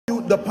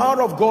the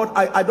power of God,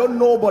 I don't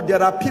know, but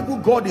there are people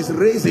God is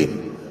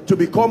raising to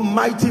become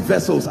mighty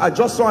vessels. I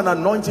just saw an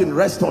anointing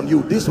rest on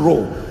you, this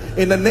row.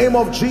 In the name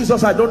of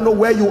Jesus, I don't know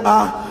where you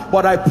are,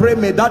 but I pray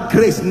may that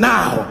grace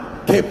now,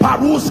 let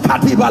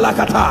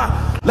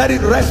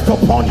it rest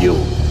upon you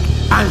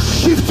and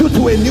shift you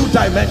to a new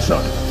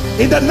dimension.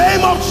 In the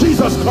name of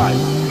Jesus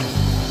Christ.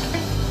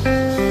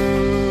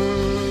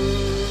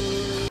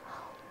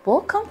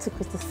 Welcome to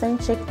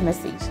Christocentric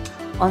Message.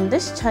 On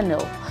this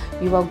channel,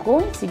 you are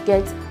going to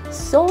get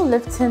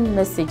soul-lifting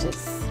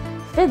messages,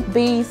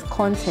 faith-based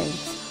content,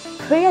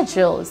 prayer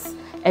drills,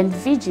 and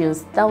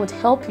videos that would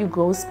help you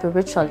grow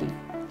spiritually.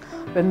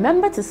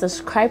 Remember to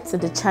subscribe to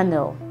the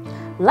channel,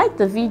 like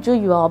the video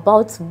you are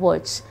about to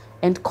watch,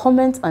 and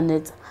comment on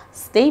it.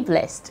 Stay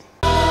blessed.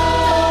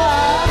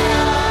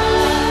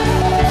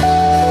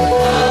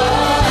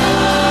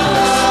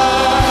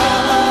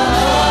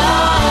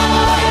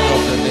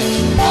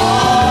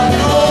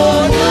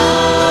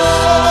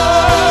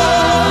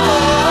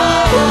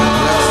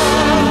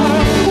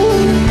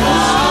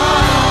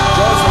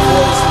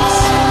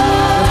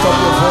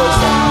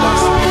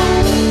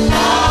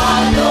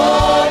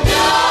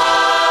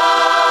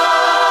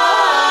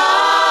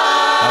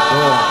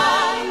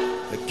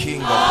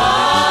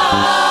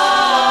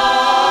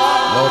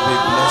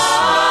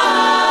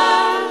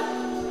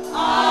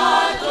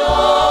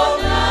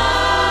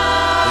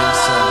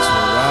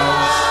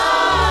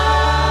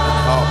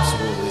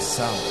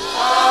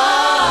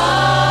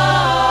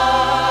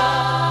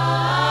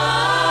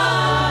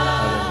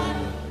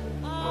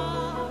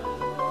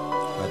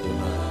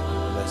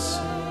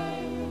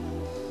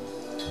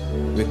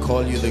 We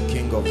call you the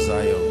King of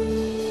Zion.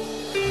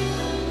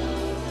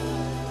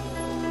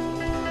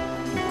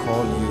 We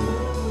call you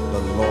the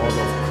Lord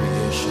of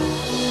creation.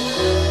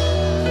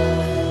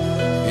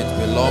 It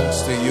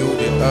belongs to you,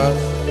 the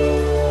earth,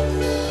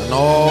 and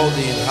all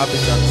the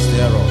inhabitants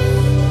thereof.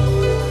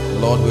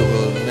 Lord, we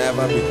will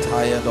never be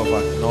tired of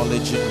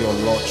acknowledging your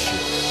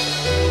Lordship.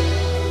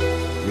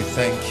 We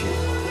thank you.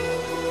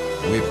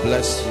 We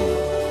bless you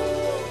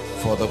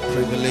for the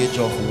privilege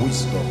of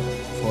wisdom,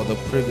 for the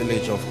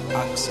privilege of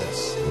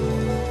access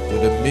to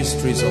the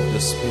mysteries of the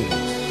Spirit.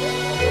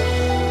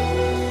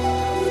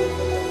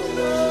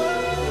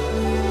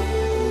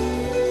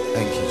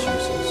 Thank you,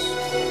 Jesus.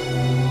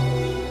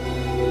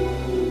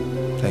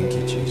 Thank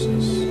you,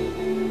 Jesus.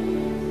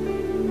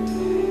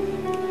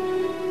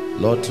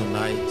 Lord,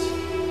 tonight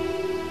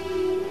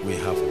we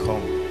have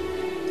come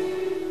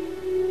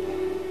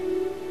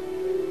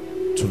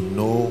to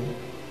know,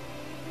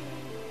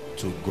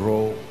 to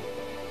grow,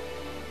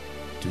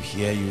 to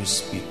hear you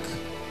speak.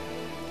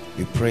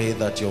 We pray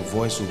that your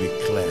voice will be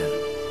clear.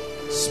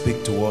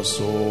 Speak to us,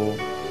 O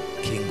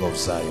King of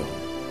Zion,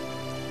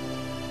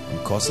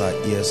 and cause our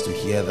ears to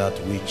hear that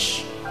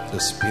which the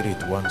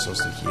Spirit wants us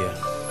to hear.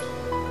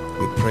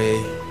 We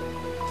pray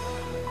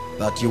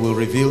that you will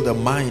reveal the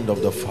mind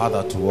of the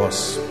Father to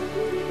us.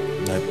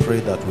 And I pray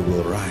that we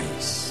will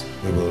rise,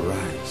 we will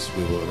rise,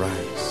 we will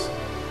rise.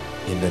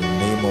 In the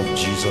name of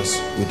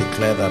Jesus, we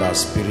declare that our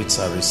spirits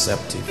are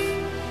receptive.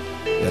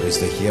 There is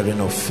the hearing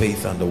of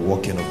faith and the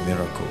working of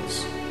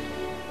miracles.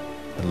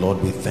 And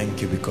Lord, we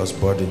thank you because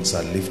burdens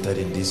are lifted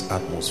in this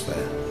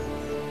atmosphere.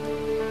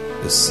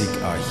 The sick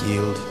are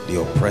healed,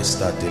 the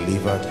oppressed are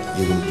delivered.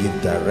 You will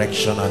give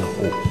direction and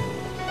hope.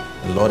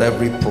 And Lord,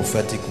 every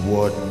prophetic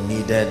word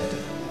needed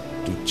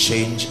to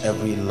change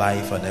every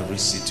life and every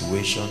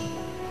situation,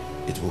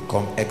 it will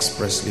come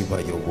expressly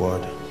by your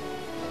word.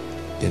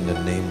 In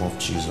the name of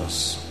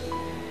Jesus.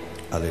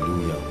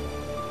 Hallelujah.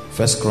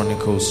 First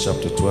Chronicles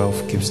chapter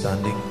 12. Keep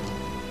standing.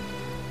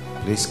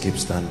 Please keep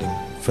standing.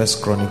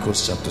 First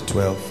Chronicles chapter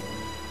 12.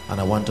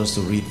 And I want us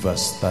to read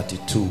verse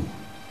 32.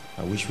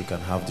 I wish we can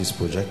have this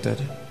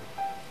projected.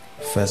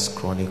 First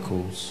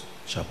Chronicles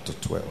chapter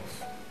 12.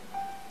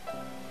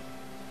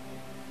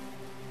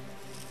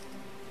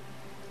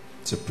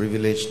 It's a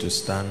privilege to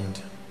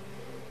stand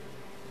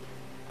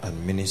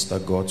and minister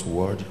God's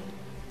word.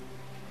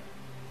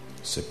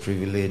 It's a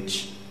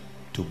privilege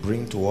to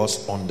bring to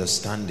us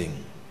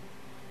understanding.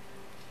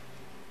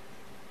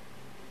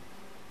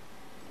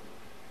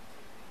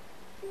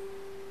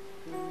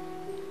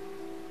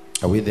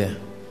 Are we there?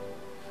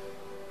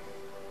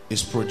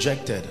 It's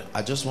projected.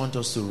 I just want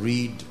us to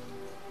read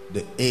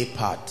the A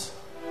part.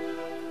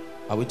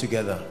 Are we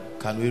together?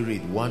 Can we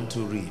read? 1,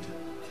 2, read.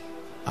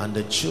 And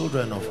the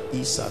children of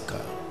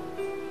Issachar,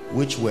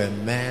 which were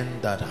men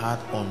that had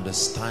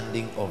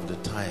understanding of the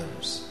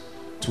times,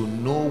 to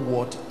know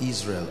what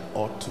Israel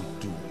ought to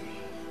do.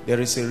 There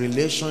is a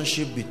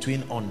relationship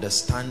between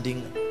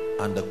understanding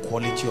and the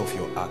quality of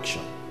your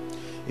action.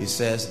 It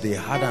says they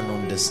had an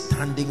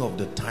understanding of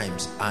the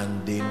times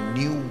and they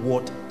knew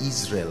what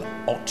Israel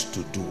ought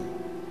to do.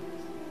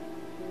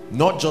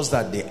 Not just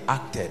that they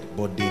acted,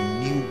 but they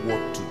knew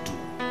what to do.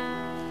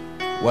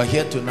 We're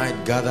here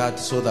tonight gathered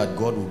so that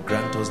God will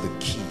grant us the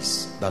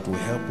keys that will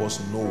help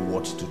us know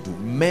what to do.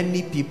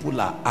 Many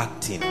people are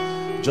acting,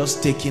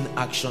 just taking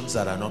actions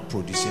that are not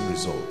producing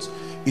results.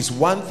 It's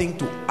one thing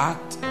to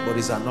act, but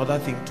it's another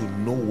thing to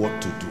know what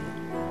to do.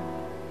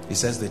 It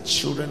says the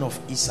children of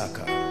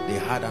Issachar, they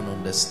had an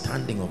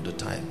understanding of the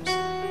times.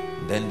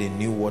 Then they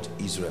knew what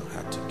Israel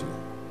had to do.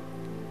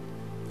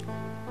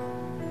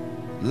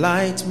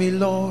 Light me,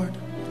 Lord,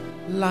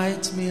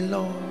 light me,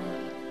 Lord,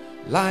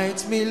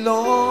 light me,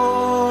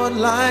 Lord,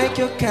 like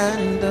your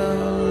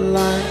candle.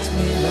 Light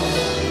me,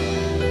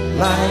 Lord,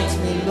 light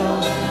me,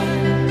 Lord.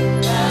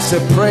 It's a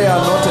prayer,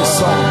 not a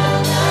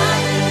song.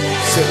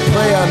 It's a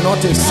prayer,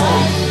 not a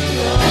song.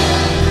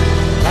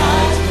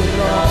 Light me,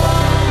 Lord,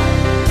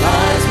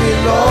 light me,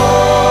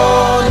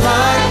 Lord,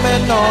 like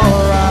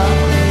menorah.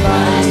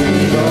 Light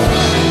me, Lord,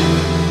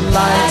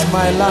 light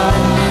my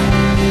life.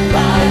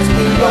 Light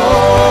me,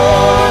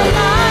 Lord,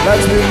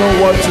 let me know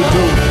what to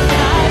do.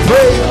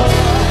 Pray,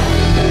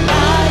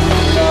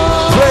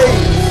 pray,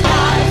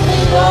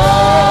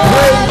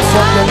 pray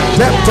from the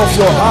depth of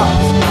your heart.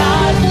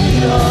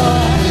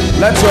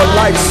 Let your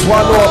light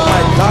swallow up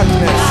my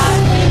darkness.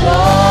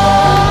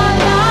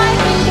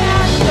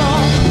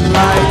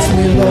 Light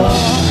me, Lord,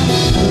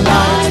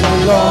 light me,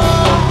 Lord,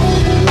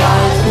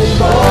 light me,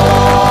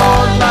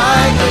 Lord,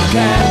 like a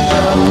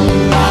candle.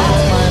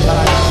 Light my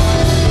life,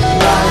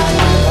 light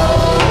me,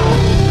 Lord,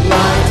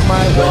 light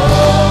my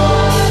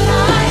Lord,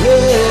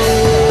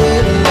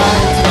 yeah,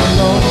 light me,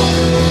 Lord,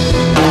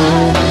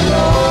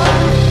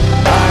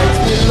 light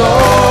me,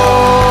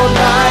 Lord,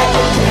 like a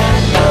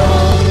candle.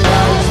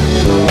 Light me,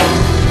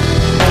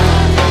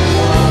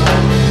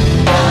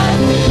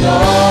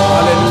 Lord,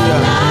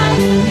 hallelujah.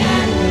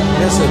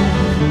 Listen,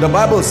 the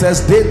Bible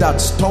says they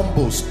that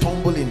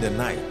stumble in the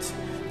night.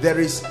 There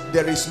is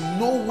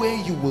no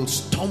way you will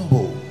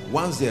stumble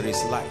once there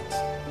is light.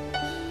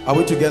 Are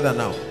we together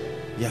now?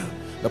 Yeah.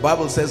 The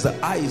Bible says the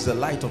eye is the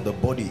light of the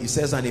body. It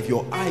says, and if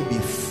your eye be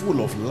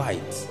full of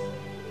light,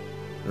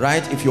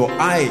 right? If your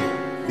eye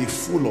be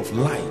full of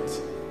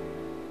light,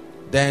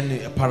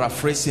 then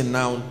paraphrasing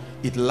now,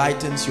 it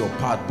lightens your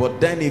path. But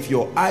then if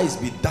your eyes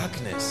be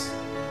darkness,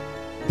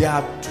 there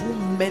are too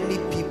many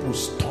people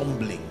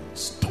stumbling.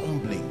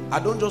 I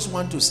don't just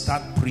want to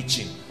start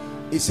preaching.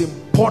 It's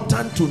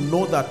important to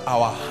know that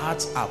our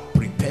hearts are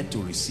prepared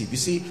to receive. You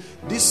see,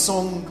 this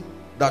song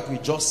that we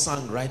just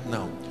sang right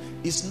now,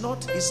 it's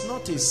not a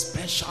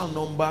special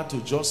number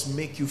to just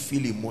make you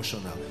feel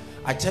emotional.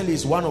 I tell you,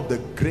 it's one of the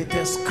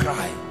greatest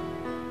cry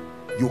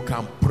you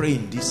can pray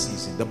in this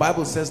season. The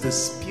Bible says the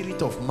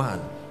spirit of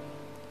man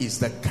is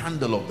the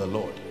candle of the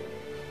Lord,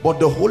 but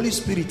the Holy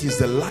Spirit is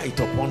the light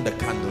upon the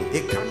candle.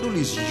 A candle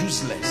is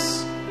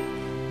useless.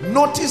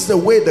 Notice the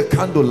way the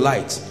candle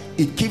lights.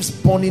 It keeps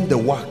burning the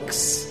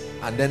wax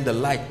and then the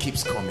light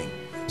keeps coming.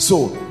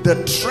 So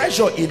the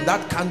treasure in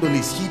that candle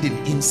is hidden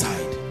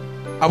inside.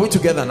 Are we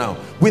together now?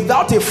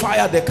 Without a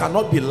fire there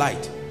cannot be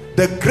light.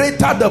 The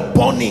greater the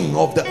burning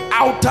of the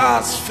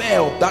outer sphere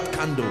of that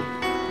candle,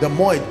 the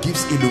more it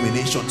gives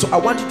illumination. So I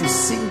want you to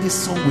sing this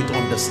song with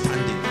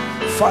understanding.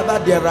 Father,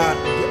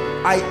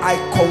 I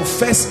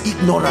confess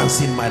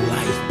ignorance in my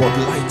life, but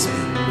light me.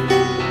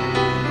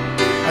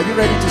 Are you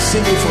ready to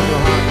sing it from your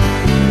heart?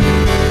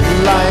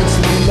 Light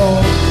me,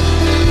 Lord,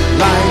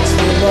 light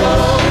me,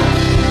 Lord,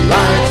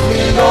 light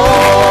me,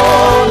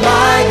 Lord,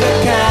 like a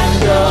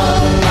candle.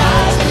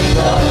 Light me,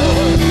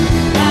 Lord,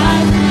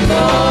 light me,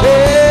 Lord,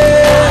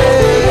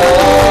 hey,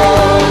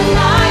 Lord,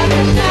 like a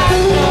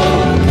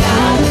candle.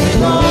 Light me,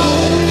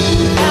 Lord,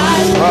 light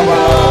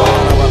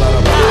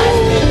me,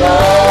 Lord, light me,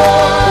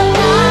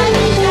 Lord, like a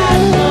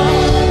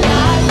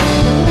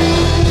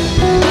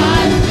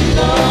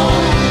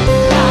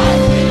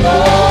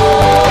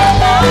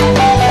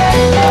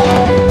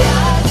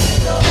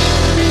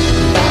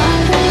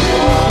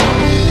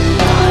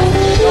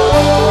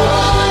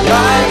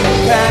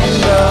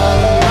candle.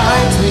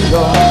 Light me,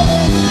 Lord,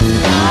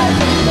 light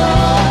me,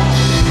 Lord,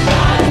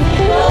 light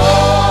me,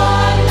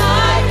 Lord,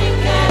 like a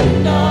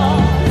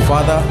candle.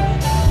 Father,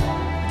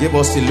 give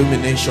us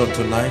illumination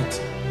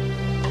tonight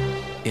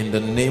in the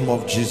name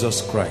of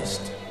Jesus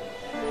Christ.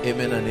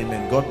 Amen and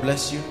amen. God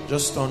bless you.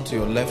 Just turn to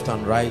your left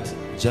and right,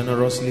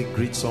 generously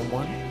greet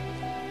someone.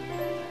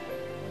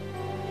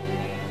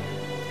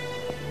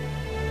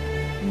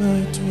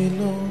 Light me,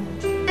 Lord.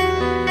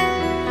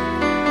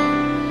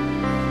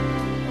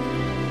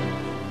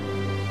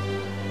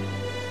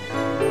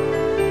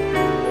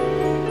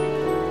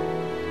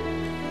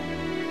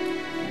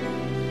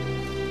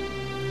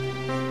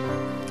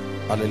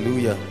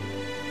 Hallelujah.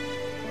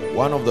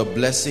 One of the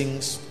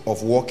blessings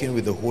of walking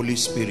with the Holy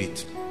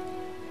Spirit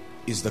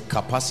is the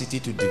capacity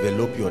to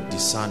develop your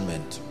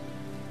discernment.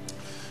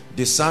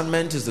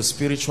 Discernment is the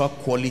spiritual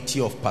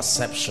quality of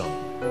perception.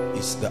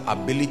 It's the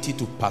ability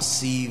to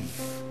perceive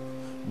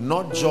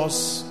not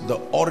just the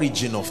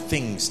origin of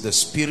things, the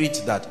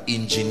spirit that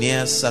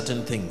engineers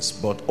certain things,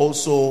 but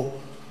also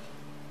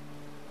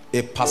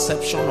a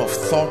perception of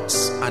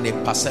thoughts and a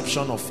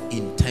perception of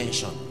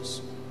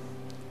intentions.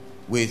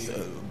 With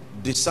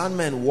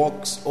discernment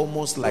works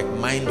almost like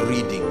mind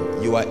reading.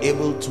 You are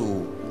able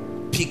to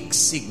pick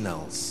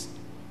signals.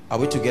 Are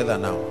we together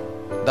now?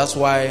 That's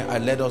why I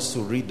led us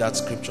to read that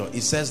scripture.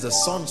 It says the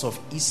sons of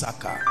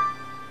Issachar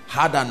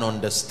had an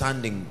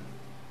understanding,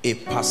 a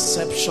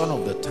perception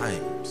of the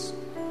times.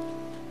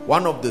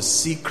 One of the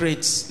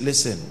secrets,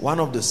 listen, one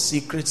of the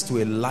secrets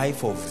to a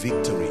life of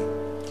victory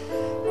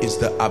is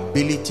the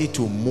ability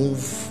to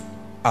move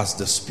as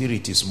the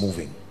Spirit is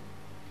moving.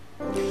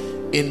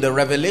 In the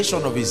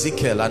revelation of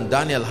Ezekiel, and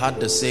Daniel had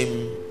the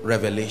same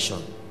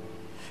revelation,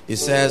 it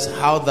says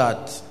how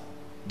that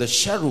the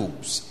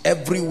cherubs,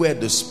 everywhere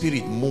the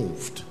Spirit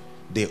moved,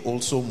 they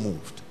also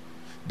moved.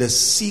 The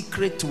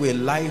secret to a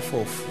life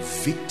of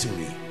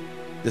victory,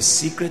 the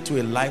secret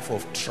to a life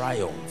of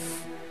triumph,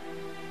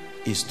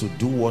 is to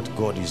do what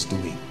God is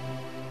doing,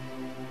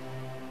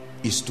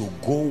 is to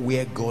go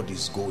where God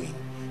is going.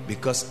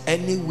 Because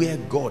anywhere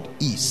God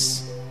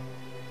is,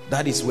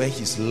 that is where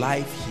his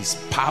life, his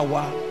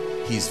power,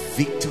 his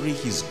victory,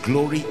 his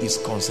glory is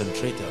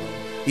concentrated.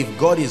 If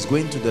God is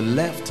going to the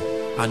left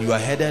and you are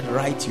headed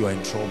right, you are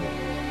in trouble.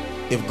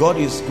 If God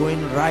is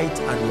going right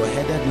and you are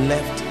headed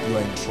left, you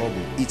are in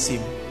trouble. It's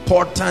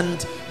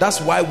important. That's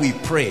why we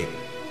pray,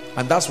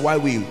 and that's why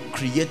we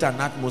create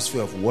an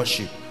atmosphere of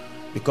worship,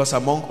 because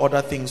among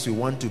other things we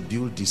want to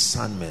build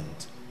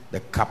discernment, the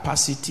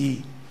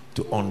capacity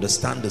to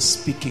understand the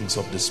speakings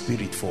of the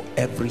Spirit for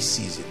every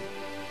season.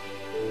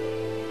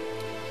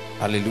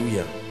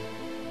 Hallelujah.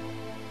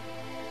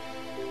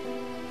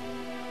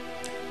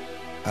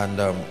 And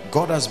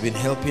God has been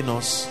helping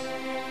us.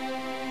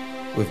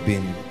 We've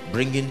been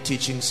bringing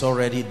teachings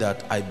already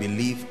that I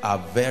believe are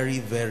very,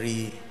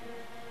 very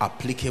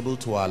applicable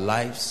to our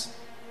lives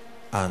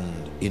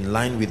and in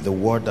line with the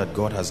word that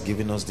God has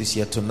given us this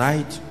year.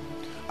 Tonight,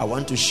 I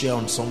want to share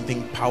on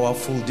something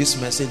powerful. This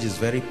message is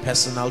very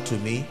personal to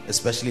me,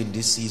 especially in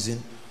this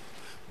season,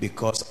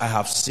 because I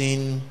have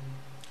seen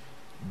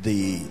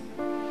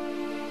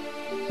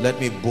let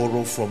me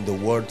borrow from the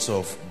words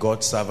of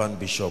God's servant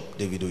Bishop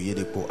David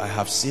Oyedepo. I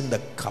have seen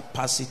the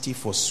capacity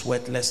for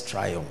sweatless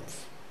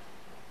triumph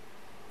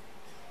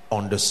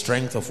on the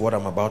strength of what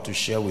I'm about to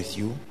share with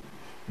you.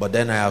 But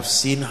then I have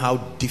seen how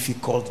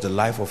difficult the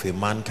life of a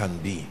man can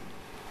be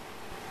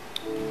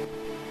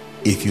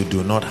if you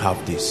do not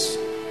have this.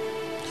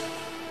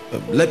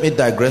 Let me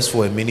digress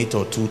for a minute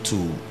or two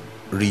to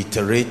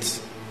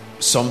reiterate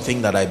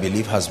something that I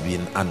believe has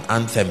been an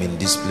anthem in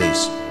this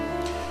place.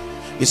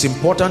 It's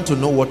important to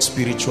know what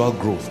spiritual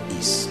growth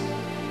is,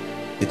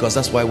 because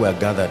that's why we are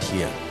gathered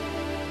here.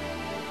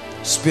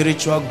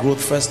 Spiritual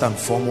growth, first and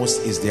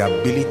foremost, is the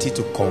ability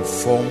to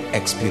conform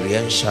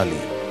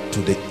experientially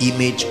to the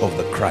image of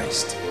the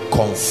Christ.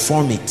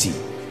 Conformity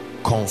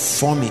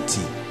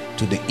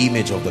to the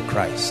image of the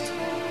Christ.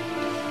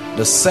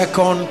 The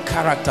second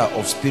character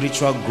of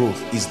spiritual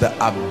growth is the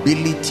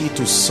ability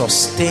to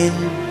sustain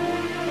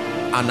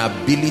an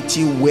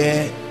ability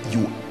where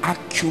you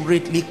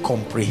accurately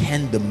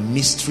comprehend the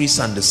mysteries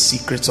and the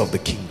secrets of the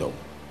kingdom.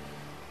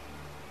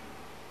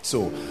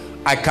 So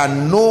I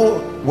can know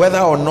whether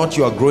or not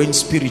you are growing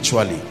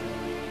spiritually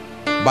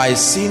by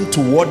seeing to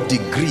what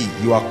degree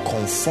you are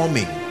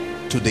conforming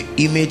to the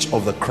image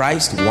of the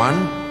Christ,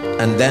 one.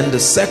 And then the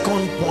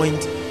second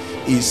point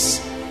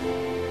is,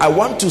 I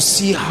want to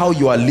see how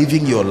you are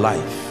living your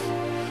life.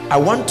 I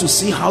want to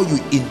see how you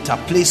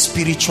interplay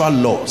spiritual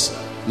laws,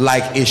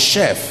 like a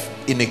chef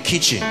in a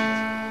kitchen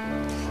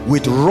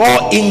with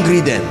raw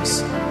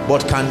ingredients,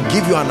 but can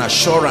give you an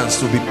assurance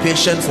to be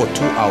patient for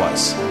 2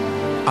 hours,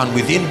 and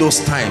within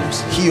those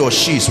times he or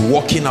she is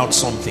working out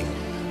something,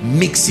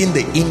 mixing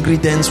the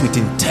ingredients with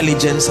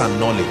intelligence and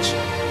knowledge,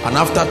 and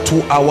after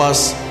 2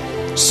 hours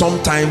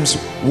sometimes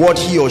what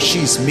he or she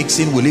is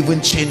mixing will even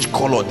change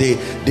color.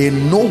 They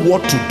know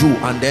what to do,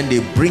 and then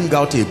they bring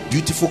out a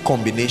beautiful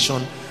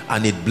combination,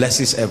 and it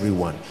blesses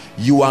everyone.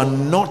 You are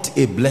not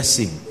a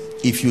blessing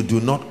if you do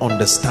not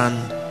understand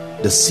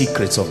the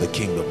secrets of the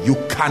kingdom. You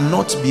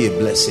cannot be a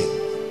blessing.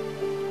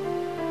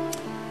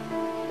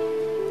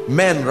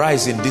 Men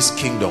rise in this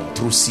kingdom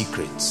through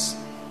secrets.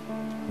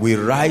 We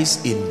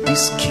rise in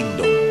this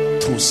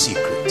kingdom through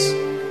secrets.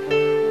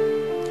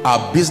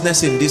 Our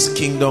business in this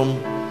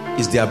kingdom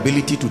is the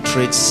ability to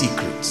trade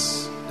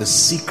secrets, the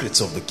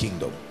secrets of the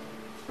kingdom.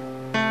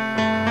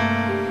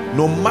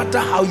 No matter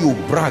how you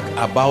brag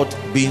about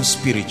being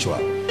spiritual,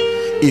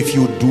 if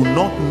you do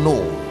not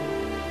know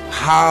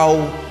how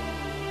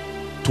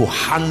to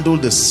handle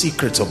the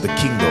secrets of the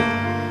kingdom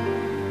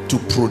to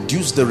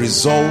produce the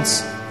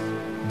results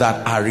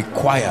that are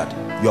required,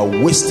 you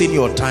are wasting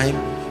your time,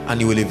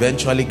 and you will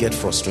eventually get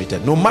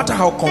frustrated, no matter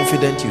how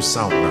confident you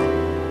sound now.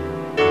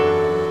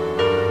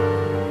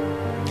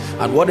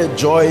 And what a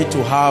joy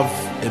to have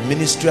a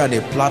ministry and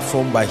a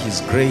platform by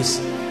his grace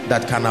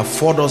that can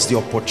afford us the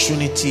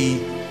opportunity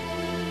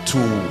to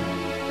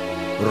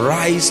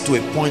rise to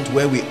a point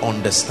where we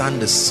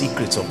understand the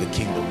secrets of the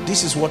kingdom.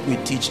 This is what we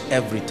teach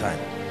every time.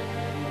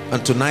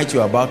 And tonight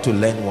you are about to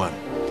learn one.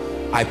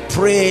 I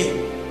pray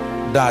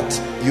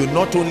that you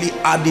not only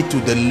add it to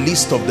the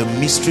list of the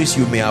mysteries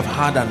you may have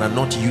had and are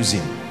not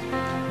using,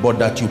 but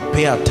that you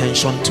pay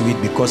attention to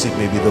it, because it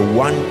may be the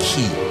one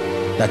key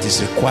that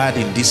is required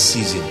in this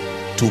season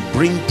to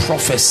bring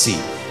prophecy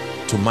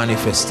to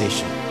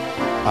manifestation.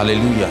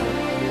 Hallelujah.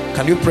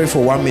 Can you pray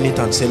for 1 minute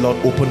and say, Lord,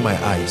 open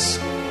my eyes,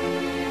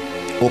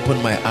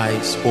 open my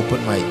eyes,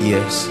 open my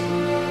ears,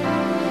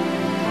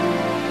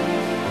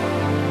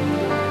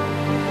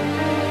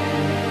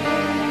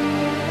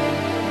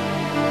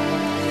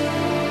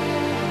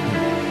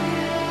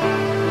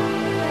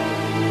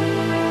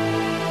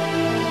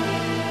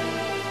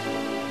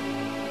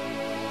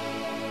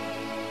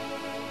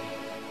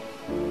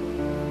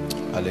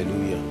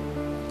 Hallelujah.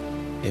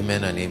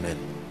 Amen and amen.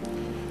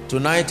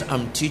 Tonight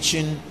I'm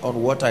teaching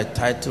on what I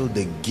titled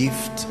the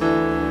gift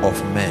of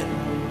men.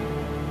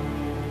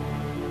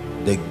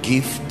 The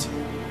gift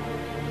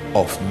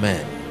of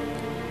men.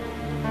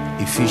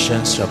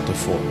 Ephesians chapter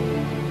 4.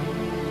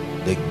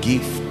 The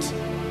gift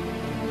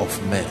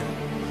of men.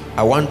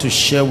 I want to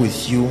share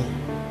with you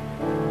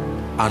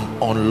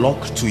and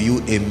unlock to you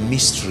a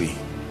mystery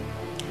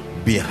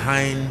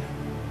behind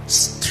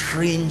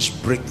strange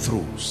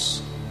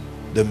breakthroughs.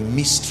 The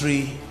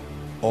mystery,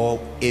 or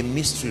a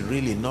mystery,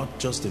 really not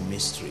just a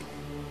mystery,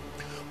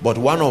 but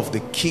one of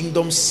the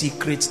kingdom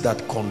secrets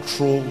that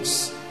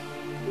controls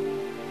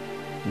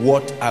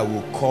what I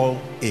will call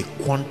a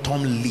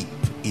quantum leap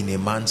in a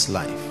man's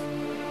life.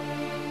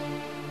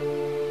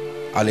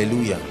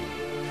 Hallelujah.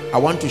 I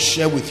want to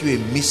share with you a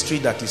mystery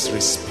that is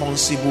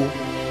responsible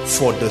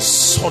for the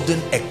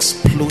sudden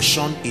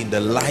explosion in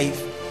the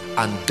life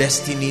and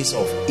destinies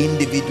of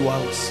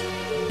individuals,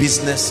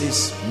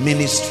 businesses,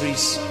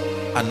 ministries,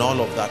 and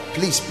all of that.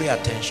 Please pay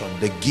attention.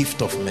 The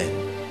gift of men.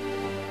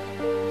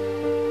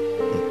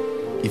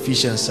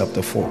 Ephesians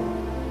chapter 4.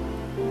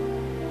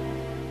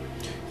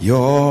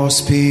 Your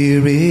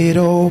spirit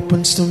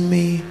opens to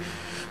me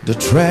the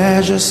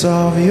treasures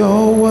of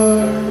your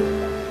word,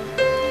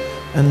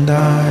 and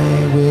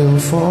I will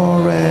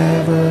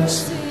forever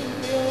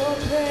sing your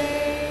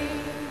praise.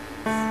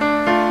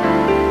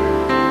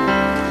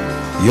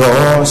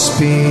 Your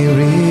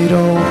spirit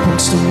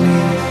opens to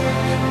me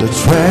the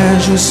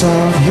treasures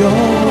of your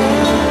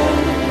word.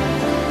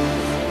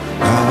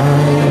 I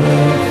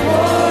will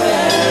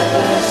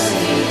forever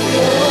sing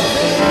your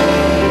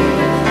praise.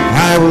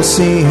 I will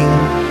sing.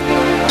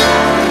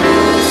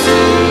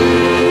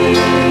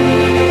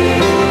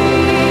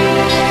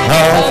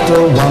 Of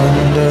the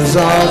wonders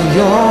of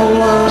your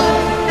word,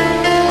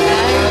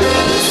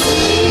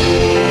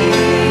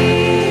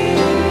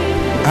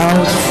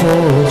 out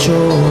for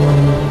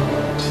joy.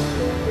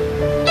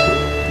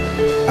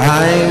 I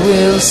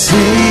will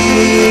sing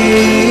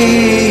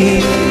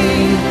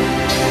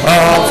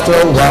of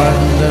the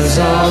wonders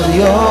of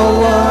your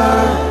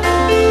word,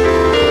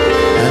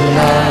 and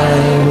I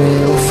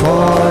will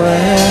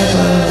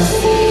forever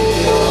sing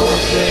your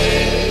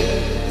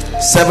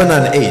praise. 7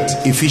 and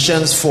 8,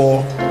 Ephesians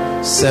 4,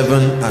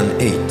 7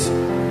 and 8.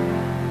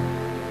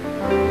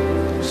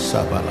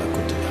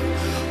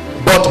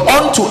 But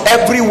unto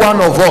every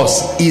one of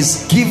us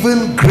is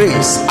given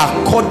grace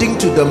according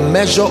to the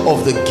measure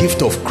of the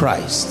gift of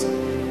Christ.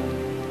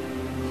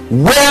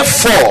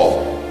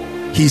 Wherefore,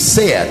 he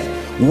said,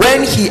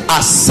 when he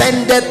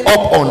ascended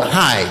up on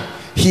high,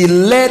 he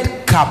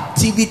led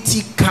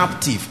captivity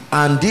captive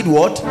and did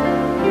what?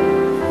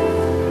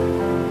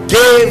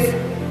 Gave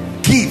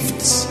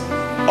gifts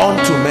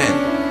unto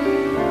men.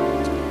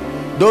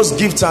 Those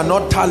gifts are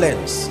not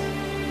talents.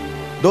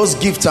 Those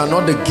gifts are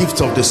not the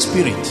gifts of the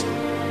Spirit.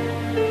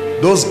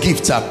 Those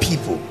gifts are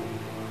people.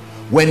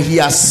 When he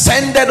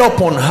ascended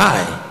up on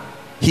high,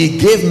 he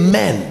gave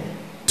men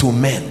to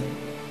men.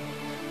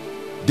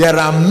 There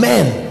are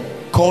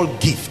men called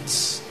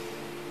gifts.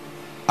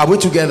 Are we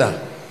together?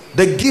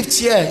 The gift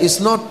here is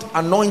not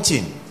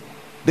anointing.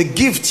 The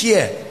gift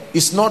here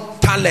is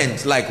not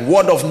talent like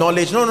word of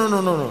knowledge. No,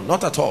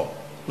 not at all.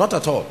 Not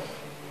at all.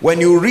 When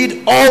you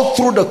read all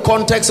through the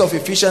context of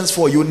Ephesians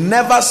 4, you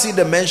never see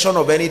the mention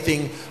of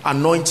anything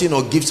anointing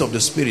or gifts of the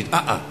Spirit.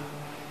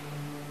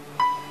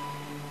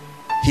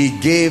 He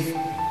gave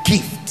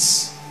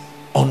gifts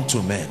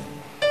unto men.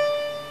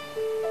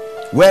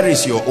 Where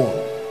is your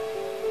own?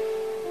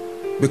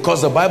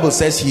 Because the Bible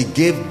says he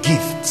gave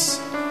gifts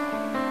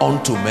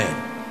unto men.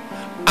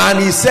 And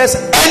he says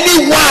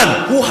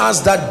anyone who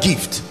has that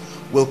gift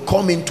will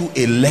come into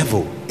a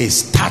level, a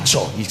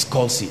stature, he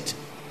calls it.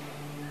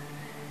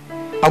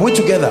 Are we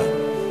together?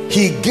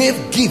 He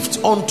gave gifts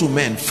unto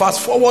men.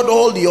 Fast forward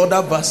all the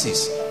other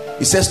verses.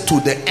 It says to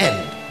the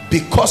end,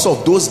 because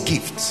of those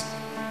gifts,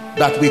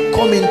 that we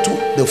come into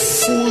the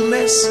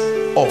fullness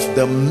of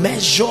the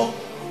measure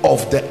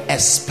of the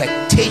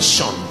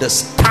expectation, the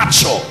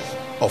stature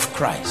of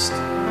Christ.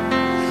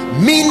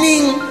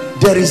 Meaning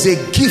there is a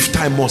gift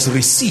I must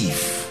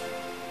receive.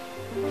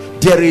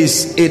 There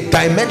is a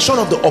dimension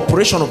of the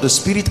operation of the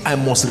Spirit I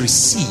must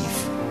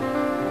receive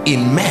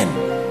in men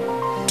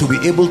to be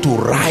able to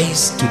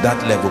rise to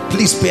that level.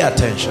 Please pay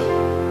attention.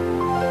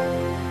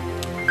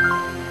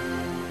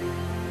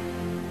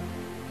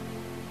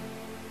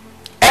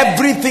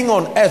 Everything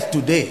on earth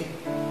today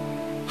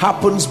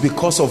happens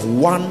because of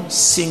one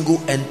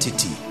single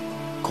entity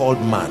called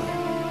man.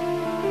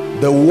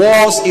 The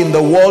wars in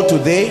the world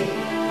today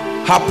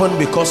happen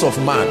because of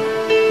man.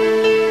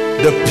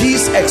 The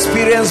peace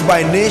experienced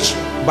by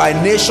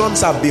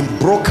nations have been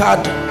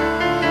brokered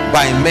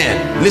by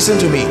men. Listen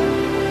to me.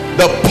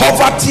 The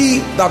poverty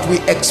that we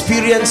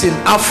experience in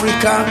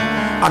Africa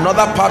and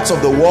other parts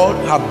of the world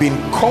have been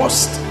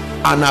caused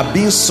and are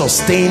being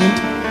sustained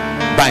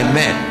by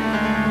men.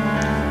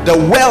 The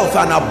wealth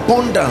and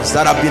abundance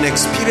that have been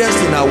experienced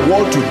in our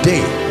world today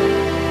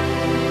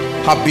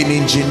have been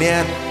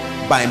engineered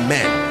by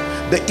men.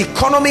 The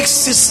economic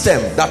system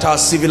that our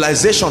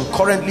civilization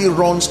currently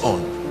runs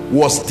on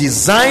was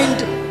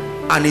designed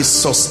and is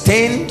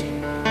sustained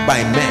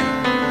by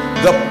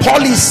men. The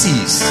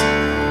policies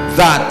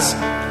that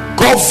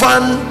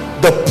govern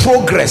the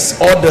progress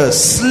or the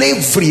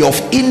slavery of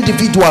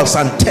individuals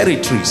and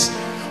territories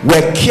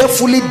were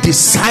carefully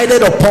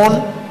decided upon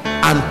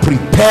and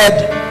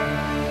prepared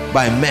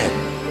by men.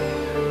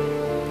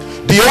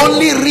 The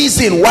only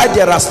reason why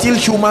there are still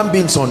human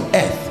beings on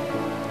earth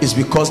is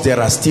because there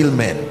are still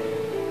men.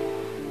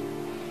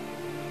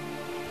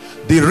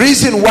 The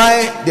reason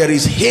why there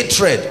is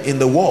hatred in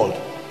the world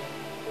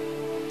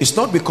is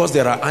not because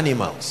there are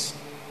animals,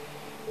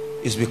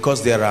 it's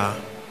because there are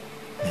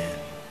men.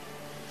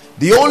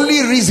 The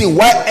only reason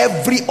why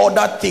every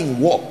other thing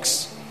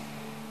works,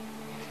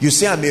 you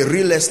say I'm a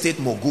real estate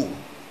mogul.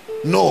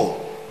 No,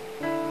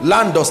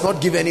 land does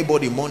not give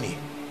anybody money.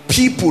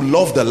 People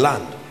love the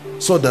land,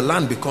 so the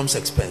land becomes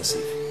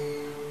expensive.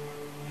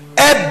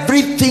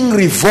 Everything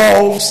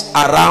revolves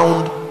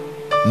around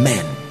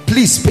men.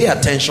 Please pay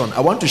attention.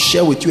 I want to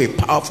share with you a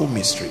powerful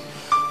mystery.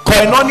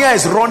 Koinonia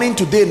is running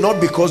today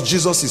not because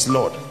Jesus is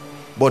Lord,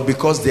 but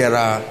because there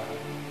are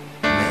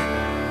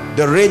men.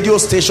 The radio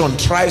station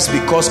thrives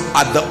because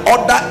at the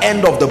other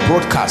end of the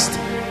broadcast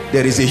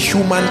there is a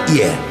human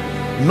ear,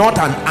 not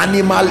an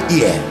animal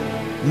ear,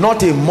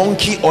 not a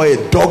monkey or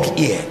a dog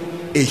ear,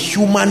 a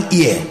human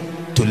ear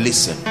to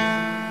listen.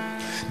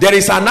 There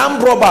is an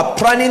armed robber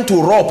planning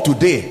to rob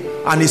today,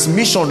 and his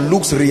mission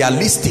looks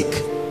realistic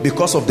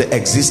because of the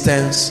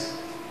existence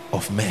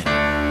of men.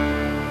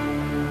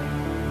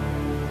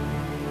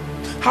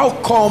 How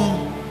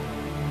come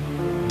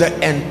the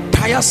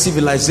entire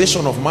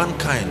civilization of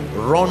mankind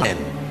run men,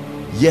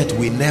 yet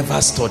we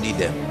never study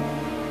them?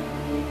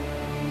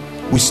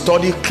 We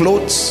study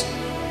clothes,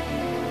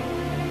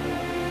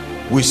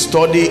 we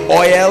study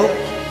oil,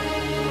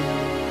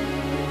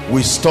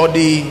 we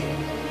study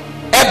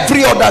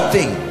every other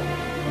thing,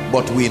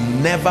 but we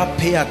never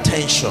pay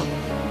attention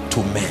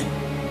to men.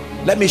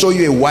 Let me show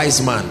you a wise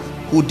man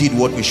who did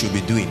what we should be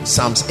doing.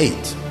 Psalms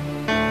 8.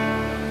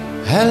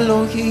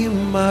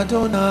 Elohim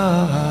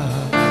Madonna.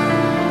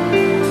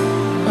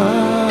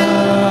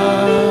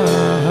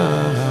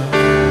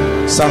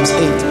 Psalms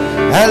 8.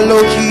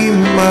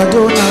 Elohim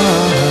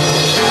Madonna.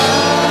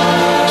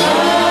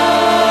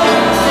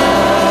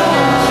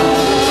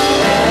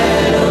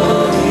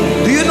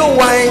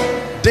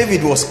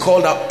 David was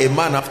called up a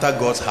man after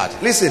God's heart.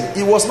 Listen,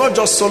 it was not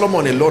just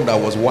Solomon alone that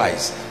was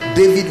wise.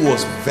 David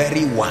was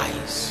very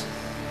wise.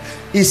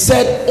 He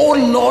said, "O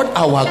Lord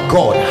our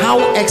God, how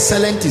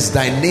excellent is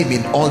thy name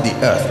in all the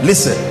earth."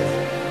 Listen,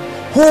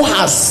 who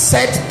has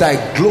set thy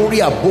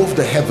glory above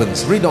the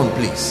heavens? Read on,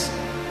 please.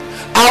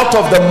 Out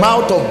of the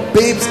mouth of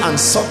babes and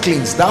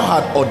sucklings thou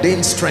hast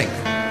ordained strength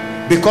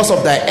because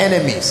of thy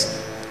enemies,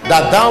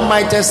 that thou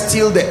mightest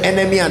steal the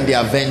enemy and the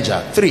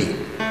avenger. 3.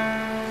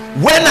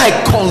 When I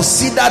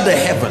consider the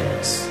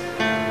heavens,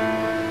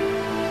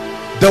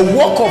 the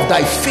work of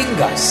thy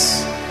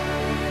fingers,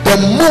 the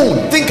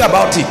moon, think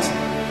about it,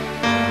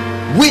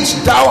 which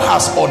thou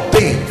hast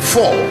ordained.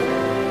 4.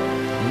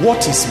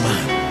 What is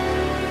man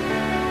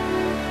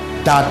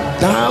that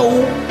thou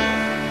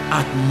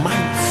art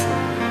mindful?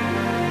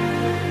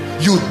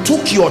 You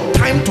took your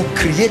time to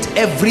create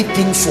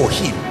everything for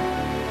him.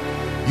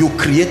 You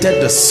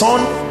created the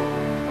sun,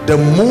 the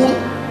moon,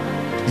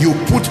 you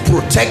put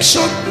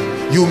protection,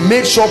 you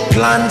made sure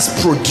plants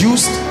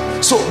produced.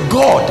 So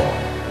God,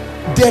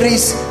 there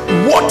is,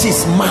 what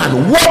is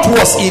man? What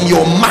was in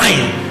your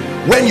mind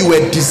when you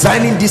were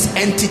designing this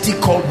entity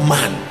called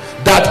man,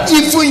 that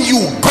even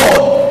you,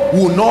 God,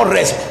 will not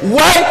rest?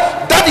 Why?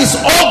 That is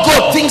all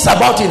God thinks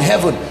about in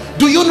heaven.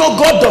 Do you know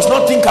God does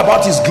not think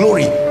about his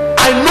glory?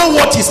 I know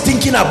what he's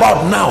thinking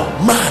about now.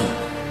 Man,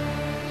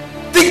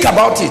 think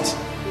about it.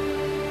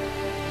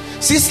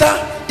 Sister,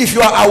 if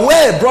you are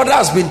aware, brother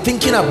has been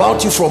thinking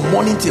about you from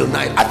morning till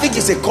night, I think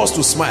it's a cause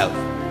to smile.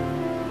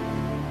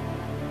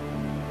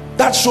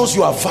 That shows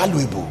you are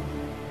valuable.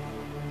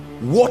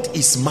 What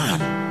is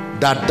man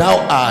that thou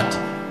art?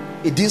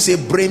 It didn't say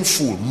brain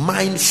full,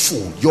 mind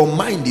full. Your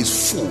mind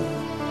is full,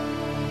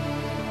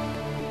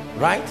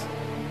 right?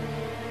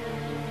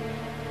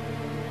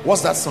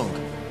 What's that song?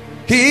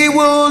 He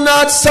will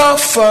not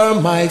suffer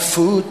my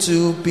foot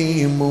to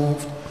be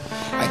moved.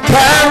 I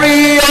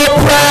carry your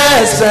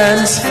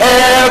presence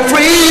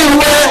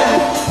everywhere.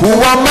 Who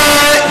am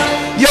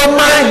I? Your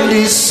mind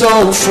is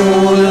so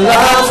full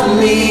of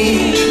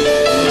me.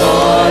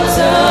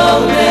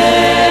 Awesome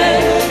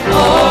man,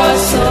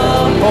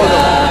 awesome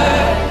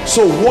God.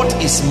 So what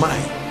is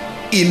man?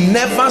 He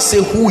never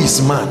say who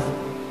is man.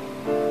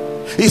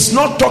 He's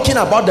not talking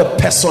about the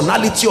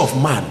personality of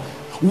man.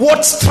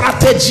 What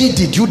strategy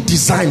did you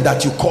design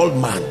that you called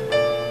man?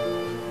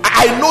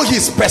 I know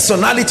his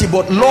personality,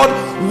 but Lord,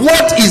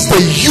 what is the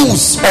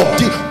use of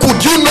the?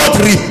 Could you not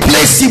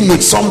replace him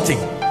with something?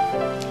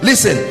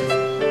 Listen,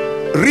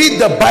 read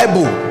the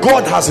Bible.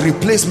 God has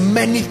replaced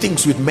many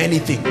things with many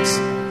things,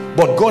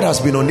 but God has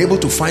been unable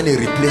to find a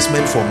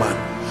replacement for man.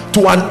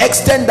 to an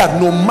extent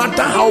that no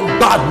matter how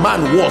bad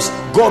man was,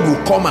 God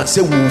will come and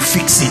say, we will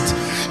fix it.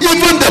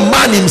 Even the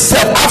man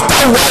himself,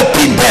 after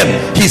wiping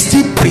them, he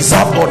still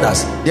preserved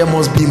others. There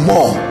must be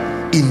more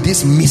in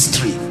this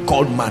mystery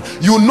called man.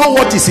 You know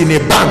what is in a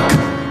bank,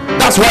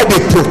 that's why they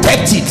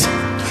protect it.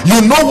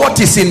 You know what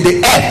is in the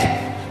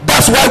earth,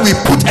 that's why we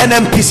put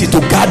NMPC to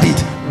guard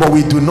it. But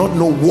we do not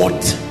know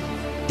what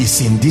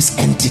is in this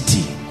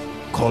entity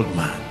called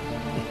man.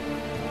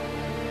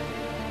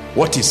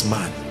 What is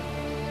man?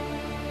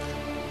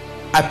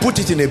 I put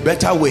it in a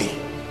better way.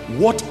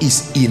 What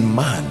is in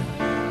man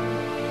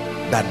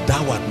that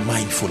thou art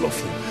mindful of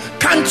him?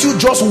 Can't you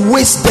just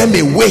waste them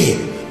away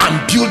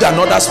and build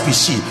another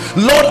species?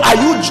 Lord,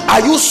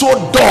 are you so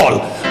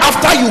dull?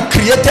 After you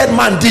created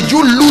man, did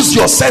you lose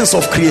your sense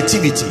of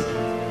creativity?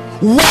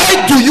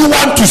 Why do you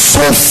want to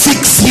so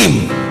fix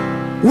him?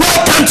 Why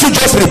can't you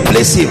just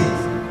replace him?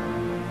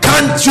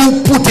 Can't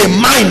you put a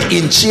mind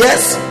in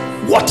chairs?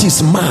 What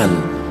is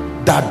man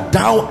that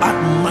thou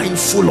art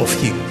mindful of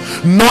him?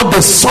 Not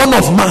the Son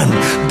of Man,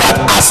 that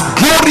as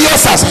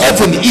glorious as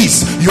heaven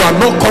is, you are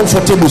not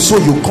comfortable, so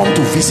you come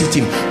to visit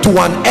him,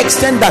 to an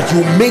extent that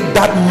you make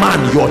that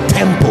man your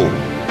temple.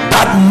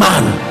 That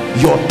man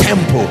your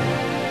temple.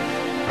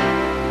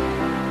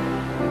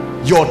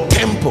 Your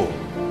temple.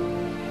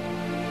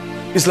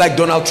 It's like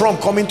Donald Trump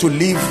coming to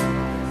live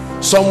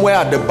somewhere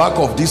at the back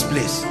of this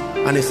place,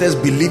 and he says,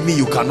 believe me,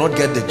 you cannot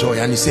get the joy.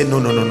 And he said, no,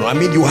 I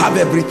mean, you have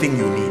everything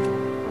you need.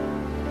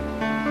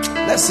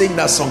 Let's sing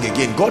that song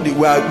again. God, we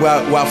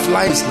are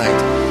flying this night.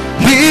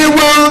 He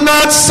will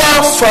not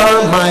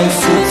suffer my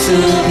foot to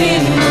be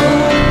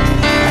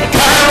moved. I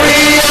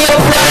carry your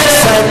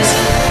presence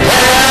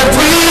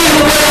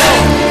everywhere.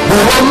 Who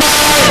am I?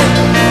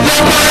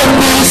 Let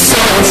me so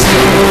to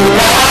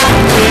love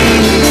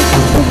me.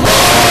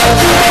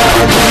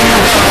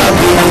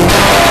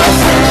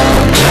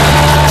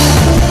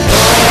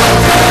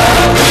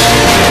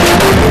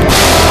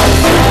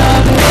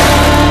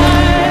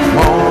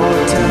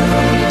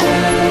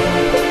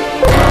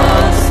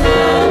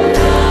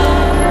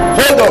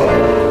 Hold on.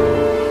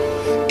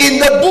 In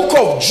the book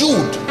of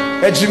Jude,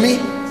 Jimmy,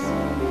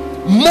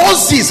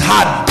 Moses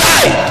had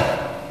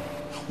died.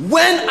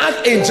 When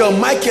Archangel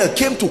Michael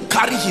came to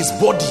carry his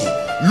body,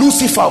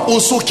 Lucifer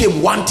also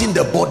came wanting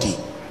the body.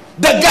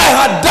 The guy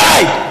had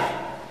died.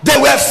 They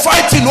were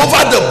fighting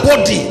over the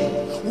body.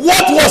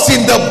 What was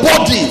in the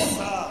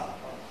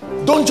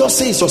body? Don't just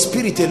say it's your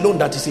spirit alone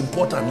that is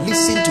important.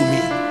 Listen to me.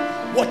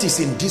 What is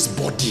in this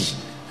body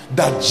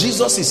that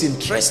Jesus is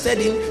interested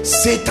in,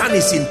 Satan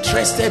is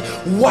interested?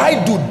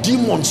 Why do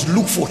demons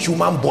look for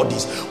human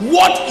bodies?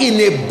 What in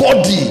a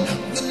body?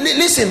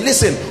 Listen.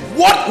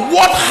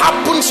 What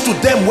happens to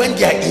them when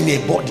they are in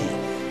a body?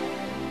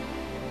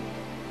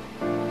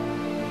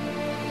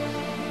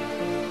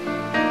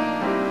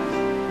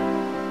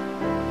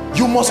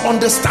 You must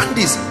understand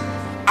this.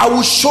 I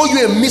will show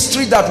you a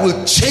mystery that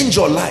will change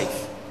your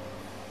life.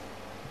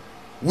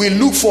 We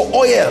look for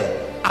oil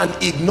and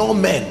ignore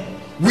men.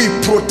 We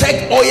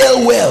protect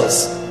oil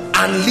wells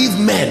and leave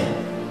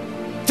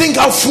men. Think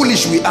how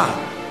foolish we are.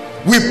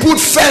 We put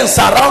fence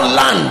around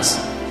lands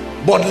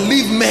but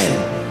leave men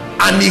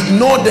and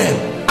ignore them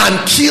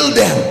and kill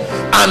them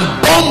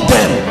and bomb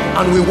them,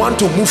 and we want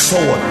to move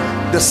forward.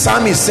 The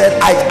psalmist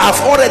said, I have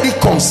already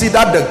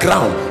considered the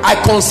ground. I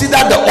consider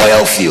the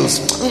oil fields.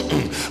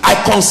 I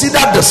consider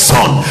the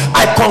sun.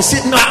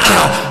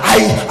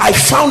 I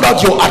found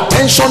out your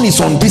attention is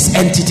on this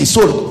entity.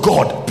 So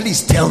God,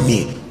 please tell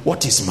me,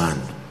 what is man?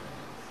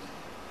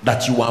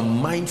 That you are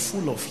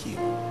mindful of him.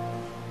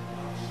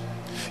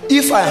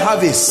 If I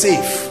have a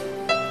safe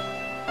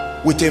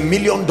with $1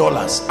 million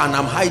and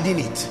I'm hiding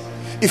it,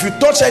 if you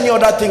touch any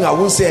other thing, I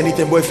won't say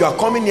anything. But if you are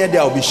coming near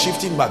there, I'll be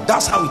shifting back.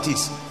 That's how it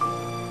is.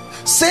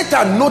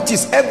 Satan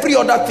noticed every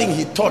other thing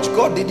he touched.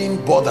 God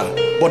didn't bother.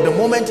 But the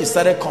moment he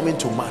started coming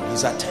to man,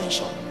 his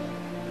attention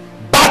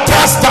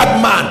batters that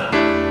man.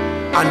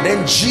 And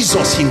then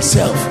Jesus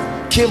himself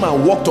came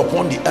and walked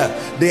upon the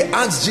earth. They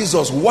asked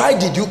Jesus, why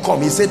did you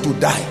come? He said, to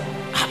die.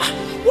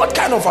 What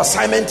kind of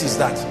assignment is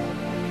that?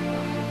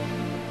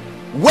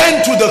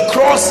 Went to the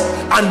cross,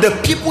 and the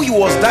people he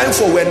was dying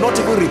for were not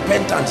even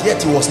repentant,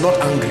 yet he was not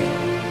angry.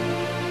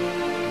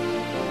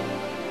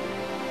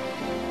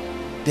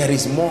 There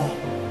is more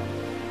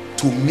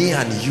to me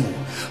and you.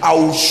 I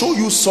will show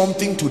you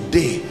something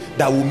today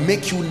that will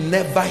make you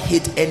never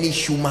hate any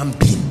human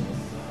being.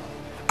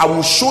 I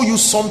will show you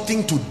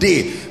something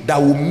today that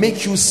will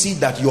make you see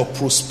that your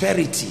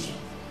prosperity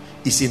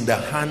is in the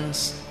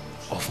hands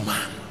of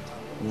man.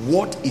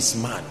 What is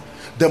man?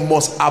 The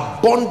most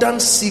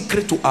abundant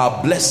secret to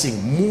our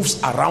blessing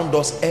moves around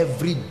us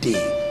every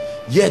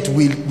day. Yet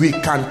we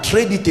can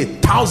trade it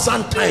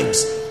 1,000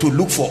 times to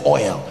look for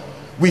oil.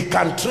 We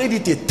can trade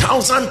it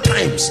 1,000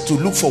 times to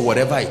look for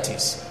whatever it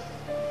is.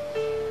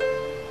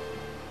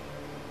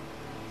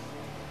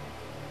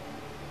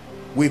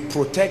 We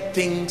protect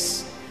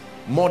things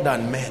more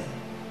than men.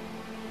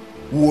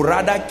 We would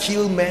rather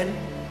kill men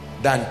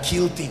than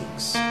kill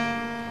things.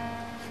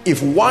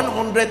 If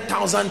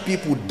 100,000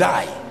 people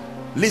die,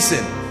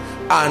 listen,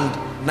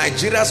 and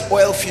Nigeria's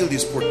oil field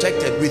is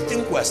protected, we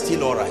think we're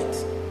still all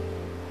right.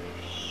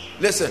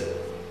 Listen,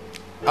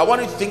 I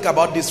want you to think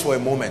about this for a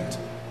moment.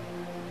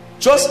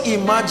 Just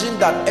imagine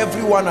that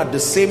everyone at the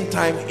same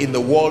time in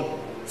the world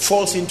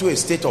falls into a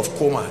state of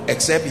coma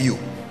except you.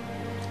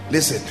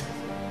 Listen,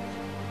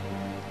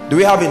 do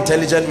we have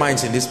intelligent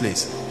minds in this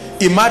place?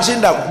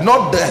 Imagine that,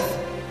 not death,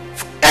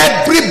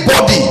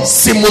 everybody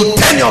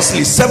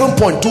simultaneously,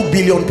 7.2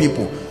 billion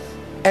people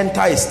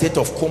enter a state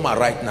of coma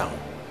right now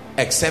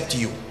except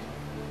you.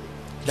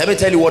 Let me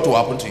tell you what will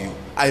happen to you.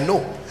 I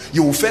know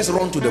you will first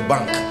run to the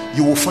bank,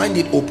 you will find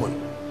it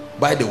open.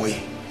 By the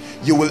way,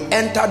 you will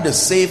enter the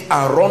safe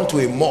and run to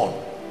a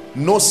mall.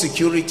 No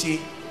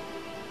security,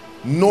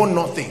 no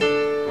nothing,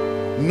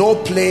 no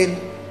plane,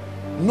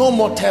 no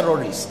more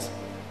terrorists,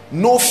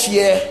 no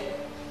fear.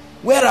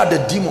 Where are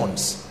the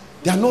demons?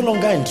 They are no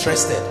longer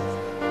interested.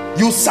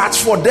 You search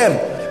for them.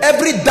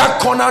 Every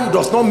dark corner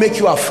does not make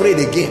you afraid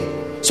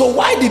again. So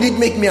why did it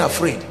make me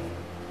afraid?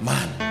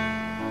 Man,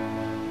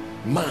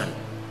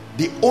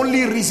 the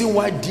only reason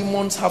why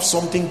demons have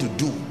something to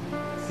do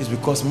is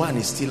because man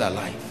is still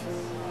alive.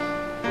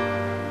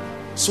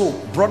 So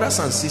brothers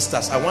and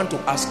sisters, I want to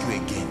ask you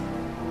again,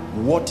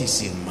 what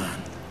is in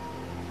man?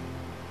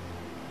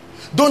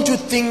 Don't you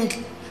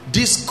think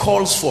this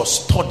calls for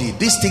study?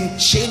 This thing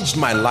changed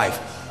my life.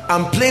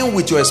 I'm playing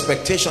with your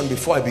expectation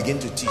before I begin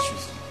to teach you.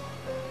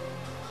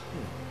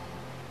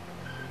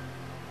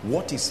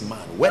 What is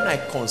man? When I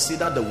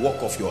consider the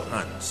work of your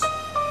hands,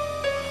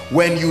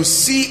 when you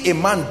see a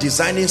man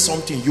designing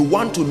something, you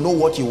want to know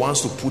what he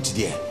wants to put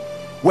there.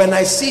 When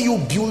I see you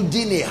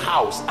building a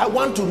house, I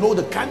want to know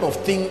the kind of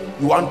thing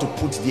you want to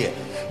put there.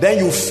 Then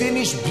you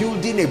finish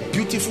building a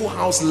beautiful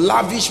house,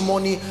 lavish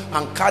money,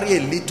 and carry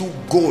a little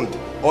gold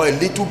or a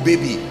little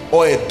baby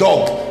or a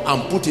dog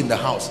and put in the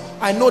house.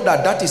 I know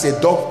that that is a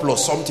dog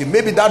plus something.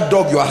 Maybe that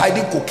dog, you are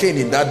hiding cocaine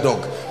in that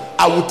dog.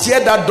 I will tear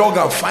that dog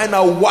and find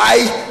out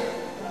why.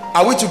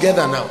 Are we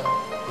together now?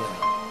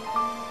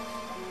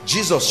 Yeah.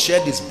 Jesus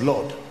shed his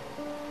blood.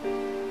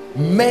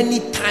 Many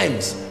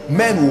times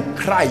men will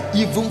cry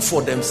even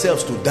for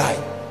themselves to die.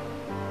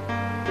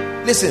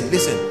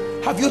 Listen.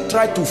 Have you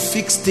tried to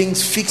fix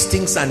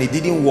things and it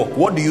didn't work?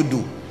 What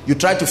do? You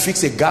try to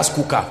fix a gas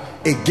cooker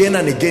again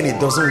and again, it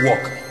doesn't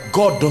work.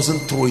 God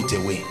doesn't throw it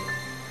away.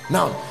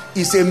 Now,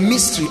 it's a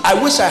mystery. I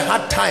wish I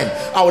had time.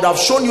 I would have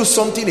shown you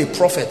something a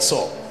prophet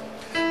saw.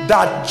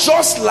 That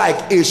just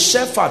like a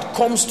shepherd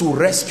comes to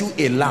rescue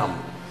a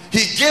lamb,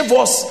 he gave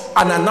us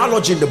an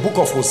analogy in the book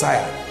of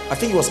Hosea. I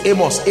think it was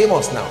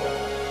Amos now,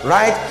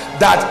 right?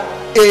 That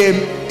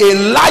a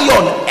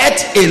lion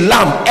ate a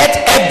lamb,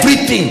 ate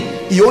everything.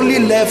 He only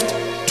left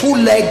 2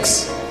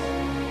 legs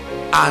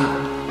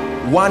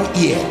and 1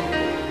 ear.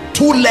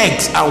 2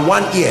 legs and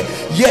 1 ear.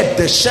 Yet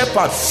the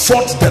shepherd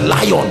fought the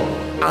lion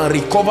and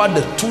recovered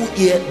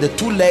the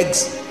 2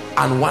 legs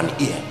and 1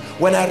 ear.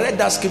 When I read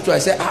that scripture, I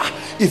said,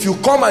 if you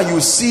come and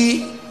you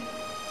see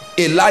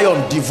a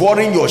lion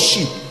devouring your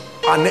sheep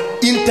and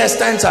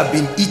intestines have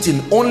been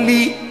eaten,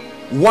 only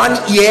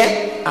 1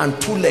 ear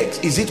and 2 legs,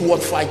 is it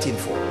worth fighting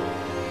for?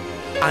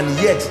 And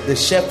yet the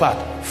shepherd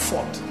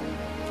fought.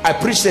 I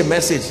preached a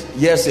message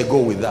years ago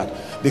with that,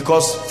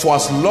 because for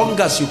as long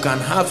as you can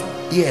have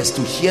ears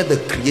to hear the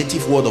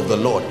creative word of the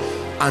Lord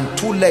and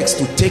 2 legs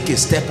to take a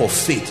step of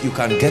faith, you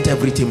can get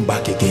everything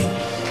back again.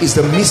 It's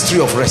the mystery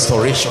of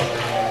restoration.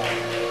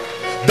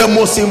 The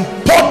most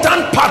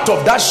important part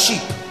of that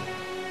sheep,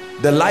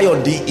 the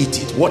lion didn't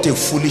eat it. What a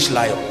foolish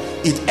lion.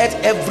 It ate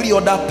every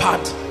other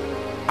part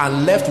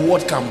and left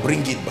what can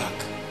bring it back.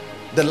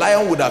 The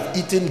lion would have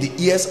eaten the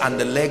ears and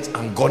the legs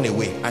and gone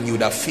away, and you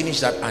would have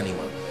finished that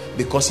animal.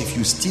 Because if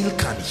you still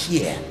can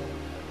hear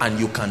and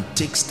you can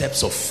take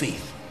steps of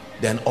faith,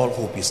 then all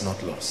hope is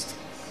not lost.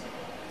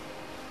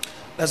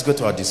 Let's go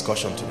to our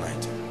discussion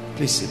tonight.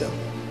 Please sit down.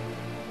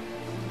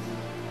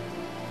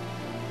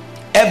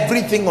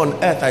 Everything on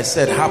earth, I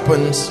said,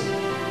 happens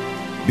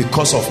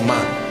because of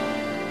man.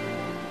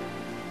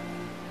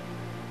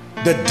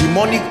 The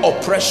demonic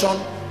oppression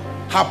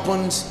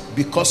happens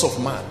because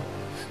of man.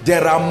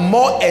 There are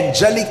more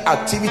angelic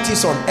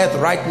activities on earth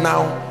right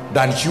now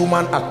than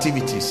human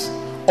activities,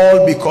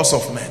 all because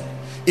of men.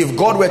 If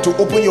God were to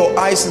open your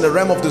eyes in the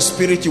realm of the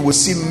spirit, you will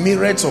see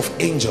myriads of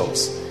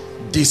angels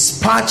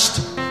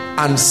dispatched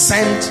and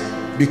sent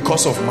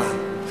because of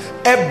man.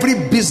 Every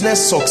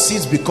business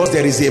succeeds because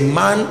there is a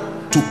man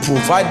to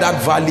provide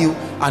that value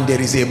and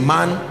there is a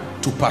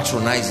man to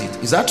patronize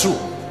it. Is that true?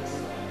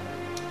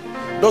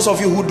 Those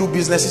of you who do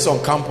businesses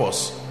on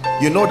campus,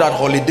 you know that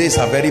holidays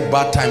are very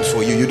bad times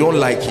for you. You don't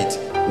like it.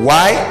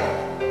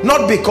 Why?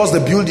 Not because the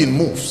building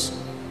moves.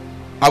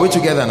 Are we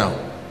together now?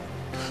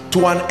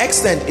 To an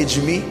extent,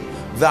 Ejimi,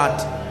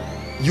 that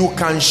you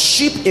can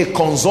ship a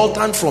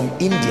consultant from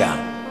India,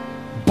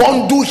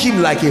 bundle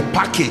him like a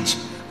package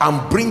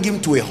and bring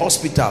him to a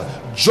hospital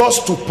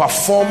just to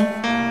perform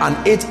an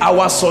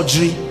 8-hour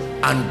surgery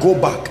and go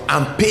back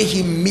and pay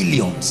him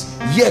millions,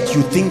 yet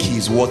you think he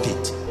is worth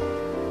it.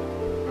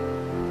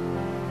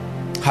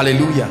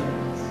 Hallelujah.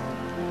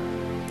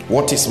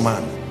 What is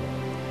man?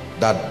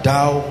 that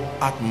thou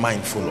art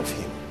mindful of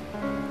him.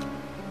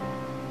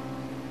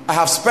 I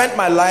have spent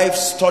my life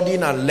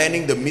studying and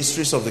learning the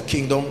mysteries of the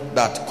kingdom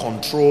that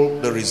control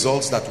the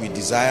results that we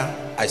desire.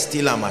 I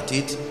still am at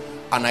it,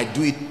 and I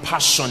do it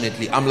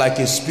passionately. I'm like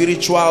a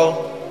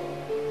spiritual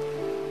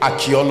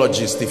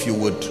archaeologist, if you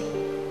would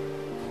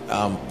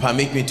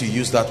permit me to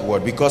use that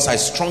word, because I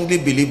strongly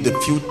believe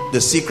the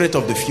secret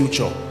of the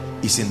future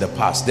is in the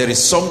past. There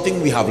is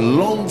something we have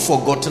long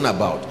forgotten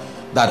about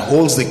that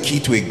holds the key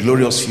to a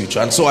glorious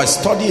future. And so I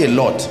study a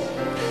lot,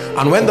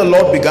 and when the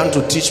Lord began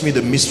to teach me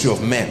the mystery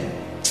of men,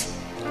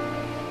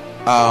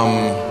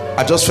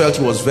 I just felt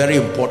it was very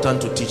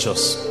important to teach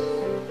us.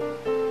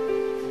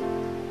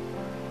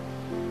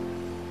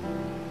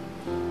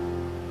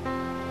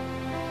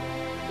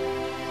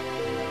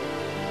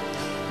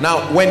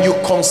 Now, when you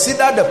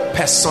consider the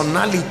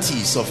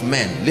personalities of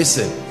men,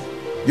 listen,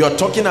 you're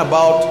talking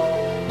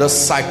about the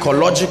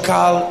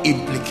psychological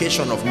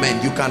implication of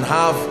men. You can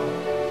have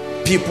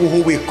people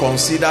who we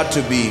consider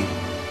to be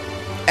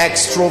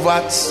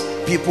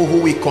extroverts, people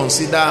who we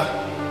consider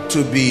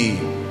to be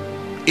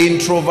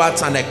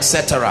introverts, and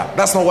etc.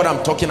 That's not what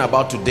I'm talking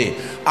about today.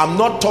 I'm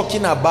not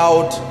talking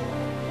about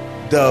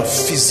the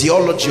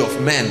physiology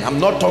of men. I'm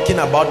not talking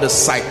about the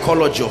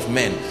psychology of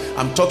men.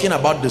 I'm talking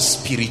about the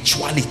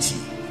spirituality,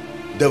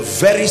 the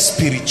very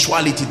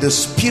spirituality, the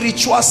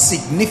spiritual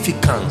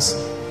significance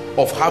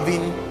of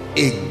having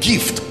a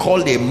gift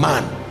called a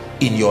man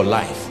in your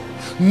life.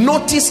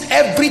 Notice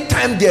every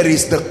time there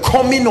is the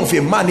coming of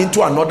a man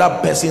into another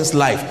person's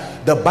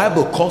life, the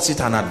Bible calls it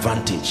an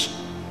advantage.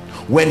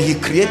 When he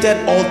created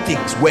all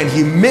things, when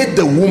he made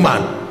the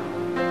woman,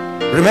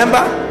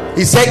 remember,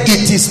 he said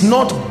it is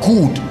not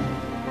good.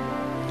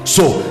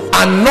 So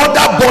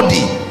another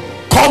body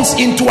comes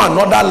into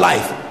another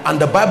life, and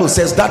the Bible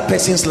says that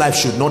person's life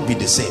should not be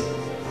the same.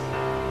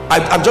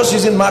 I'm just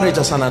using marriage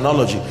as an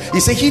analogy. He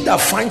said he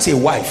that finds a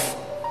wife,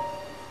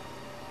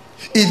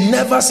 it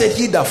never said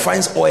he that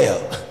finds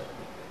oil.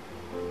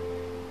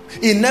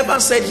 It never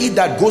said he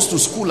that goes to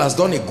school has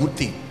done a good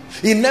thing.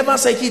 He never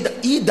said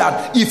he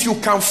that if you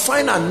can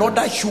find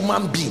another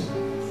human being,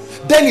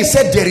 then he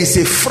said there is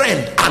a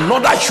friend,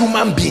 another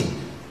human being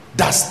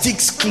that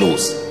sticks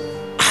close.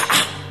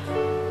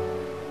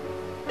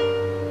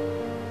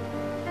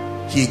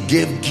 He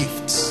gave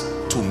gifts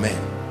to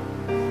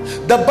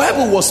men. The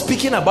Bible was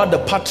speaking about the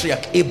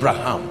patriarch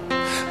Abraham,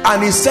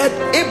 and he said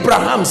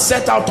Abraham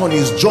set out on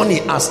his journey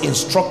as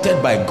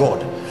instructed by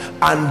God,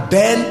 and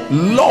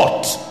then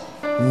Lot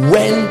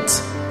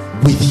went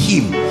with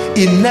him.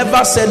 He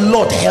never said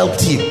Lot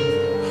helped him.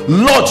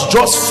 Lot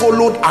just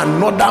followed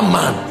another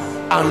man,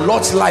 and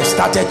Lot's life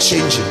started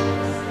changing.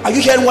 Are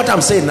you hearing what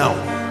I'm saying now?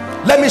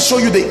 Let me show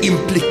you the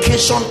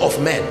implication of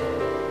men.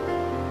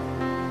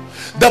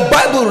 The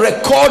Bible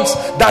records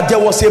that there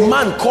was a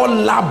man called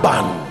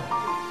Laban,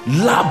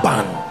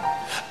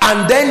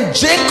 and then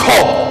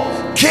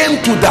Jacob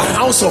came to the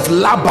house of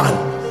Laban,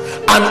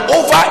 and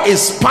over a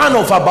span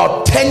of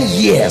about 10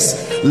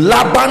 years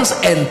Laban's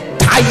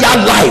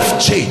entire life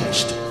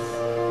changed.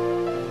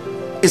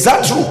 Is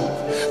that true?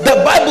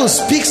 The Bible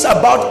speaks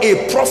about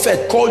a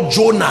prophet called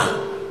Jonah.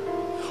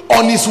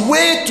 On his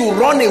way to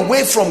run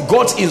away from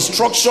God's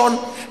instruction,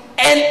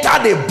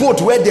 entered a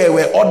boat where there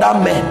were other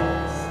men,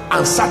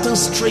 and certain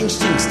strange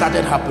things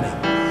started happening.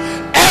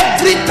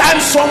 Every time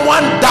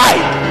someone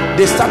died,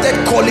 they started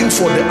calling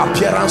for the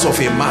appearance of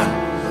a man,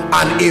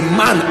 and a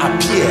man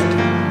appeared,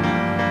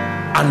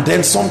 and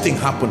then something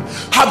happened.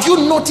 Have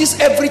you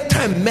noticed every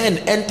time men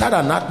entered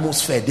an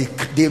atmosphere,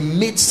 they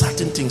made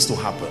certain things to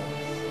happen?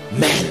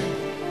 Men.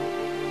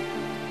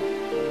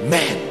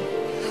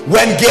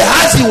 When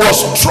Gehazi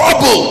was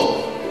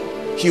troubled,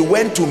 he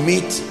went to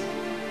meet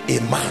a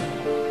man.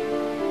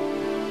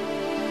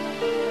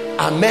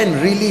 Are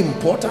men really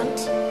important?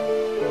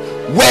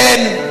 When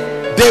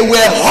they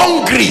were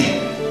hungry,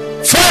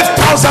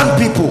 5,000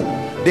 people,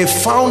 they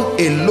found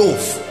a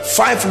loaf,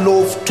 5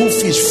 loaves, 2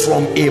 fish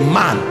from a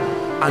man,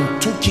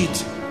 and took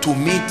it to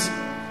meet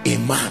a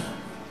man.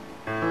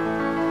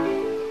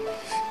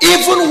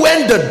 Even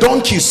when the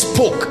donkey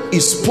spoke, he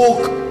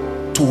spoke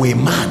to a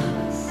man.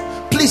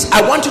 Please,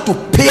 I want you to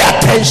pay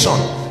attention,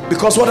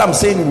 because what I'm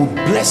saying will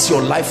bless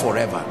your life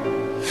forever.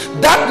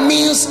 That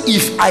means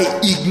if I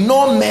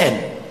ignore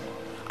men,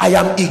 I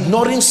am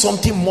ignoring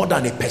something more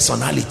than a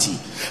personality.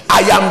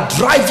 I am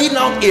driving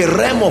out a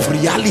realm of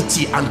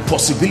reality and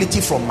possibility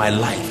from my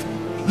life.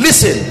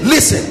 Listen.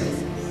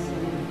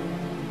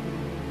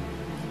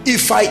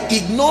 If I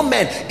ignore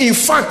men, in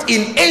fact,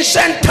 in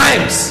ancient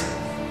times,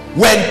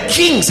 when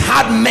kings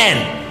had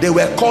men, they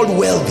were called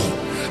wealthy.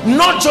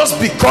 Not just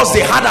because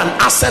they had an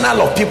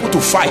arsenal of people to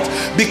fight,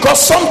 because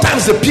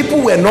sometimes the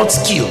people were not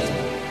skilled,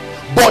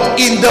 but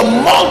in the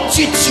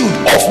multitude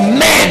of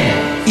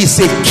men is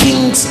a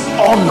king's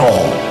honor.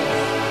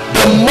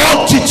 The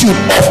multitude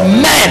of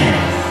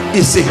men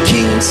is a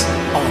king's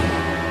honor.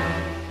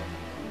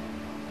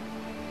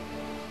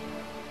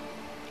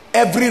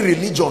 Every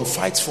religion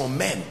fights for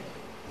men.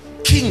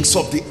 Kings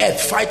of the earth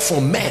fight for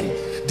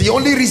men. The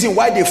only reason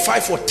why they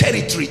fight for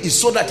territory is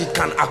so that it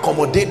can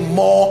accommodate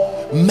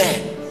more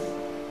men.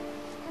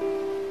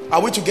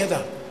 Are we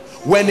together?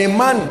 When a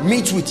man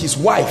meets with his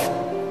wife,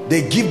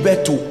 they give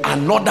birth to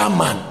another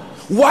man.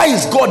 Why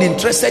is God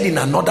interested in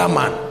another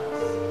man?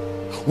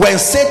 When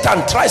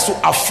Satan tries to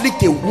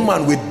afflict a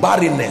woman with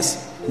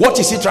barrenness, what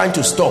is he trying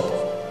to stop?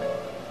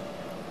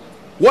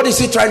 What is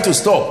he trying to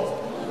stop?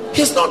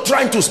 He's not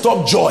trying to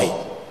stop joy.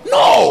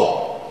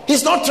 No,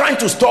 he's not trying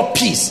to stop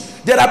peace.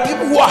 There are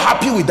people who are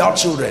happy without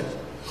children.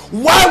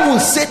 Why will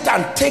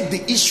Satan take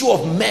the issue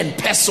of men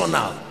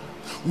personal?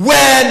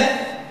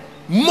 When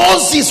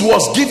Moses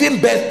was giving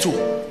birth to,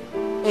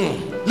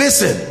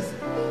 listen,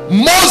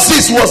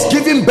 Moses was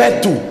giving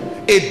birth to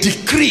a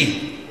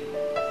decree.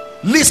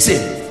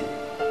 Listen,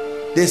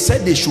 they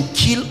said they should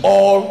kill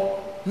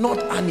all, not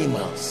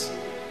animals,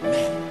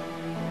 men.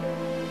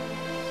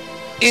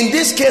 In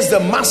this case, the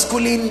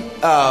masculine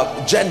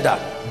gender,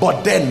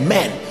 but then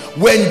men.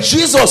 When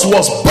Jesus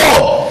was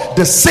born,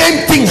 the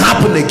same thing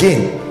happened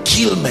again.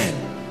 Kill men.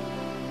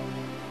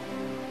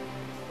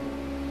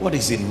 What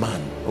is in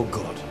man, oh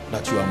God,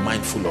 that you are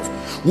mindful of?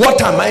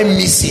 What am I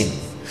missing?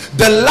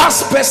 The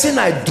last person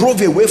I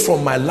drove away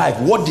from my life,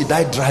 what did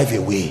I drive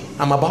away?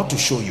 I'm about to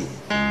show you.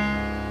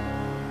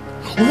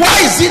 Why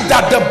is it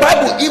that the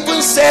Bible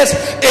even says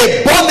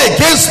a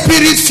born-again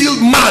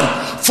spirit-filled man,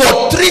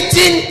 for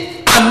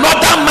treating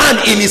another man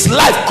in his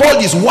life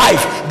called his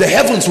wife, the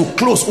heavens will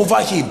close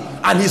over him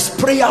and his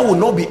prayer will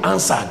not be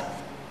answered?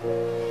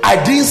 I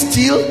didn't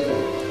steal,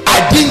 I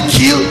didn't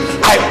kill,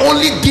 I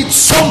only did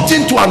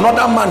something to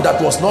another man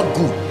that was not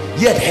good,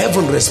 yet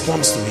heaven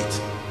responds to it.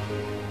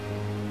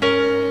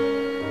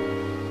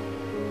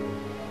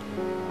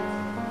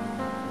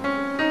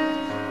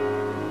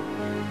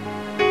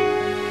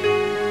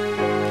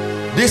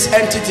 This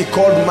entity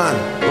called man,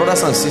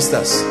 brothers and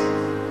sisters,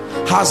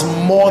 has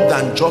more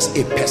than just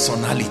a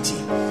personality.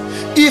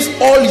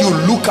 If all you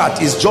look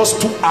at is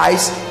just 2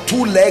 eyes,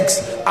 2 legs,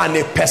 and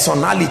a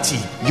personality,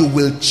 you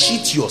will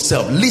cheat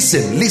yourself.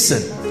 Listen,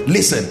 listen,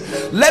 listen.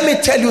 Let me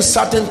tell you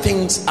certain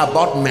things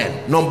about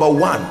men. Number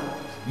one,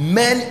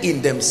 men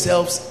in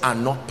themselves are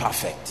not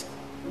perfect.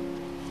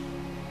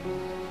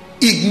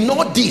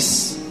 Ignore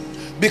this,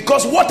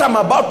 because what I'm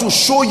about to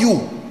show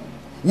you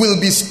will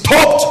be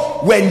stopped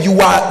when you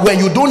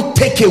don't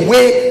take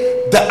away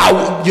the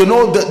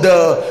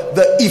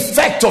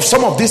effect of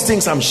some of these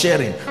things I'm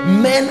sharing.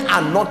 Men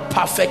are not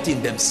perfect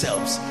in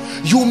themselves.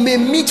 You may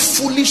meet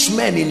foolish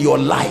men in your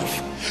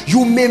life,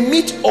 you may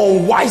meet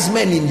unwise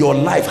men in your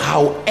life.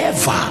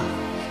 However,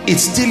 it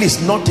still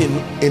is not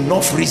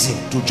enough reason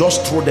to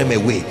just throw them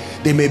away.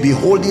 They may be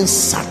holding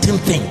certain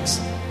things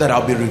that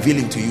I'll be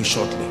revealing to you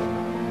shortly.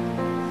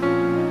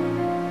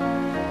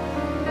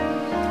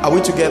 Are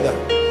we together?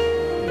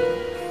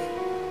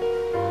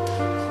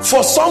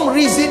 For some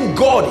reason,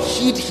 God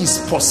hid his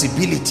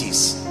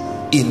possibilities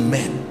in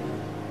men.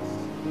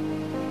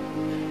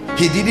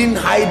 He didn't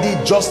hide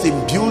it just in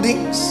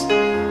buildings.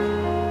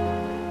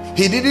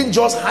 He didn't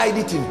just hide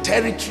it in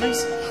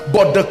territories,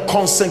 but the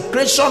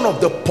consecration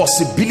of the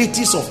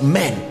possibilities of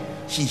men,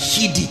 he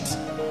hid it.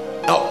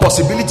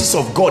 Possibilities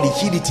of God, he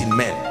hid it in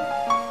men.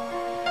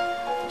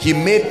 He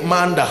made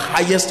man the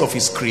highest of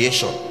his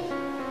creation.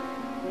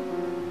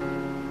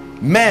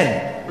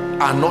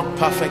 Men are not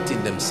perfect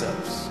in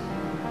themselves.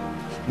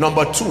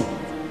 Number two,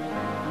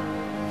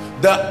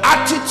 the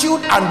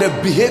attitude and the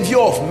behavior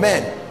of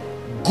men,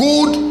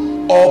 good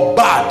or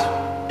bad,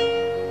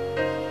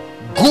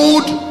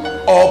 good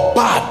or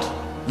bad,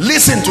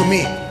 listen to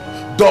me,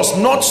 does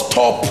not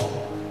stop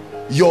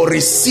your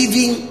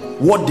receiving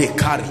what they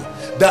carry.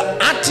 The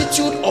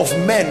attitude of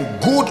men,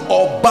 good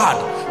or bad,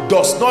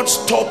 does not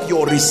stop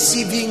your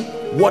receiving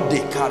what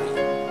they carry.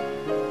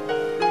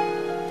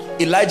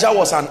 Elijah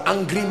was an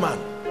angry man,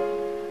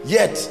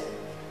 yet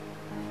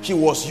he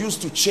was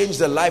used to change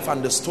the life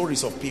and the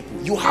stories of people.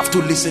 You have to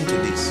listen to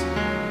this.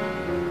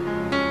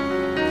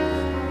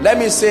 Let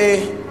me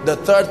say the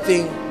third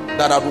thing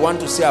that I'd want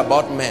to say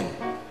about men.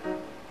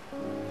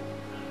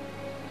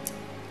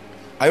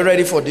 Are you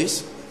ready for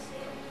this?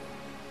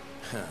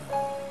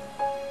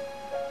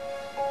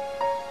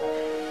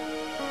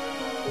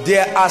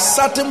 There are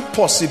certain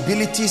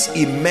possibilities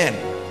in men,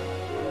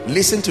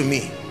 listen to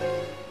me,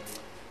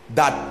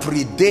 that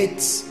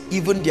predates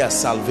even their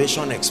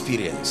salvation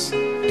experience.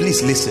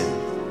 Please listen.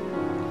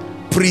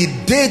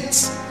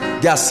 Predates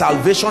their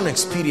salvation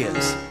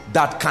experience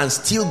that can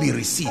still be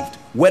received,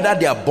 whether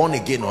they are born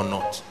again or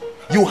not.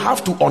 You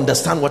have to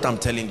understand what I'm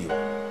telling you.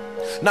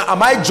 Now,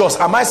 am I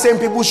saying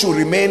people should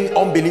remain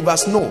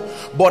unbelievers? No.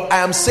 But I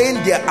am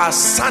saying there are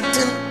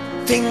certain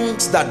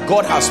things that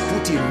God has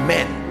put in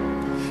men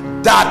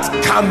that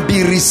can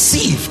be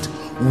received,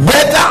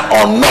 whether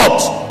or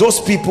not those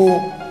people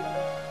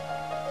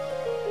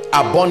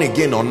are born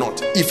again or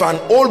not. If an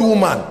old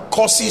woman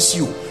curses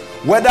you,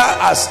 whether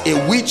as a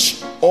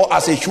witch or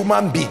as a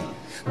human being,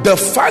 the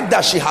fact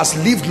that she has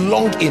lived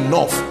long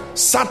enough,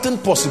 certain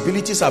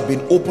possibilities have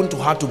been opened to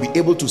her to be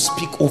able to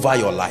speak over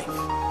your life.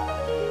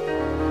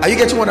 Are you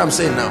getting what I'm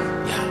saying now?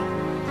 Yeah.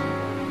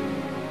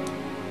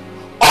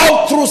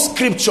 through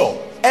scripture,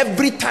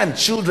 every time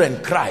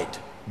children cried,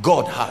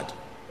 God had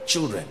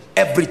children.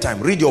 Every time.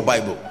 Read your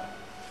Bible.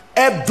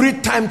 Every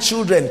time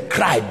children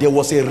cried, there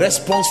was a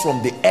response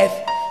from the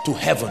earth to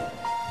heaven.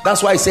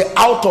 That's why I say,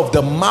 out of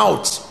the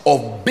mouths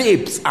of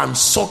babes and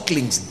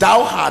sucklings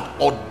thou had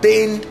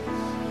ordained.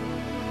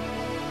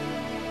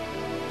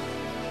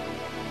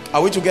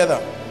 Are we together?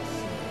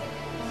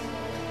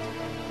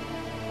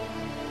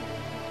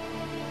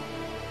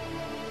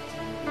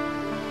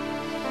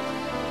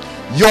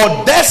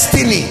 Your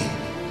destiny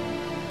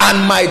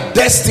and my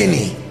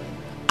destiny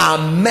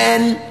are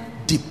men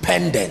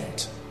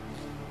dependent.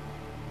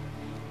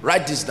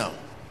 Write this down.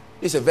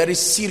 It's a very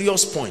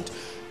serious point.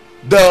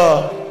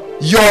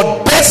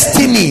 Your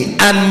destiny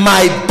and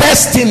my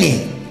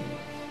destiny,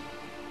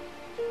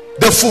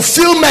 the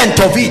fulfillment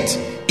of it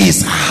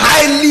is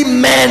highly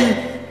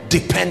man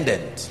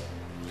dependent.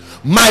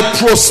 My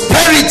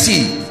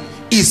prosperity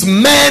is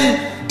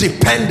man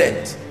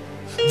dependent.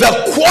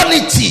 The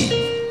quality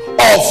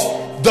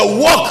of the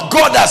work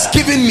God has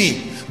given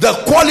me, the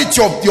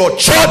quality of your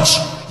church,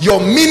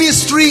 your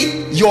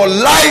ministry, your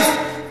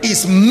life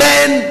is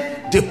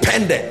man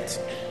dependent.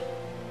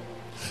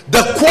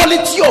 The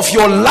quality of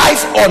your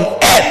life on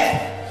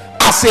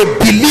earth as a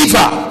believer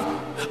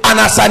and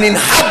as an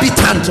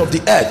inhabitant of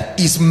the earth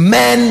is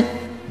man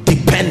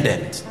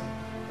dependent.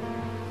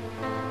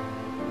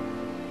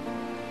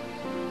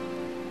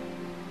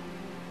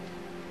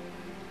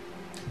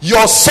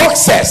 Your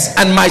success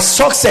and my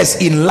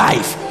success in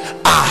life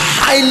are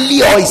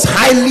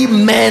highly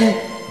man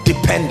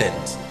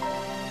dependent.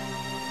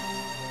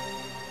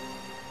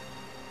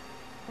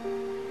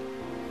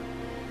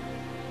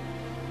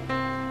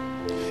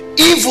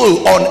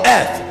 Evil on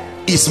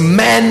earth is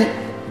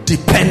man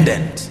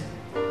dependent.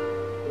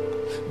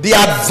 The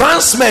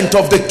advancement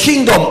of the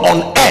kingdom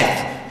on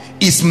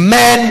earth is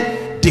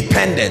man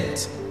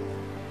dependent.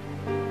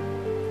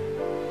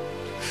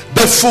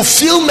 The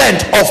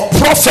fulfillment of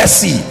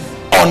prophecy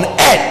on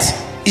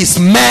earth is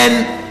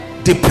man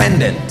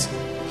dependent.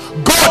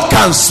 God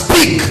can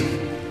speak.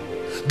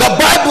 The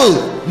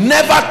Bible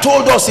never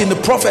told us in the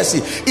prophecy.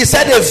 It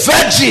said a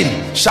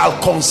virgin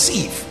shall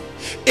conceive.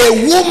 A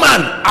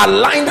woman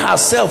aligned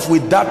herself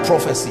with that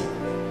prophecy.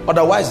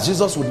 Otherwise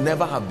Jesus would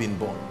never have been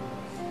born.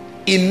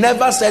 He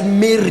never said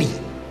Mary.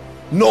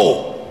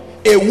 No,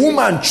 a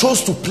woman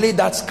chose to play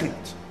that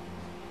script.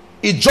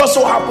 It just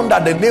so happened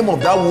that the name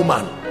of that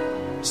woman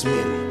is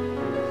Mary.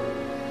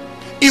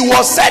 It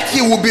was said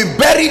he would be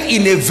buried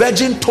in a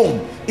virgin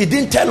tomb. He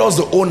didn't tell us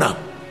the owner.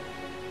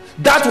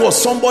 That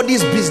was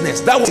somebody's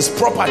business. That was his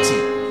property.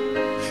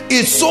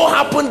 It so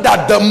happened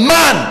that the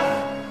man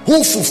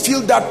who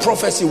fulfilled that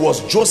prophecy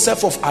was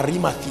Joseph of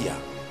Arimathea.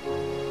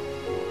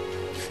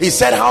 He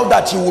said how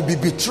that he would be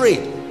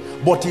betrayed,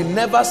 but he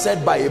never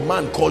said by a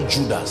man called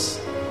Judas.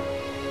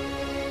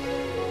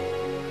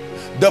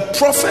 The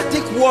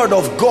prophetic word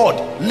of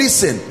God,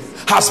 listen,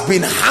 has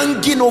been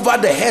hanging over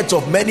the heads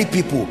of many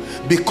people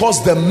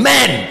because the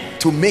men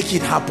to make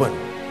it happen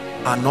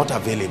are not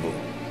available,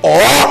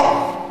 or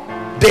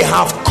they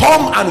have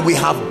come and we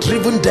have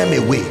driven them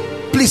away.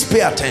 Please pay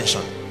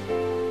attention.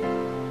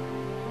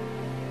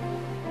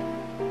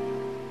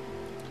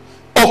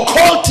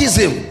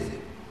 Occultism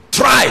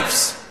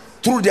thrives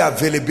through the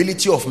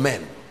availability of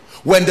men.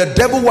 When the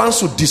devil wants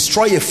to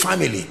destroy a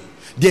family,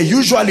 there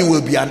usually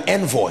will be an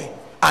envoy,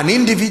 an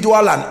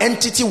individual, an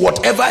entity,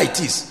 whatever it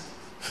is.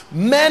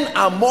 Men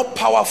are more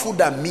powerful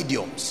than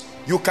mediums.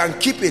 You can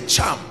keep a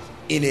charm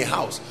in a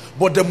house,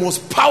 but the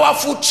most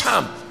powerful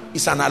charm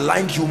is an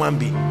aligned human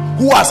being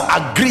who has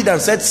agreed and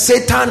said,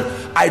 Satan,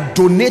 I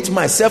donate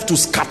myself to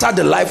scatter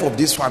the life of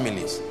these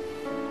families.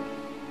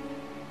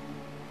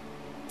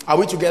 Are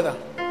we together?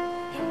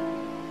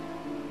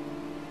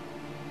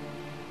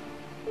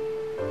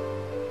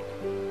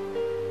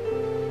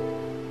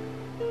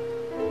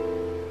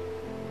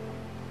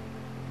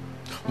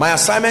 My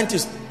assignment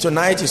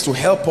tonight is to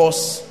help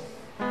us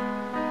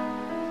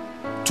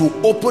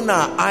to open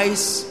our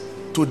eyes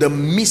to the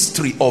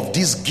mystery of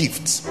these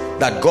gifts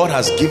that God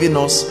has given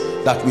us,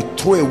 that we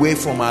throw away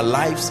from our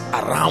lives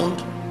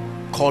around,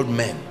 called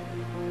men,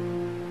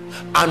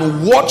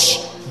 and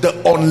watch the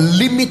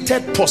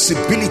unlimited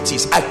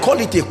possibilities. I call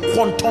it a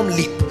quantum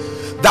leap.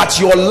 That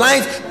your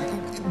life,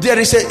 there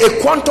is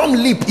a quantum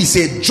leap is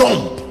a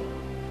jump,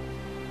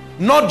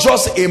 not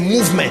just a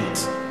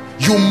movement.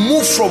 You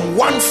move from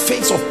one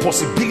phase of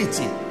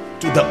possibility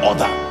to the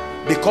other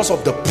because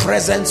of the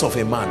presence of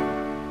a man.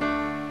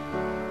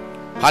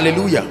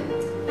 Hallelujah.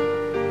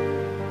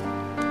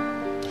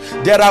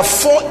 There are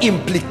 4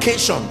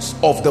 implications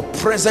of the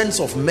presence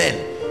of men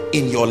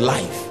in your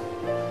life,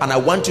 and I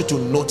want you to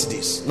note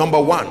this.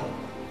 Number 1,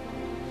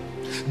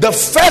 the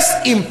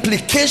first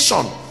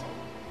implication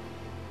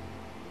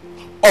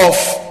of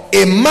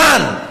a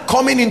man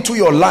coming into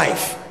your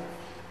life,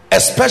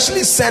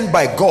 especially sent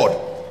by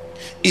God,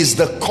 is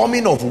the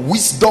coming of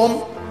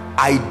wisdom,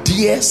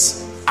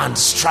 ideas, and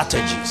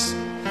strategies.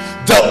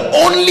 The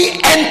only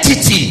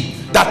entity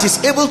that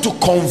is able to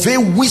convey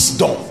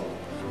wisdom,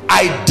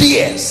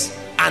 ideas,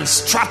 and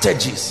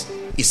strategies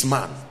is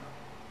man.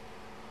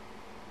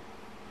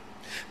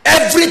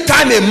 Every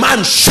time a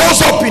man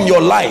shows up in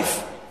your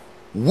life,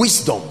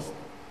 wisdom,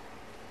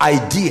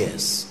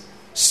 ideas,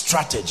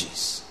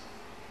 strategies,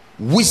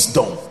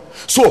 wisdom.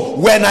 So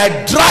when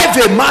I drive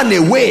a man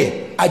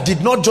away, I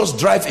did not just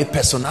drive a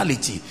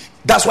personality.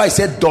 That's why I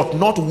said, doth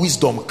not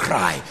wisdom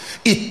cry?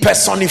 It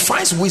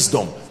personifies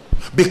wisdom,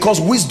 because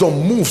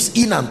wisdom moves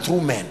in and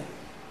through men.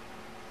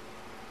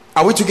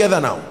 Are we together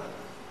now?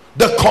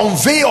 The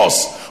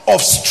conveyors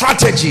of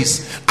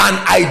strategies and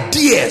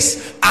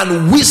ideas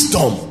and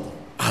wisdom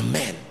are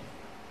men.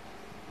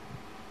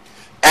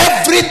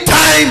 Every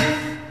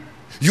time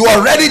you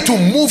are ready to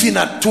move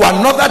to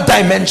another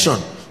dimension,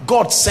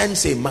 God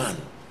sends a man.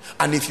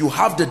 And if you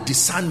have the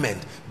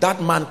discernment,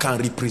 that man can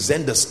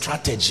represent the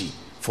strategy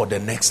for the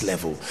next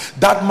level.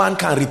 That man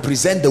can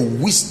represent the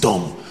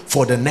wisdom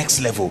for the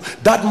next level.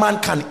 That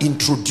man can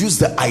introduce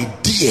the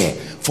idea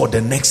for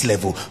the next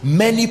level.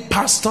 Many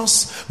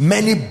pastors,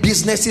 many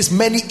businesses,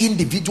 many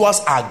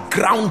individuals are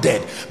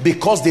grounded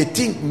because they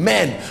think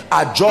men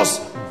are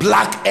just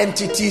black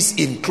entities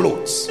in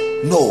clothes.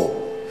 No.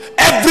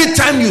 Every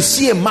time you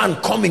see a man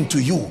coming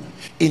to you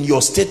in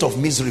your state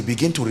of misery,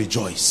 begin to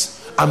rejoice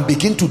and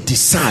begin to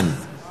discern,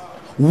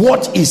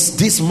 what is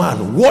this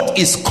man? What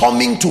is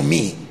coming to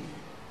me?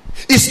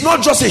 It's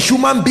not just a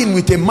human being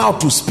with a mouth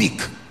to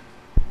speak.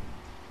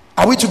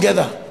 Are we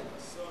together?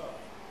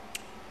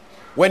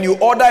 When you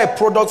order a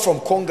product from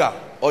Konga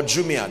or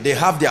Jumia, they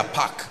have their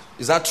pack.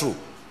 Is that true?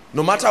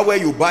 No matter where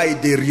you buy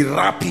it, they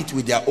rewrap it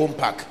with their own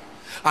pack.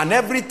 And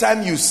every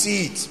time you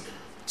see it,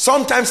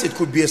 sometimes it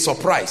could be a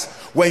surprise.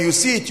 When you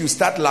see it, you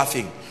start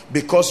laughing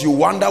because you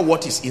wonder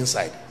what is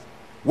inside.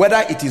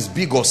 Whether it is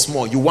big or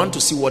small, you want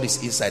to see what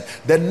is inside.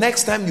 The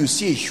next time you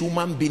see a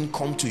human being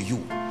come to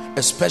you,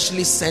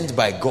 especially sent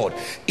by God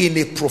in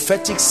a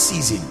prophetic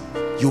season,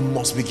 you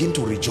must begin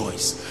to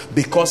rejoice,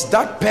 because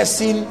that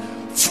person,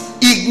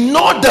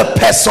 ignore the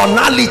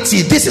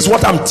personality. This is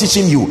what I'm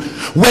teaching you.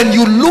 When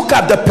you look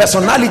at the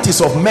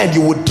personalities of men,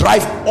 you will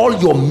drive all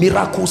your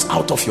miracles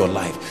out of your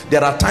life.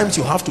 There are times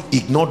you have to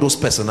ignore those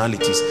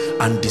personalities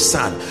and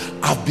discern.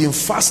 I've been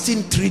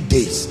fasting 3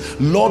 days.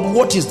 Lord,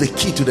 what is the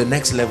key to the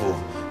next level?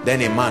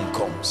 Then a man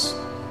comes.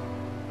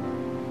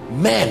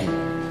 Men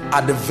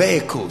are the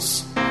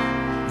vehicles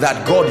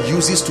that God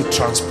uses to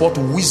transport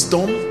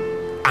wisdom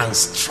and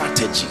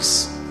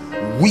strategies.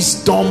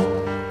 Wisdom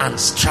and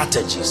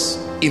strategies.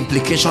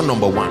 Implication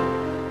number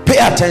 1. Pay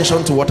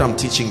attention to what I'm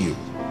teaching you.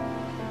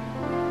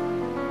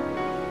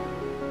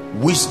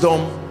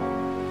 Wisdom,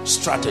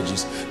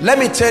 strategies. Let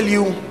me tell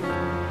you,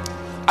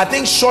 I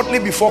think shortly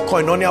before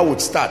Koinonia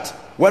would start,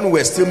 when we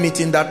were still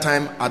meeting that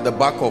time at the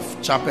back of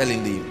chapel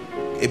in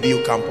the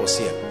ABU campus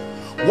here,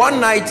 one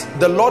night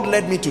the Lord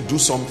led me to do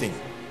something.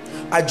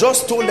 I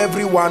just told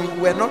everyone,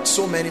 we're not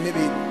so many, maybe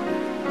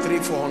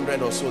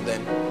 300-400 or so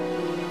then,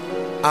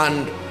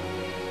 and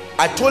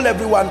I told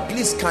everyone,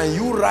 please, can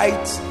you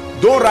write,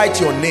 don't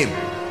write your name,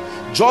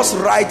 just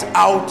write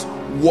out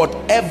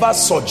whatever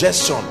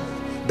suggestion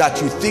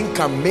that you think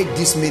can make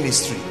this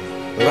ministry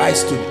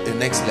rise to the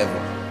next level.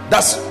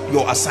 That's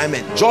your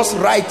assignment. Just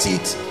write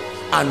it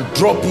and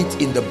drop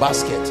it in the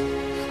basket.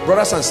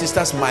 Brothers and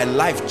sisters, my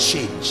life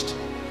changed.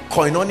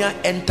 Koinonia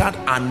entered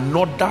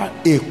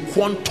a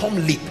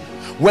quantum leap.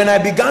 When I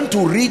began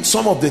to read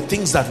some of the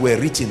things that were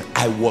written,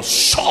 I was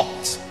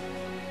shocked.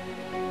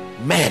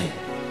 Men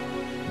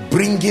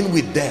bringing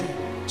with them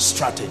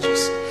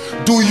strategies.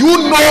 Do you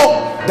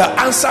know the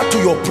answer to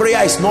your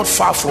prayer is not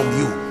far from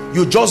you?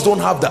 You just don't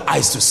have the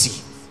eyes to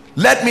see.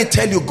 Let me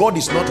tell you, God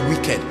is not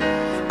wicked.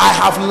 I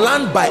have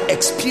learned by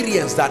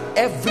experience that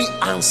every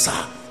answer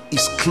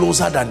is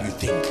closer than you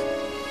think.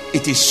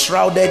 It is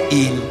shrouded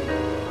in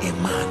a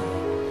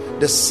man.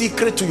 The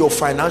secret to your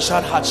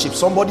financial hardship,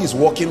 somebody is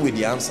walking with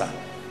the answer,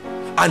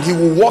 and he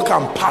will walk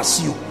and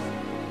pass you,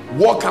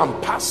 walk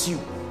and pass you,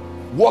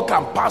 walk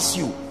and pass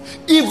you,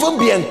 even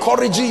be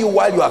encouraging you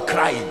while you are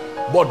crying.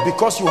 But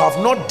because you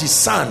have not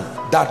discerned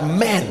that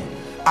men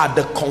are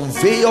the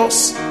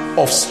conveyors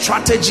of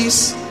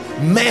strategies,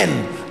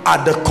 men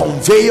are the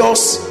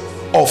conveyors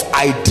of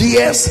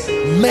ideas,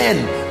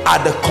 men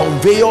are the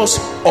conveyors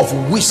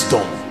of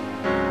wisdom.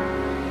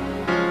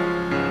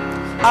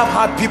 I've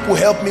had people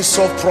help me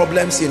solve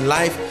problems in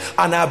life,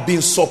 and I've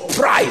been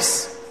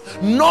surprised,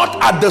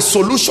 not at the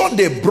solution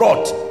they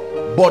brought,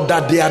 but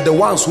that they are the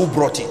ones who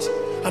brought it.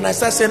 And I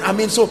started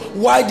saying, so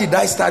why did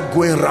I start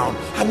going around?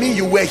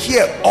 You were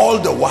here all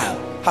the while.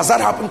 Has that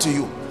happened to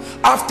you?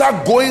 After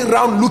going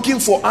around looking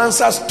for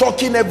answers,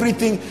 talking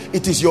everything,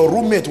 it is your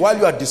roommate while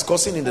you are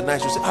discussing in the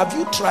night, you say, have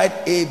you tried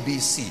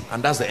ABC?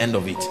 And that's the end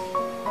of it.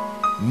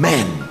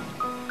 Men,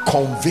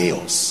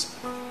 conveyors,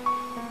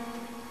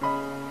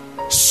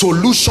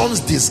 solutions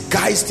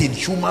disguised in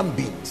human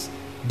beings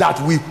that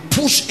we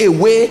push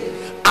away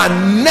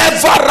and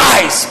never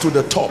rise to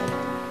the top.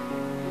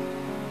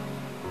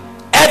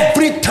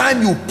 Every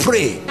time you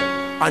pray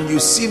and you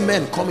see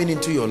men coming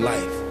into your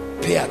life,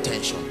 pay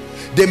attention.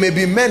 There may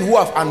be men who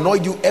have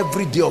annoyed you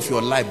every day of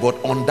your life, but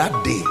on that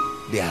day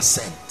they are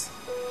sent.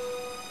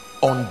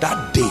 On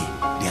that day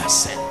they are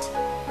sent.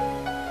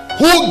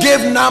 Who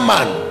gave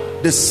Naaman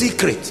the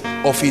secret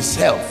of his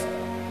health.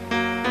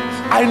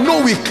 I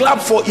know we clap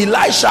for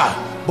Elisha,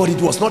 but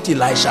it was not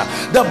Elisha.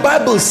 The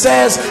Bible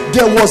says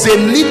there was a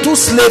little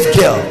slave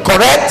girl,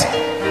 correct?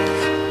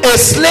 A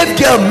slave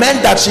girl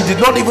meant that she did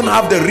not even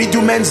have the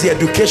rudiments, the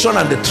education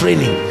and the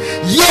training.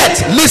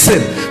 Yet,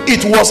 listen,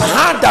 it was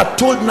her that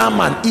told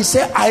Naaman. He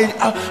said,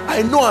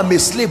 I know I'm a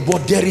slave,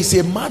 but there is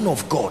a man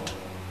of God.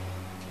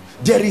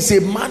 There is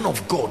a man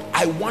of God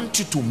I want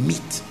you to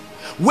meet.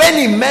 When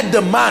he met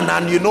the man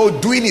and, you know,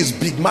 doing his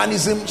big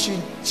manism,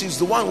 she's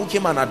the one who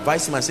came and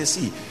advised him and said,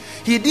 see,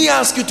 he didn't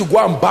ask you to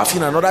go and bath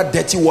in another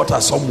dirty water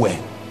somewhere.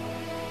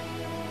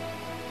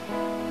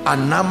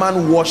 And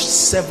Naaman washed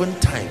 7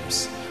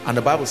 times. And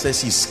the Bible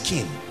says his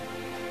skin.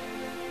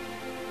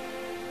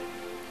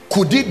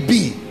 Could it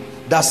be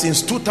that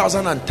since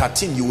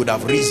 2013 you would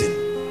have risen,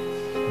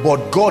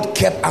 but God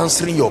kept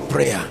answering your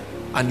prayer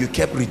and you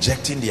kept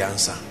rejecting the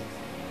answer?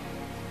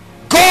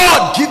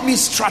 God, give me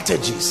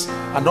strategies.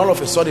 And all of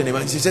a sudden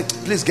he said,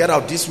 please get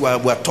out this way,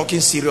 we're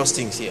talking serious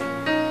things here.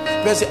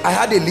 I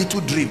had a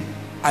little dream.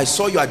 I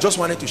saw you, I just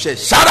wanted to share.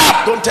 Shut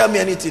up, don't tell me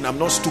anything. I'm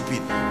not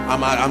stupid,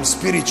 I'm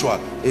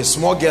spiritual. A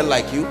small girl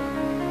like you,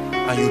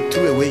 and you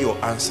threw away your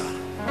answer.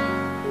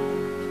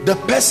 The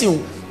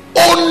person,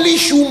 only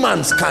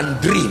humans can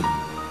dream.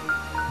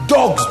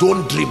 Dogs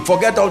don't dream.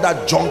 Forget all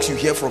that junk you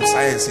hear from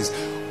sciences.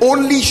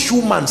 Only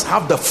humans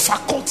have the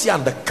faculty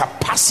and the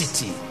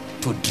capacity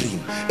to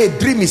dream. A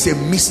dream is a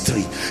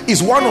mystery.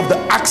 It's one of the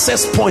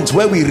access points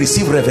where we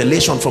receive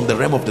revelation from the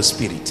realm of the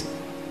spirit.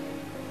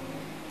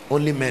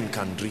 Only men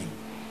can dream.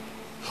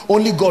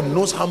 Only God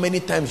knows how many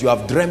times you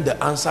have dreamed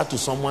the answer to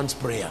someone's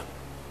prayer,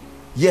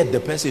 yet the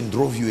person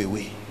drove you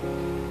away.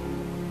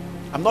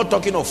 I'm not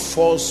talking of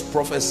false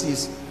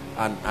prophecies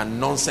and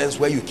nonsense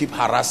where you keep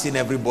harassing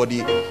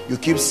everybody, you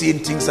keep seeing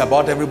things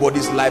about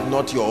everybody's life,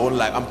 not your own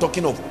life. I'm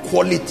talking of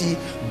quality,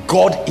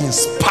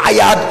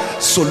 God-inspired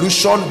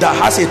solution that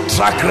has a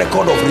track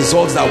record of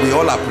results that we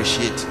all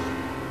appreciate.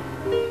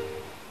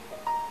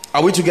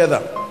 Are we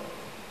together?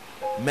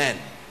 Men.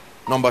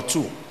 Number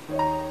 2.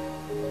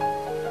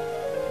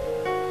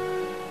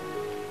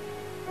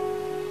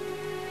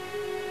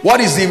 What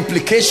is the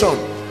implication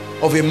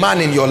of a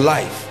man in your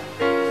life?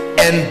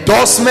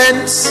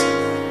 Endorsements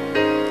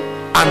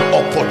and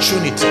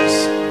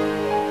opportunities.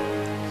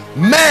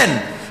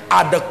 Men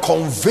are the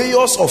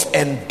conveyors of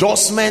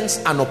endorsements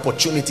and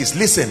opportunities.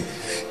 Listen,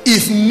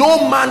 if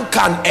no man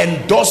can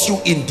endorse you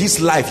in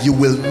this life, you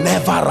will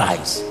never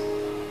rise.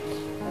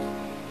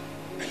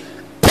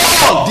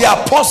 Paul the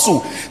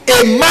apostle,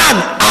 a man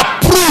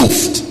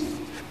approved,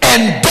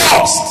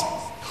 endorsed.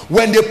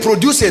 When they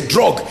produce a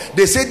drug,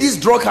 they say this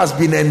drug has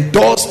been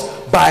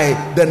endorsed by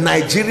the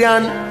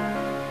Nigerian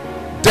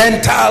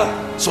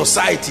Dental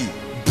Society.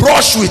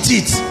 Brush with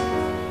it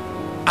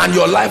and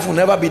your life will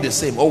never be the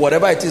same, or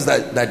whatever it is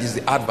that is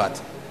the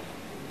advert.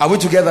 Are we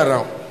together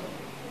now?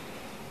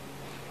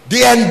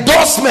 The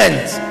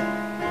endorsement.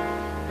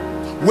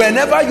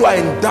 Whenever you are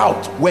in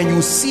doubt, when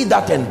you see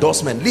that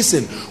endorsement,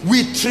 listen,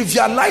 we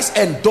trivialize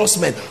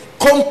endorsement.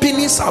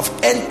 Companies have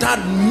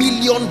entered $1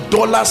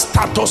 million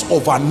status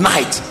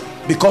overnight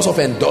because of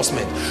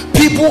endorsement.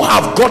 People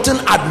have gotten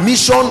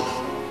admission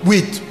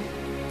with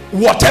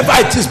whatever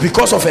it is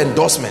because of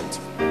endorsement.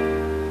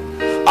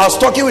 I was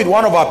talking with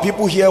one of our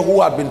people here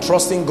who had been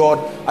trusting God,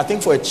 I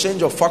think for a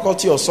change of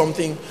faculty or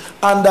something,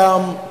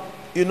 and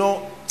you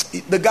know,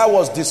 the guy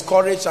was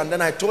discouraged, and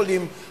then I told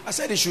him, I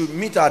said he should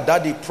meet our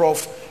daddy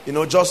prof, you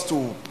know, just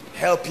to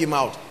help him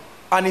out.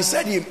 And he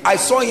said, I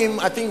saw him,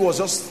 I think it was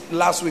just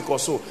last week or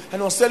so, and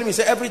he was telling me, he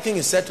said, everything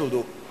is settled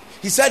though.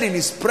 He said in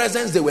his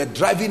presence, they were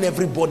driving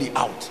everybody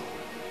out.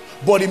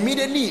 But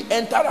immediately he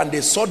entered and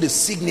they saw the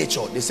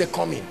signature. They said,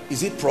 come in.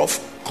 Is it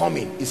prof? Come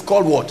in. It's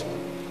called what?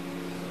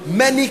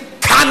 Many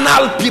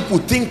carnal people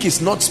think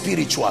it's not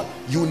spiritual.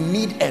 You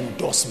need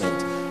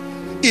endorsement.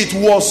 It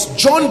was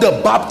John the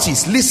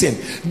Baptist. Listen,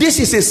 this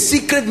is a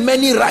secret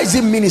many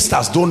rising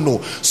ministers don't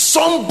know.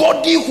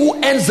 Somebody who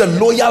earns the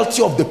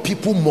loyalty of the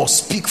people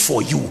must speak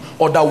for you,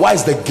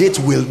 otherwise the gate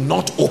will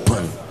not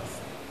open.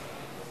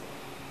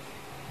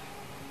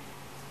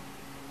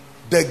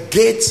 The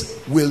gate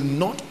will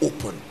not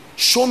open.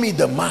 Show me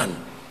the man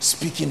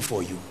speaking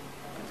for you.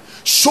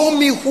 Show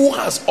me who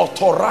has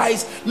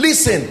authorized.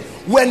 Listen,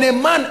 when a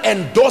man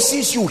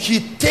endorses you, he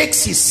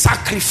takes his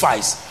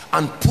sacrifice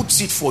and puts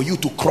it for you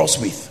to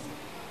cross with.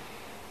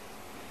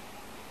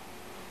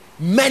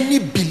 Many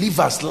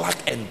believers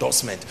lack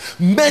endorsement.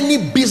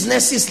 Many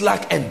businesses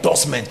lack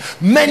endorsement.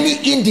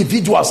 Many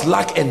individuals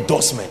lack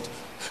endorsement.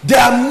 There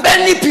are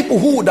many people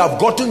who would have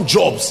gotten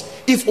jobs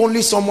if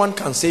only someone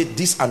can say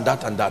this and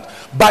that and that.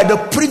 By the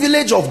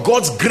privilege of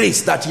God's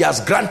grace that he has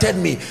granted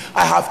me,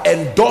 I have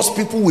endorsed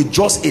people with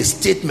just a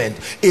statement.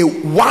 A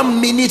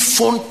 1-minute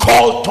phone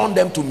call turned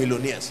them to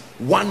millionaires.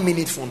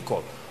 1-minute phone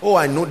call. Oh,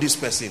 I know this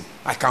person.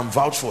 I can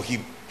vouch for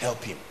him.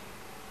 Help him.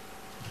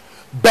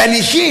 Benny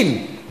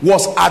Hinn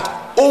was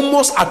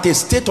almost at a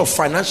state of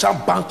financial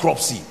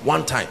bankruptcy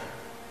one time.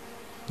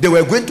 They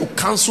were going to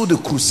cancel the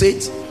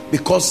crusade.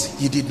 because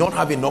he did not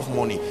have enough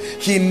money.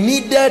 He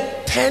needed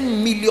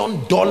 $10 million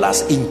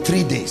in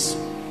 3 days.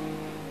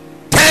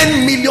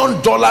 $10 million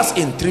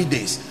in 3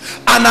 days.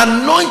 An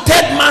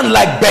anointed man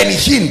like Benny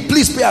Hinn,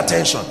 please pay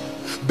attention.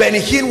 Benny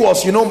Hinn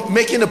was,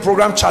 making a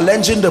program,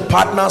 challenging the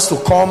partners to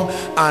come,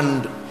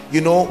 and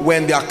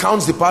when the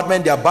accounts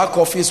department, their back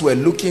office were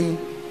looking,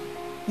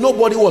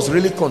 nobody was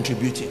really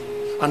contributing.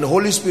 And the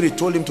Holy Spirit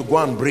told him to go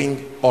and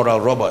bring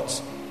Oral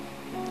Roberts.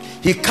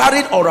 He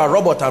carried Oral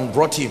Roberts and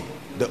brought him.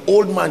 The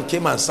old man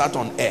came and sat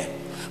on air,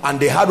 and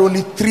they had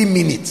only 3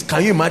 minutes.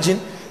 Can you imagine?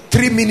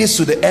 3 minutes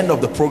to the end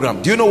of the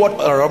program. Do you know what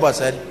Oral Roberts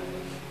said?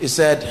 He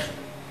said,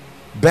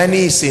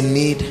 Benny is in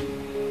need,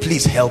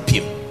 please help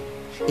him.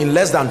 In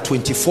less than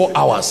 24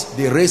 hours,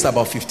 they raised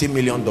about $15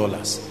 million.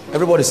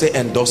 Everybody say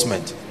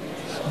endorsement.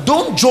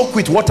 Don't joke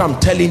with what I'm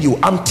telling you.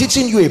 I'm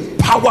teaching you a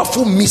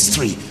powerful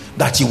mystery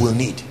that you will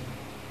need.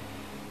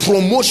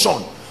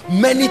 Promotion.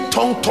 Many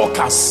tongue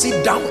talkers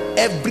sit down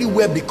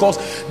everywhere because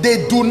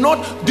they do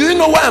not. Do you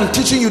know why I'm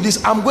teaching you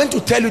this? I'm going to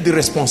tell you the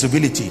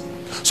responsibility,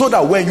 so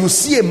that when you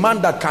see a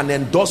man that can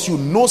endorse you,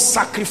 no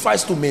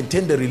sacrifice to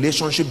maintain the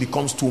relationship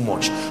becomes too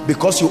much,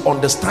 because you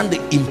understand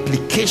the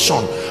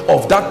implication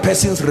of that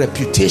person's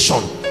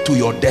reputation to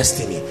your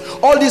destiny.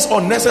 All this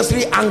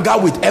unnecessary anger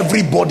with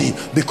everybody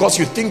because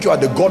you think you are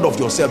the God of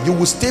yourself, you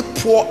will stay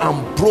poor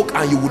and broke,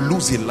 and you will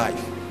lose in life.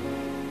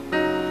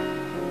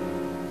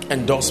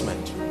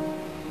 Endorsement.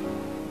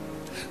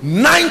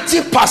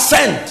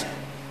 90%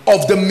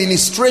 of the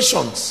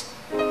ministrations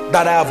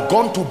that I have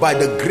gone to by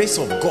the grace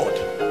of God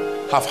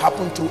have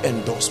happened through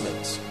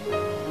endorsements.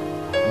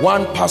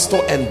 One pastor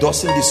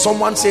endorsing this,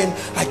 someone saying,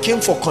 I came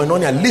for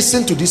koinonia,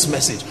 listen to this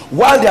message.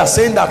 While they are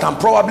saying that, I'm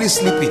probably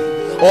sleeping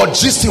or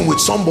gisting with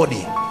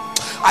somebody.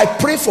 I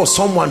pray for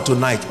someone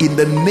tonight in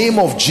the name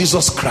of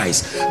Jesus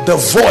Christ. The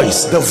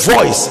voice,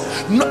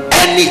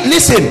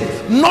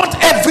 listen,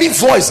 not every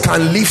voice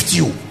can lift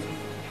you.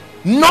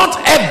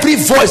 Not every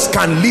voice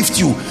can lift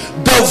you.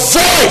 The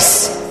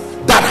voice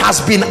that has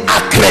been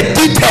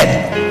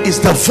accredited is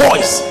the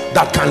voice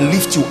that can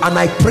lift you. And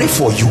I pray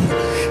for you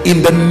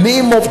in the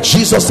name of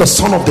Jesus, the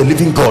Son of the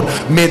living God.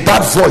 May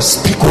that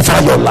voice speak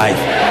over your life.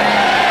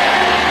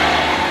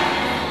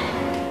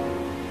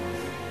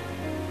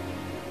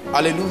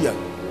 Hallelujah.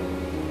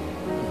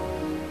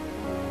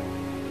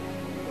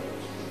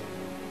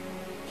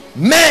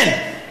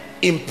 Men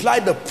imply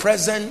the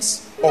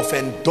presence of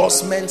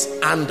endorsements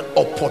and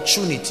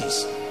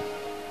opportunities.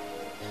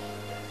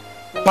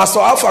 Pastor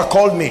Alpha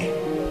called me,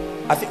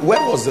 I think,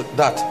 when was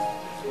that?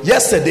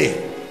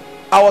 Yesterday.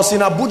 I was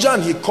in Abuja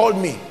and he called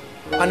me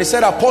and he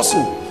said,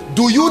 Apostle,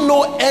 do you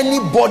know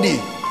anybody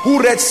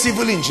who read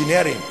civil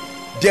engineering?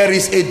 There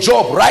is a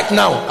job right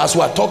now as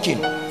we are talking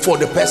for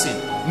the person.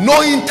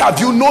 No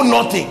interview, no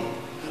nothing.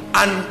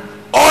 And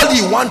all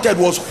he wanted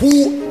was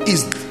who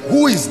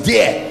is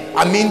there.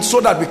 I mean, so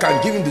that we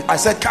can give him I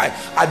said, Kai,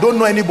 I don't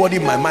know anybody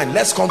in my mind.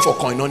 Let's come for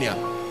koinonia.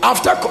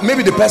 After,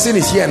 maybe the person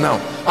is here now.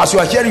 As you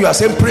are here, you are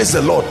saying, praise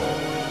the Lord.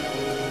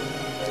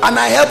 And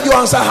I help you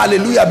answer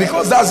hallelujah,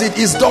 because that's it.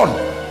 It's done.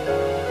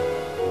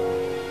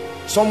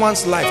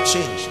 Someone's life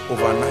changed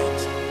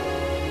overnight.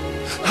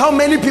 How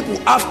many people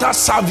after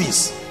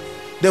service,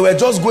 they were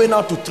just going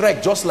out to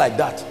trek just like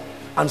that,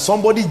 and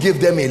somebody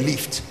gave them a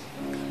lift,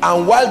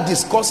 and while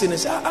discussing, they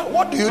said,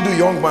 what do you do,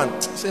 young man?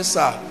 He says,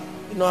 sir,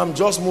 I'm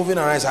just moving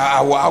around. I said,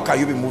 how can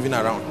you be moving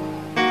around?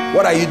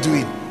 What are you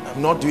doing?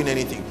 I'm not doing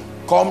anything.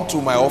 Come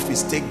to my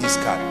office, take this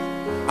card.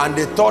 And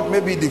they thought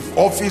maybe the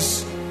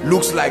office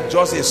looks like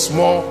just a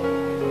small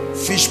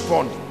fish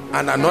pond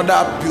and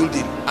another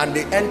building. And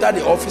they enter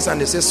the office and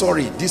they say,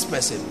 sorry, this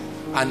person.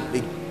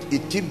 And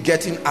it keep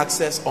getting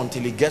access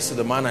until he gets to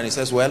the man and he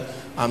says, well,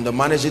 I'm the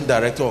managing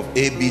director of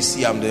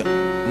ABC. I'm the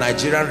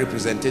Nigerian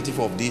representative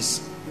of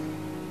this.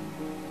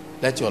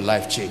 Let your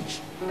life change.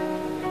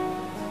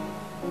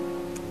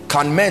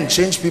 Can men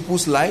change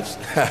people's lives?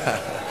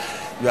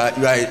 You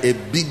are a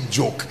big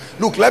joke.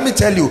 Look, let me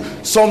tell you,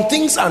 some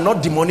things are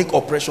not demonic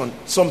oppression.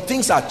 Some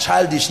things are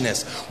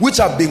childishness, which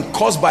have been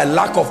caused by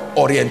lack of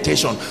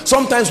orientation.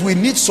 Sometimes we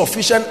need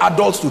sufficient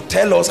adults to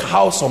tell us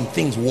how some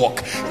things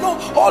work.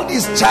 All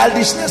this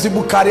childishness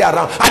people carry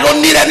around. I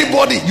don't need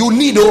anybody.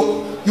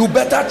 You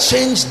better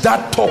change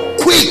that talk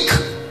quick.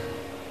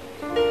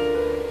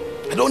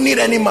 I don't need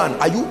any man.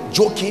 Are you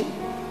joking?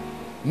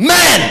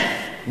 Man,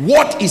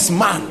 what is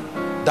man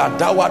that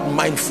thou art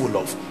mindful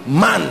of?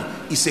 Man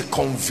is a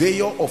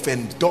conveyor of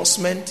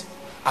endorsement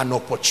and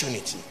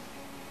opportunity.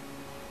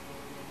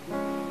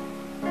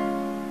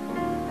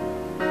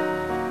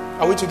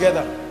 Are we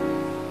together?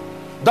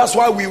 That's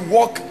why we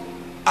work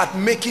at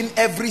making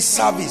every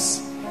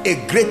service a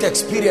great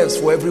experience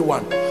for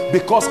everyone,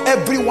 because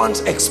everyone's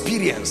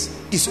experience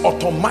is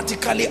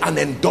automatically an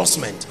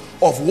endorsement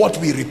of what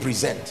we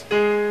represent.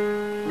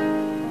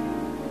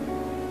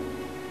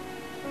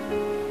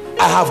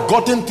 I have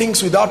gotten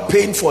things without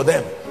paying for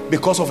them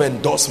because of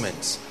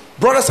endorsements.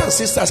 Brothers and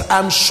sisters,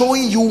 I'm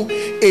showing you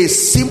a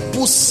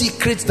simple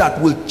secret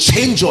that will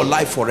change your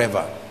life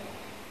forever.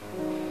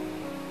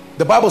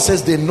 The Bible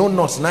says they know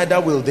not, neither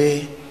will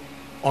they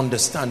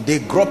understand. They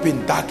grew up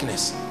in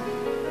darkness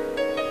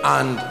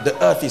and the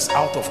earth is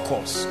out of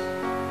course.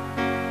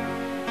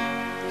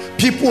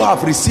 People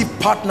have received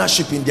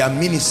partnership in their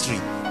ministry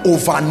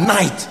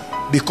overnight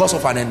because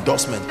of an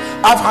endorsement.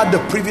 I've had the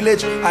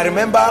privilege. I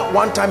remember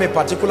one time a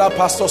particular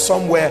pastor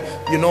somewhere,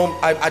 you know,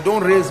 I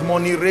don't raise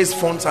money, raise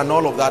funds and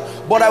all of that,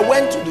 but I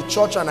went to the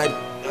church and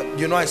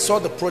I saw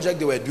the project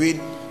they were doing,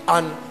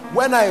 and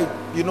when I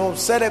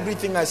said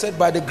everything, I said,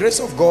 by the grace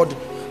of God,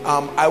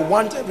 I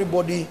want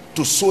everybody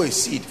to sow a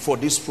seed for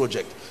this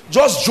project.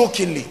 Just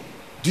jokingly.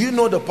 Do you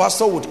know the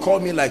pastor would call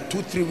me like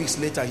 2-3 weeks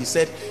later? He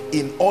said,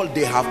 in all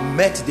they have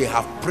met, they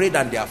have prayed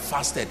and they have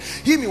fasted.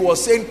 He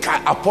was saying,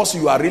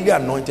 Apostle, you are really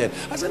anointed.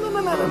 I said,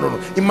 no.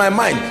 In my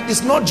mind,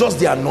 it's not just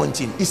the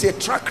anointing, it's a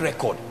track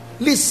record.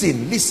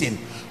 Listen.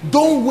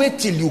 Don't wait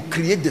till you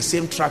create the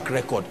same track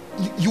record.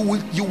 You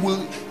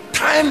will.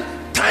 Time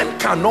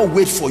cannot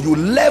wait for you.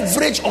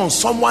 Leverage on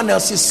someone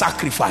else's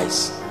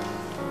sacrifice.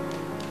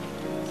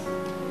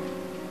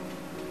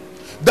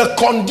 The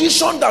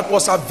condition that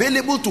was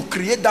available to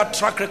create that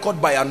track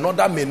record by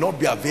another may not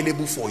be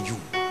available for you.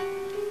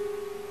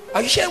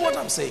 Are you hearing what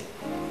I'm saying?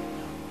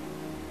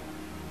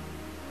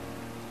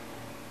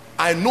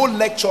 I know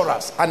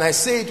lecturers, and I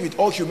say it with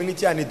all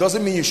humility, and it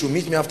doesn't mean you should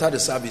meet me after the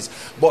service,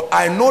 but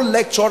I know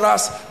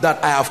lecturers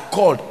that I have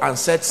called and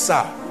said,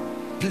 sir,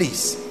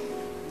 please,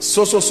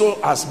 so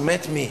has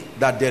met me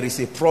that there is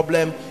a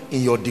problem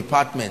in your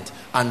department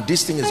and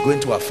this thing is going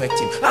to affect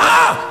him.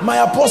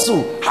 My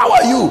apostle, how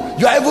are you?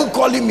 You are even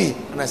calling me.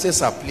 And I say,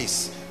 sir,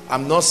 please,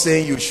 I'm not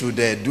saying you should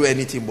do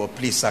anything, but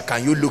please, sir,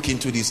 can you look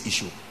into this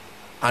issue?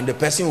 And the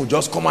person will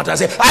just come out and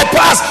say, I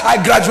passed,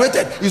 I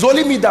graduated. It's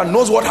only me that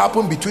knows what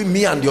happened between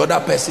me and the other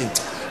person.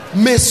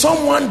 May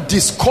someone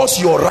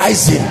discuss your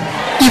rising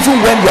even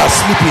when you are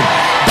sleeping.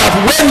 That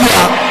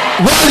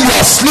while you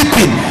are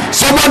sleeping,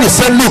 someone is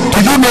saying, look, do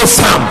you know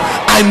Sam?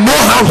 I know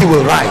how he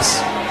will rise.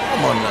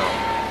 Come on now.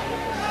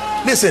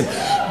 Listen,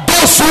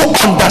 those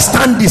who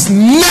understand this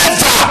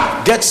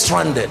never get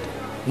stranded.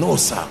 No,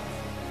 sir.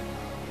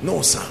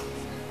 No, sir.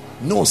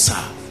 No,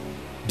 sir.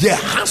 There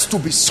has to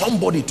be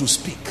somebody to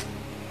speak.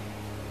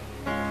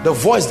 The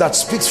voice that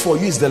speaks for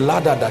you is the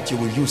ladder that you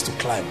will use to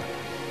climb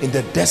in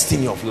the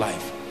destiny of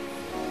life.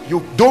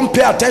 You don't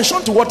pay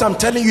attention to what I'm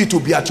telling you, to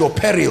be at your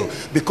peril,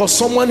 because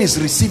someone is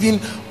receiving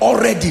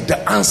already the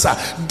answer.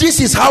 This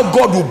is how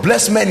God will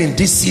bless men in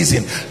this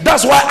season.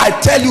 That's why I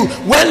tell you,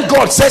 when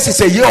God says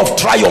it's a year of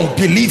triumph,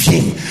 believe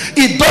him.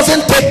 It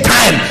doesn't take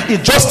time.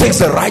 It just takes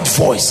the right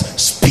voice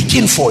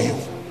speaking for you.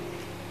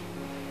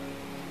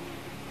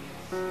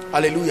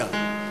 Hallelujah.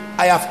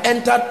 I have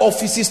entered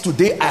offices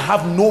today I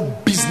have no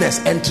business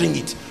entering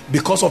it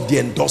because of the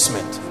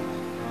endorsement.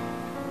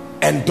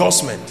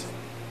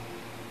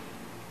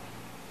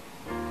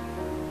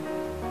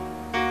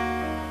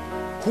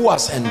 Who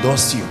has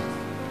endorsed you?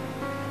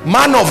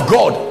 Man of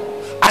God,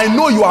 I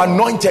know you are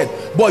anointed,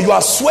 but you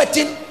are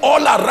sweating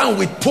all around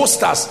with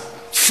posters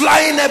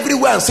flying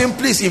everywhere and saying,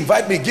 please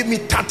invite me, give me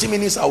 30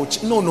 minutes.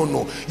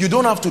 No. You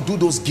don't have to do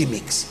those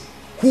gimmicks.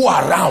 Who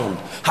around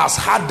has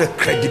had the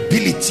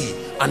credibility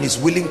and is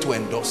willing to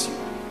endorse you?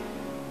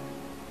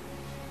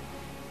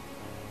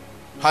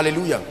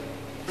 Hallelujah.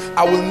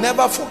 I will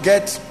never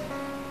forget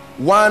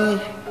one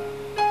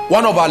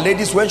of our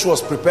ladies when she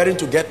was preparing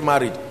to get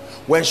married.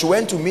 When she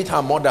went to meet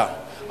her mother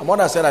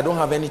said, I don't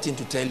have anything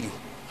to tell you.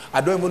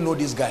 I don't even know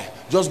this guy.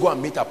 Just go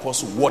and meet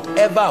Apostle.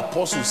 Whatever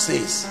Apostle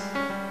says.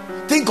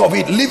 Think of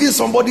it, leaving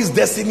somebody's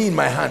destiny in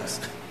my hands.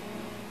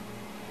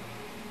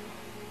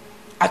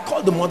 I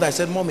called the mother. I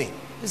said, Mommy,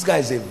 this guy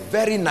is a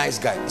very nice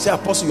guy. She said,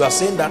 Apostle, you are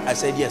saying that? I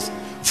said, yes.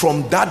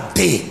 From that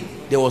day,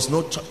 there was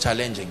no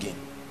challenge again.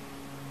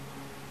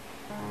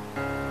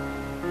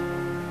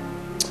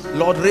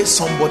 Lord, raise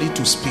somebody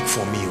to speak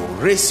for me.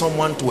 Raise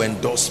someone to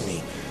endorse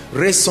me.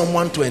 Raise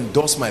someone to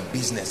endorse my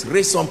business.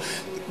 Raise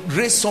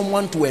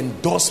someone to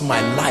endorse my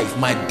life,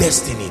 my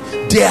destiny.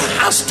 There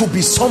has to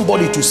be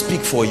somebody to speak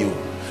for you.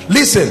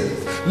 Listen,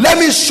 let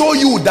me show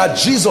you that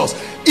Jesus,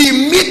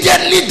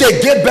 immediately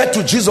they gave birth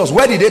to Jesus.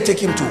 Where did they take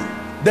him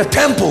to? The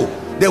temple.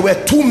 There were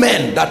two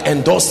men that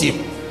endorsed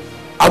him.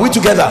 Are we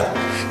together?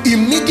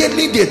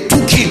 Immediately they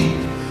took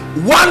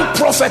him. One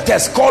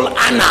prophetess called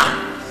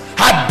Anna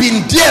had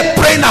been there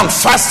praying and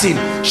fasting.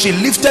 She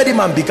lifted him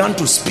and began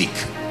to speak.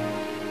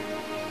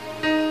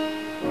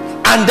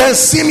 And then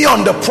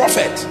Simeon the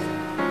prophet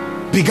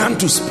began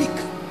to speak.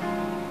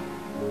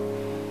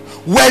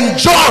 When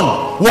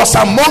John was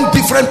among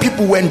different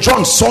people, when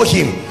John saw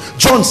him,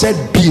 John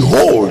said,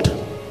 behold,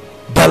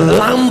 the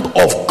Lamb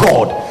of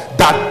God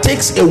that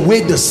takes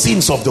away the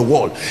sins of the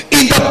world.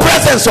 In the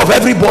presence of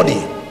everybody.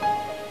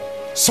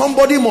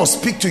 Somebody must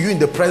speak to you in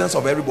the presence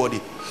of everybody.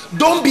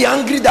 Don't be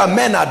angry that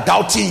men are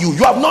doubting you.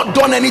 You have not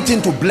done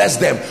anything to bless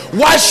them.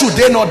 Why should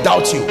they not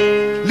doubt you?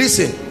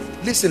 Listen,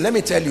 let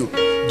me tell you.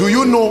 Do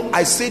you know,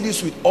 I say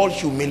this with all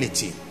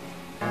humility,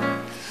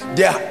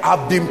 there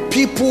have been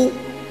people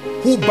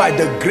who by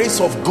the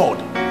grace of God,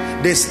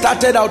 they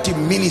started out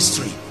in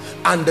ministry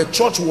and the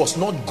church was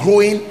not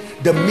growing,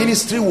 the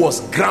ministry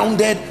was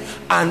grounded,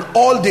 and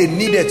all they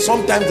needed,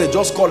 sometimes they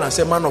just call and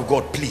say, man of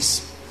God,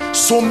 please,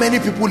 so many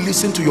people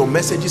listen to your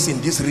messages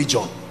in this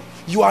region.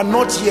 You are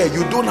not here,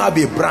 you don't have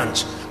a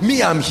branch.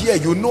 Me, I'm here,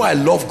 you know I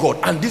love God,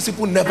 and these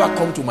people never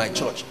come to my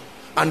church.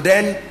 And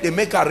then they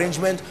make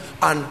arrangements,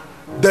 and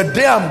the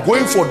day I'm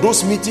going for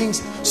those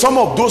meetings, some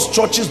of those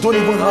churches don't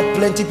even have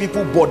plenty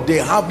people, but they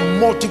have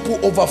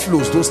multiple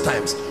overflows those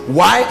times.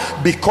 Why?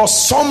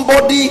 Because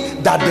somebody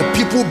that the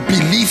people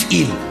believe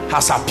in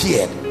has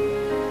appeared.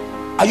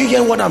 Are you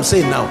hearing what I'm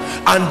saying now?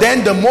 And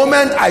then the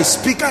moment I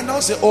speak, and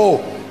I'll say,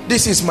 oh,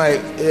 this is my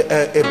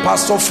a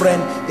pastor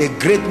friend, a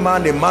great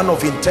man, a man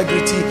of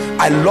integrity.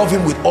 I love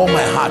him with all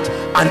my heart.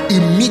 And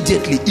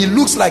immediately, it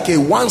looks like a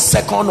 1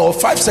 second or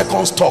 5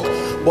 seconds talk,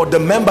 but the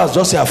members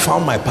just say, I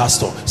found my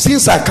pastor.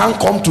 Since I can't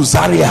come to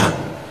Zaria,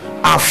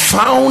 I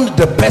found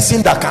the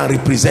person that can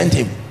represent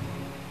him.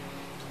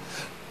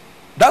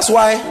 That's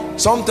why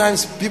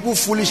sometimes people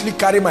foolishly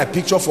carry my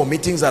picture for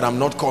meetings that I'm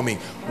not coming.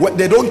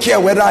 They don't care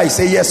whether I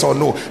say yes or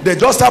no. They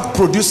just start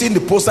producing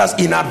the posters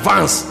in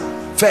advance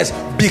first,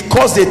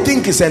 because they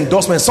think it's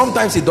endorsement.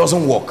 Sometimes it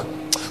doesn't work.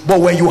 But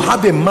when you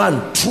have a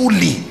man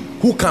truly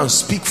who can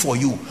speak for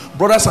you,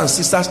 brothers and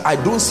sisters, I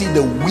don't see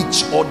the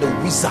witch or the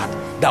wizard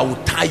that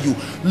will tie you.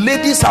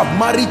 Ladies have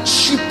married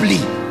cheaply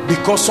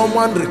because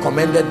someone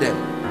recommended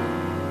them.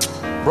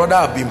 Brother,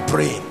 I've been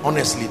praying.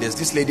 Honestly, there's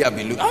this lady I've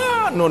been looking.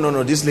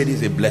 No, this lady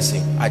is a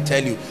blessing. I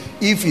tell you,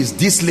 if it's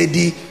this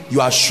lady, you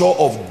are sure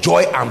of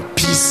joy and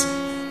peace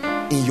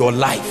in your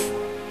life,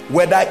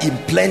 whether in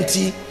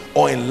plenty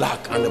or in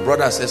lack. And the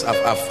brother says,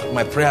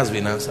 my prayer has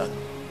been answered.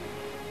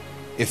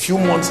 A few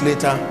months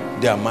later,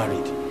 they are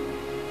married.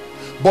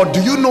 But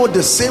do you know,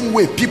 the same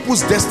way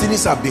people's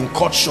destinies have been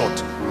cut short?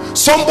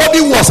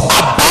 Somebody was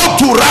about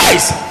to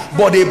rise,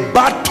 but a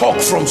bad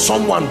talk from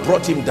someone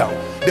brought him down.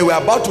 They were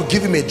about to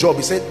give him a job.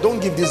 He said, don't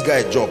give this guy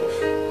a job.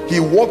 He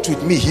worked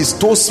with me, his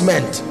toast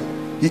meant.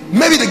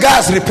 Maybe the guy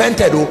has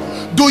repented.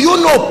 Oh, do you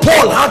know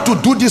Paul had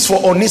to do this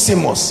for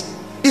Onesimus?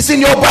 It's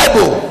in your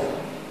Bible.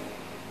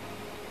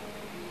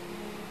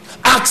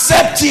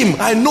 Accept him.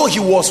 I know he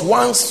was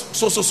once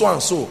so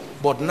and so,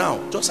 but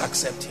now just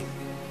accept him.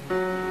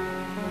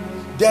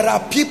 There are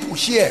people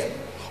here,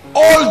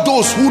 all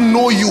those who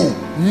know you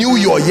knew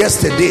your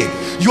yesterday.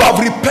 You have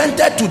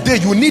repented today.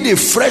 You need a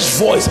fresh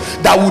voice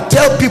that will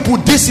tell people,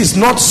 this is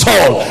not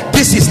Saul,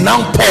 this is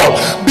now Paul.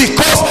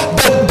 Because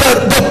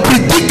the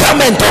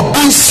predicament of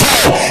being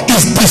Saul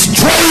is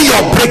destroying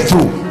your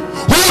breakthrough.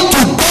 Who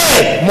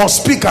today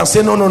must speak and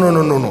say,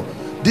 no,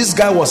 this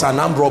guy was an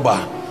armed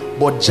robber,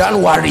 but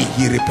January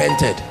he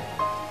repented.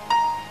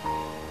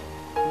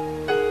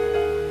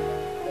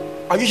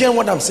 Are you hearing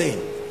what I'm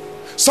saying?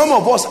 Some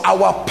of us,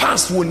 our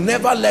past will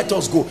never let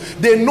us go.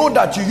 They know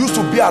that you used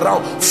to be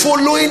around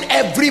following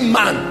every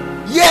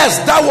man. Yes,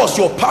 that was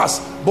your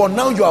past, but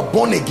now you are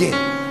born again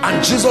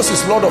and Jesus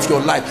is Lord of your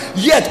life.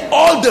 Yet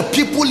all the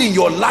people in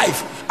your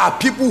life are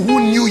people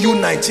who knew you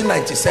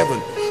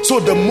 1997.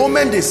 So the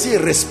moment they see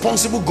a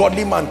responsible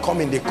godly man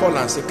coming, they call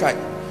and say, Kai,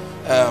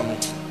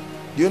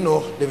 you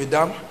know, David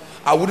Dam,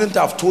 I wouldn't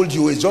have told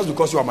you. It's just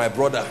because you are my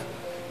brother.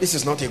 This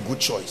is not a good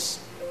choice.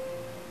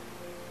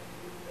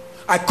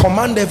 I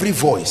command every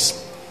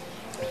voice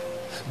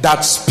that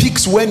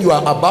speaks when you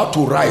are about to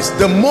rise.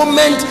 The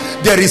moment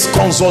there is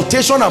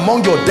consultation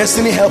among your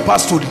destiny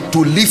helpers to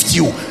lift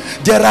you,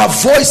 there are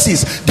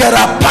voices. There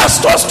are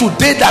pastors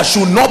today that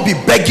should not be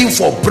begging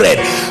for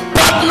bread.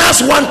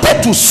 Partners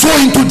wanted to sow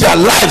into their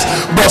lives,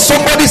 but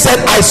somebody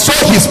said, I saw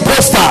his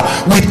poster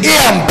with A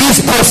and B's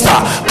poster,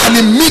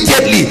 and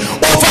immediately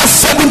over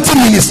 70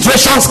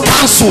 ministrations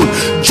cancelled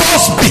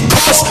just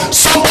because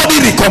somebody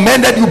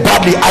recommended you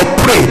badly. I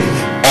pray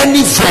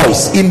any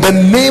voice in the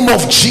name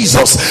of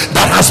Jesus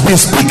that has been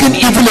speaking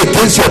evil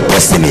against your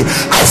destiny,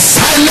 I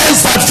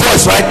silence that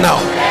voice right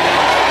now.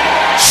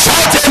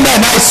 Shout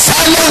amen. I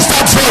silence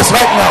that voice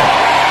right now.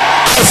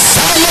 I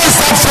silence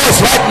that voice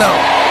right now.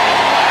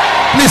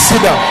 Please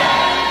sit down.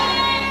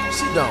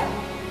 Sit down.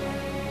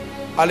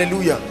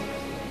 Hallelujah.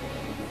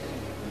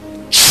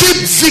 Cheap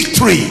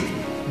victory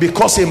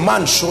because a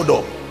man showed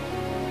up.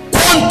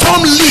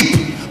 Quantum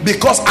leap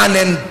because an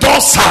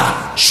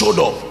endorser showed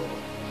up.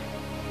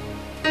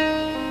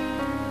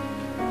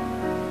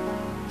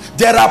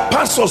 There are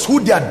pastors who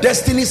their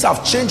destinies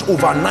have changed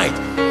overnight.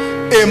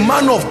 A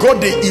man of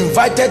God they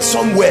invited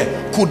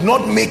somewhere could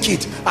not make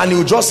it, and he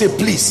will just say,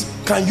 please,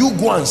 can you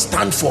go and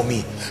stand for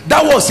me?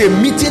 That was a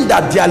meeting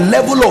that their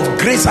level of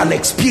grace and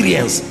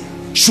experience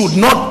should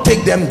not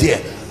take them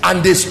there,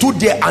 and they stood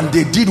there and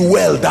they did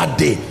well that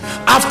day.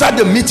 After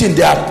the meeting,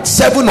 there are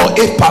 7 or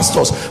 8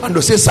 pastors, and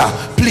they say,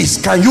 sir,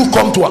 please, can you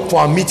come for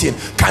our meeting?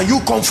 Can you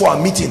come for our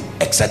meeting?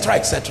 Etc.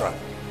 etc.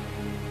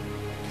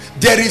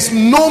 There is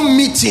no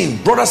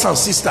meeting, brothers and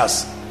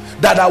sisters,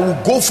 that I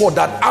will go for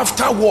that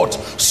afterward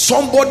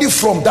somebody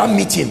from that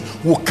meeting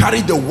will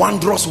carry the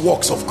wondrous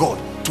works of God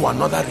to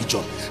another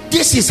region.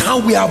 This is how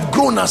we have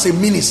grown as a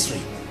ministry.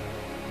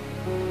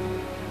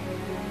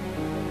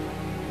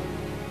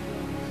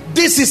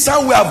 This is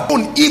how we have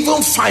grown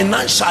even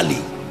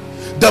financially.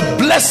 The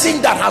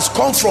blessing that has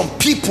come from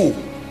people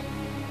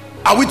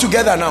Are we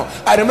together now?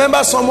 I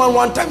remember someone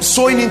one time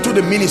sowing into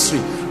the ministry,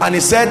 and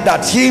he said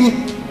that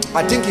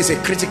I think he's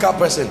a critical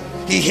person.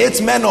 He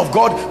hates men of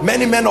God.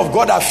 Many men of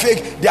God are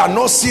fake. They are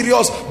not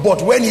serious.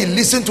 But when he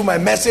listened to my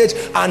message,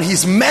 and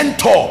his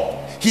mentor,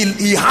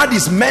 he had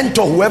his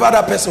mentor, whoever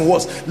that person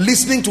was,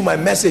 listening to my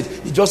message,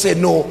 he just said,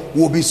 no,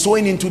 we'll be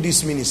sowing into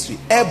this ministry.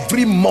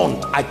 Every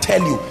month, I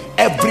tell you,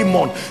 every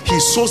month, he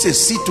sows a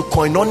seed to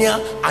Koinonia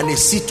and a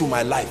seed to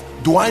my life.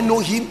 Do I know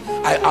him?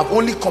 I have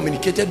only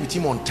communicated with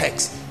him on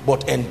text,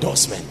 but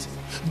endorsement.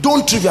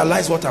 Don't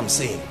trivialize what I'm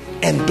saying.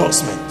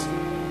 Endorsement.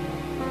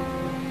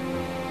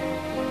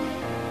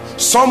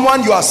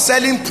 Someone, you are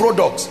selling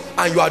products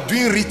and you are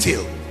doing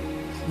retail,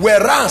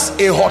 whereas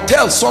a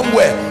hotel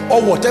somewhere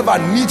or whatever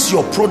needs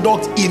your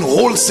product in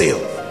wholesale,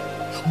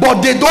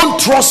 but they don't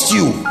trust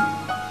you,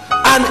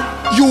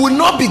 and you will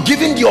not be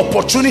given the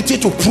opportunity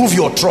to prove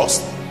your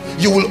trust.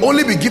 You will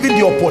only be given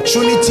the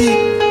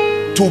opportunity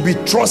to be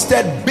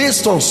trusted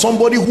based on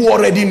somebody who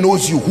already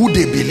knows you, who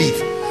they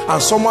believe.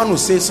 And someone will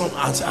say something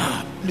and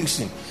say,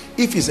 listen,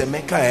 if he's a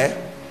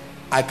Mecca,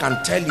 I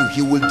can tell you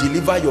he will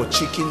deliver your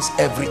chickens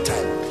every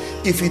time.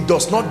 If he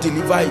does not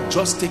deliver it,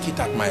 just take it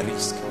at my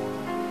risk.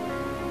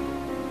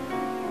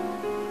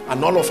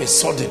 And all of a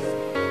sudden,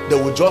 they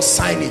will just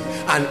sign it.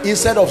 And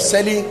instead of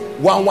selling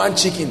one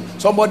chicken,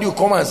 somebody will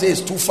come and say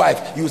it's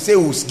 2.5. You say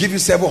we'll give you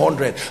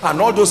 700.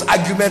 And all those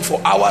arguments for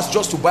hours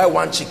just to buy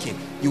one chicken.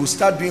 You will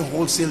start doing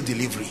wholesale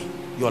delivery.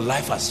 Your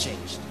life has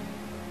changed.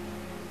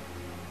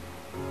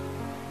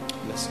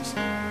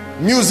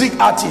 Music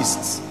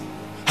artists.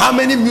 How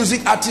many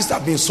music artists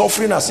have been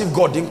suffering as if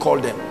God didn't call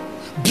them?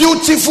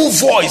 Beautiful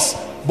voice,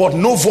 but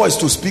no voice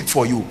to speak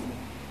for you.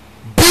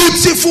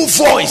 Beautiful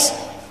voice,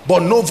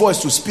 but no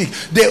voice to speak.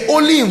 They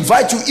only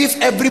invite you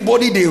if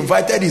everybody they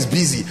invited is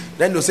busy.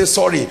 Then they'll say,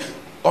 sorry,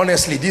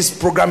 honestly, this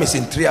program is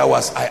in 3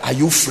 hours. Are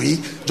you free?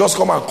 Just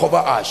come and cover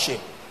our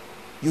shame.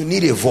 You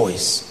need a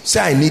voice.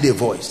 Say, I need a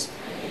voice.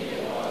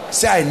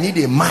 Say, I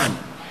need a man.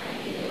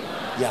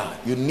 Yeah,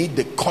 you need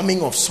the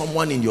coming of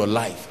someone in your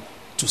life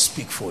to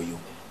speak for you.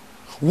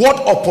 What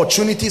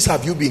opportunities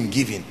have you been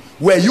given?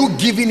 Were you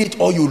given it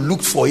or you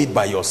looked for it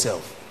by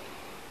yourself?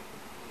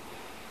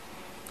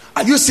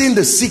 Are you seeing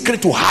the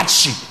secret to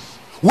hardship,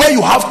 where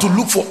you have to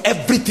look for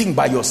everything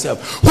by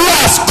yourself? Who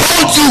has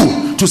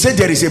called you to say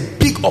there is a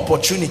big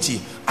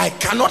opportunity? I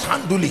cannot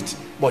handle it,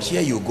 but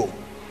here you go.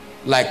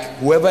 Like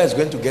whoever is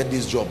going to get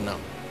this job now.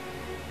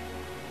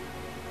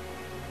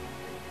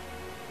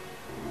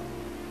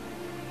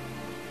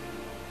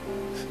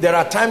 There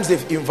are times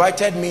they've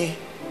invited me.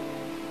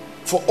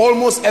 For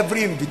almost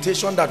every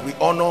invitation that we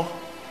honor,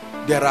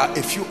 there are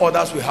a few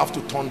others we have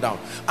to turn down.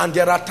 And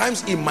there are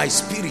times in my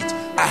spirit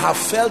I have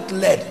felt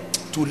led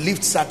to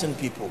lift certain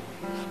people,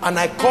 and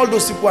I call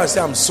those people and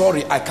say, I'm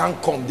sorry, I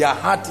can't come. Their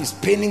heart is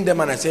paining them,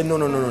 and I say, no,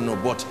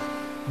 but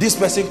this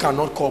person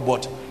cannot call,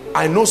 but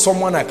I know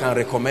someone I can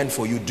recommend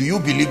for you. Do you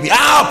believe me?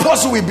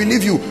 Apostle, we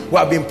believe you. We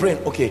have been praying.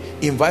 Okay,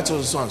 invite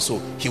us so and so.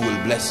 He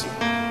will bless you.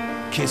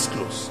 Case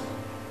closed.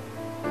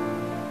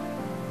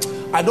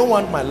 I don't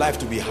want my life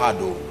to be hard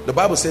though. The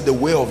Bible said the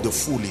way of the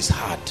fool is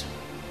hard.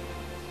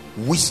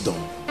 Wisdom.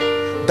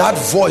 That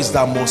voice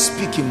that must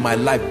speak in my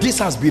life. This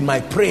has been my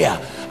prayer.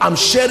 I'm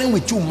sharing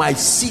with you my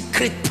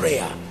secret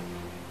prayer.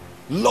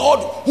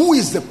 Lord, who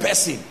is the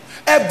person?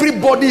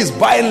 Everybody is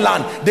buying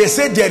land. They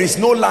say there is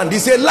no land.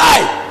 It's a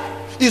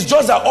lie. It's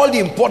just that all the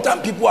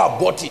important people have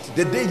bought it.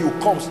 The day you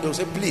come, they'll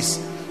say, please,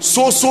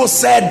 so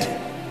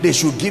said they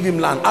should give him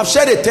land. I've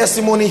shared a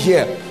testimony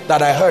here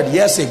that I heard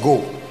years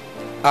ago.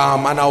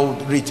 And I'll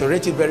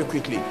reiterate it very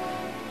quickly.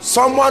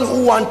 Someone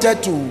who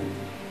wanted to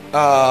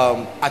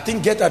I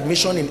think get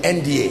admission in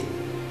NDA,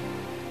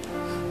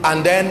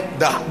 and then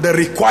the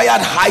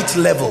required height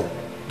level,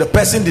 the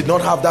person did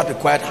not have that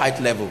required height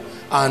level,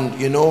 and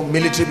you know,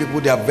 military people,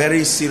 they are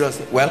very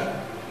serious.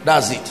 Well,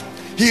 that's it.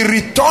 He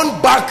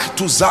returned back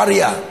to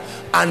Zaria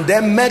and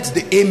then met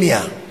the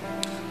emir,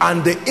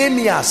 and the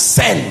emir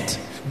sent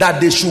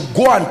that they should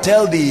go and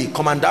tell the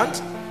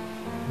commandant,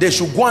 they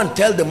should go and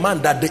tell the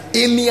man that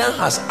the emir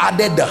has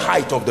added the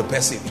height of the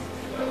person.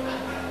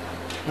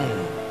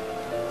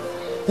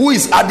 Who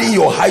is adding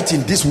your height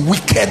in this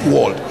wicked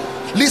world?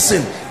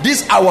 Listen,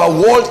 this our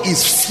world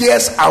is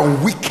fierce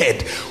and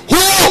wicked.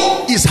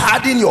 Who is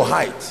adding your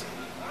height?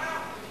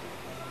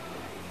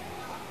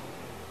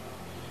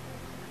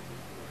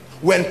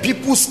 When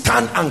people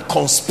stand and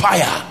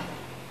conspire,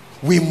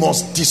 we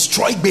must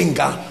destroy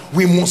Benga.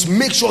 We must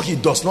make sure he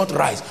does not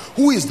rise.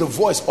 Who is the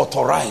voice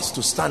authorized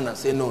to stand and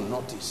say, no,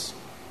 not this?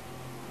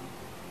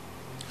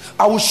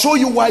 I will show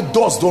you why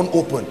doors don't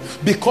open.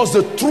 Because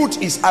the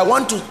truth is, I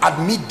want to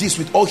admit this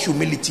with all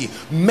humility.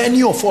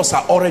 Many of us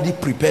are already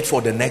prepared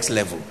for the next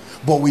level,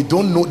 but we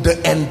don't know.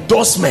 The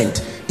endorsement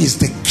is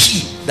the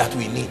key that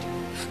we need.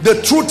 The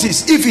truth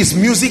is, if it's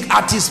music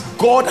artists,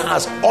 God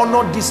has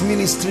honored this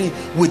ministry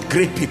with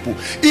great people.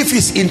 If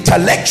it's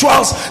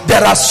intellectuals,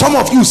 there are some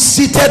of you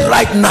seated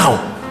right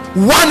now.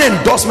 One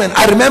endorsement.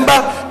 I remember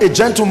a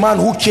gentleman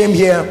who came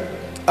here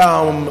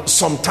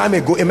some time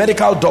ago, a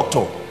medical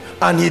doctor,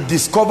 and he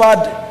discovered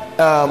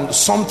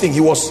something.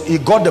 He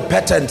got the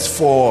patent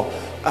for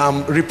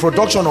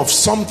reproduction of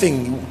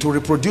something, to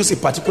reproduce a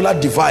particular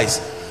device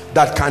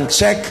that can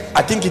check,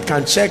 I think it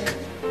can check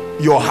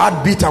your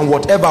heartbeat and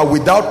whatever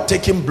without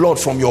taking blood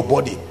from your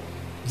body.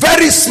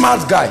 Very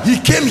smart guy. He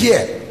came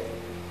here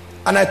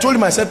and I told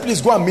him, I said,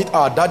 please go and meet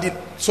our daddy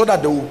so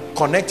that they will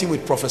connect him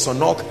with Professor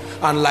Nock,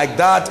 and like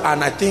that,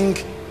 and I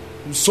think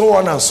so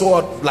on and so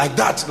on, like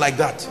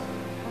that.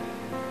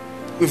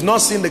 We've not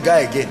seen the guy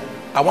again.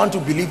 I want to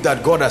believe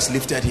that God has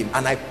lifted him,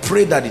 and I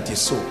pray that it is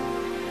so.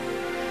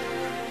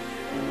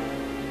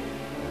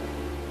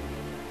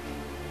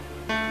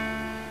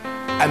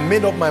 I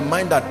made up my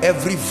mind that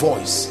every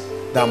voice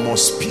that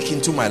must speak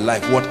into my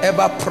life,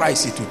 whatever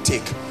price it will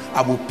take,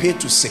 I will pay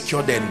to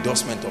secure the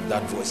endorsement of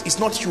that voice. It's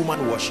not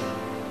human worship.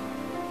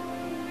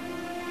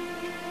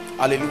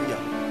 Hallelujah.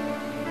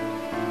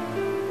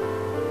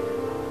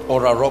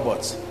 Ora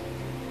Roberts,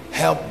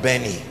 help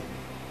Benny,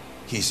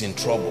 he's in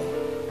trouble.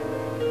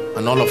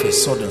 And all of a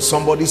sudden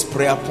somebody's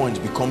prayer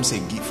point becomes a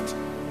gift.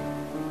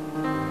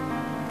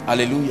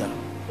 Hallelujah.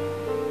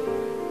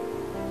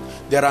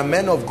 There are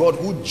men of God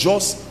who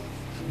just,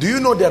 do you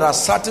know there are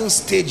certain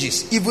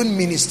stages, even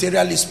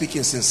ministerially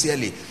speaking,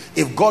 sincerely,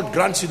 if God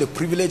grants you the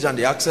privilege and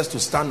the access to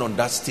stand on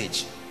that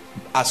stage,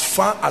 as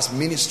far as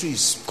ministry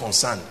is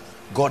concerned,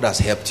 God has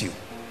helped you.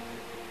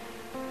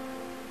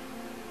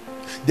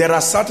 There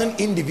are certain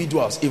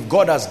individuals, if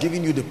God has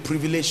given you the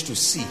privilege to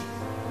see,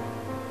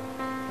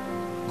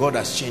 God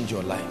has changed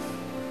your life.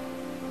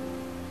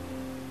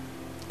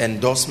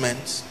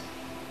 Endorsements,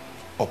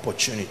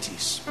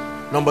 opportunities.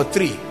 Number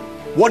 3,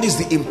 what is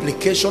the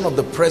implication of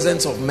the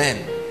presence of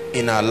men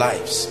in our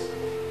lives?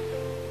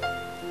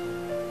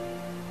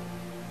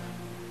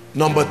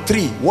 Number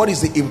 3, what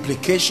is the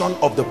implication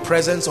of the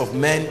presence of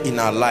men in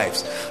our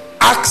lives?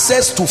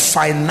 Access to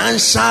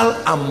financial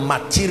and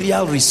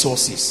material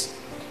resources.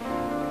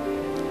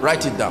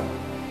 Write it down.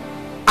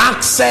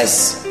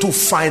 Access to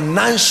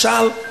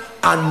financial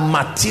and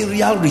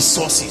material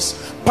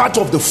resources. Part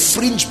of the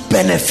fringe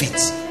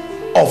benefits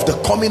of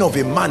the coming of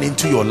a man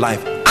into your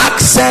life.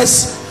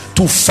 Access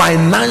to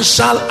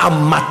financial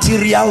and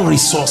material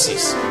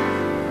resources.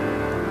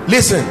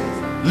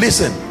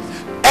 Listen.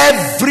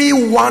 Every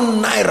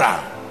 1 naira,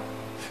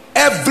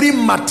 every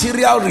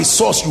material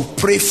resource you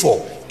pray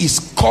for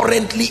is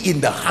currently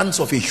in the hands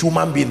of a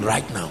human being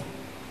right now.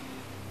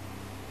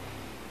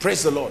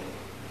 Praise the Lord.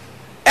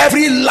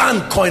 Every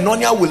land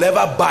Koinonia will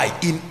ever buy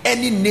in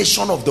any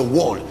nation of the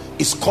world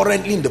is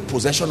currently in the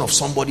possession of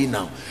somebody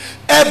now.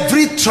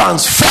 Every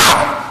transfer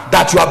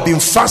that you have been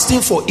fasting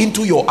for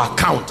into your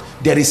account,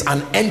 there is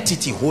an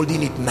entity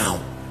holding it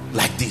now,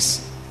 like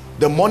this.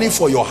 The money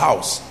for your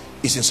house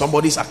is in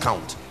somebody's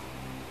account.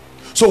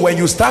 So when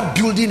you start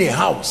building a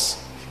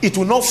house, it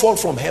will not fall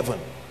from heaven.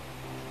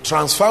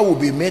 Transfer will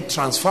be made,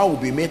 transfer will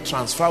be made,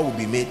 transfer will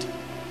be made.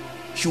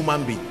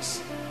 Human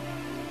beings.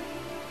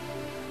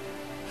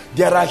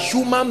 There are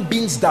human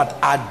beings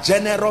that are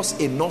generous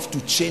enough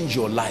to change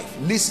your life.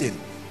 Listen,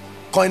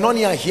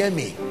 Koinonia, hear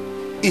me.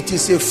 It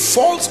is a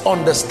false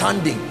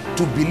understanding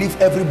to believe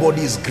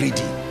everybody is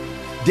greedy.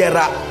 There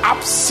are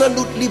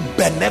absolutely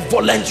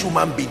benevolent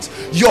human beings.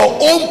 Your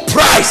own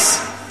price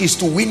is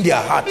to win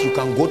their heart. You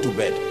can go to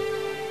bed.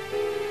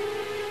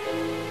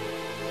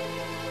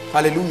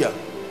 Hallelujah.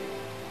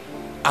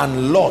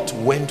 And Lot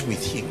went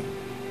with him.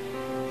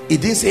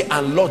 It didn't say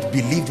and Lot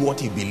believed what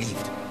he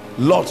believed.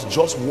 Lot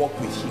just walked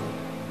with him.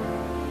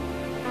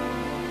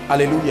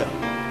 Hallelujah.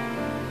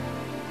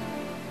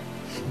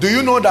 Do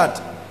you know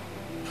that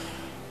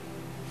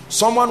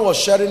someone was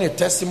sharing a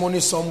testimony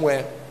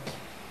somewhere?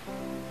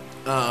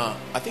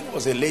 I think it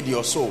was a lady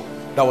or so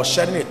that was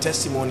sharing a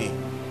testimony.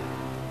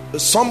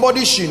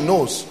 Somebody she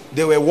knows,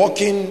 they were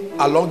walking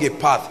along a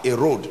path, a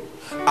road,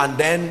 and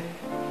then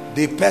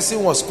the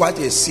person was quite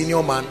a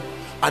senior man,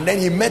 and then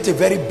he met a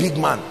very big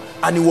man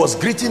and he was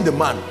greeting the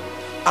man.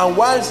 And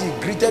whilst he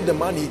greeted the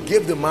man, he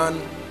gave the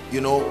man,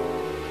 you know,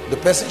 the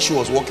person she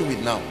was working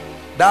with now.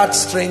 That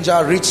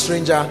stranger, rich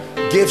stranger,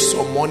 gave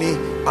some money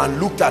and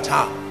looked at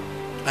her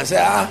and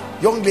said,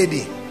 young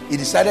lady. He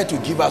decided to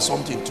give her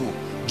something too.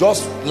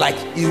 Just like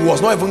he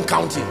was not even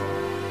counting.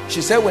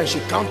 She said when she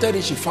counted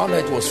it, she found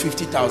out it was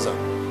 50,000.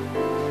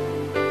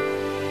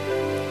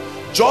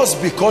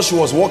 Just because she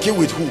was working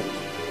with who?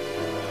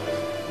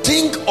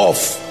 Think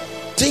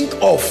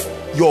of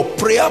your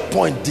prayer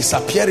point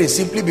disappearing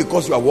simply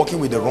because you are working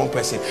with the wrong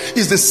person.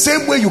 It's the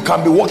same way you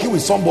can be working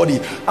with somebody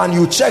and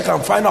you check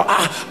and find out,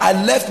 I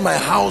left my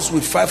house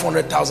with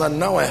 500,000,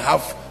 now I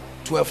have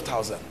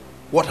 12,000.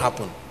 What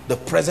happened? The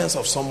presence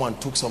of someone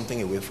took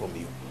something away from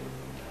you.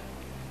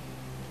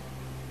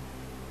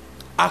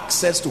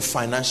 Access to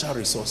financial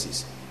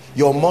resources.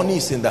 Your money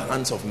is in the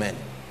hands of men.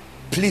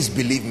 Please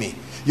believe me.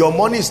 Your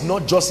money is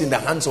not just in the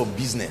hands of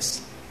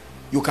business.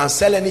 You can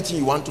sell anything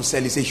you want to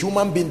sell. It's a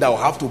human being that will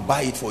have to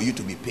buy it for you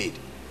to be paid.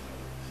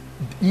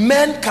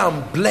 Men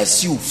can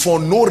bless you for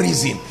no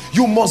reason.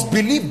 You must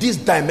believe this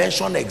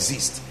dimension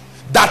exists.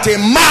 That a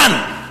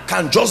man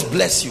can just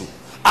bless you.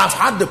 I've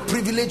had the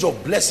privilege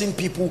of blessing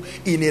people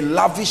in a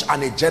lavish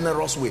and a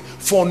generous way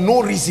for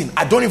no reason.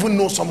 I don't even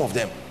know some of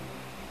them.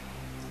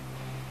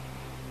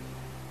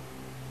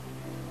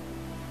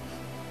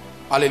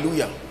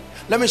 Hallelujah.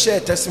 Let me share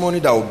a testimony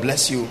that will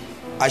bless you.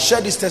 I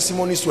share these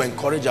testimonies to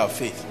encourage our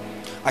faith.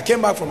 I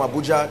came back from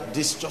Abuja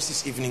just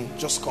this evening,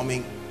 just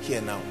coming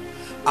here now.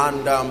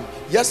 And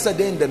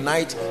yesterday in the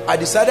night, I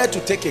decided to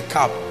take a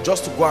cab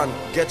just to go and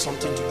get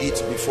something to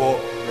eat before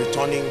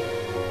returning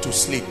to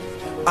sleep.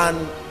 And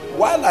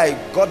while I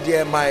got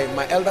there,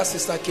 my elder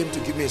sister came to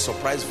give me a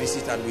surprise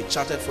visit, and we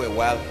chatted for a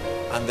while,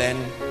 and then,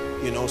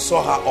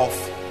 saw her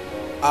off.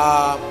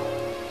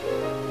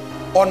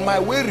 On my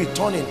way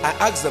returning, I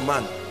asked the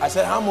man, I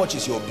said, how much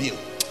is your bill?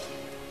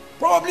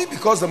 Probably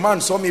because the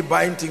man saw me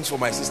buying things for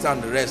my sister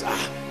and the rest.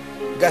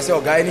 The guy said,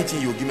 oh, guy,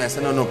 anything you give me. I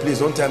said, no, please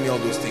don't tell me all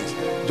those things.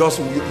 Just,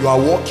 you are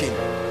working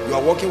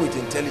with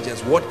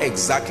intelligence. What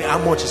exactly, how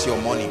much is your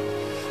money?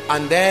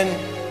 And then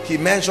he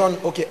mentioned,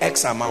 okay,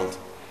 X amount.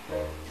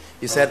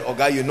 He said, oh,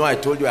 guy, I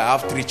told you I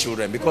have 3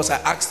 children. Because I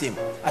asked him,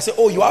 I said,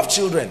 oh, you have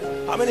children?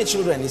 How many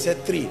children? He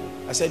said 3.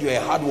 I said, you're a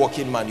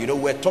hard-working man.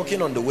 We're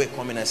talking on the way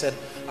coming. I said,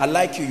 I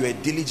like you. You're a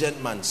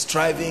diligent man,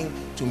 striving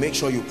to make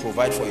sure you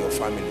provide for your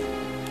family.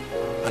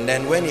 And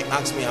then when he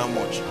asked me how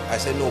much, I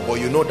said, no, but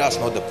that's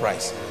not the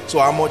price. So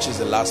how much is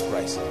the last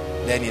price?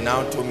 Then he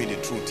now told me the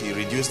truth. He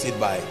reduced it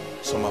by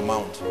some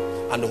amount.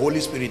 And the Holy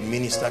Spirit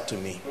ministered to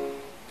me.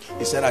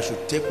 He said I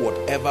should take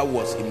whatever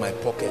was in my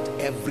pocket,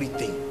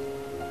 everything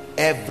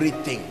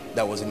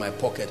that was in my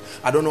pocket.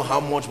 I don't know how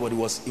much, but it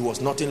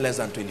was nothing less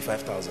than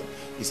 25,000.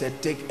 He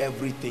said, take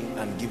everything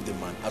and give the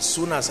man. As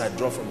soon as I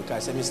dropped from the car,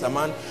 I said, Mr.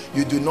 Man,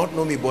 you do not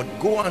know me, but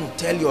go and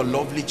tell your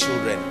lovely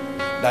children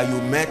that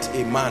you met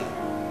a man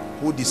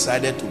who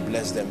decided to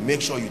bless them.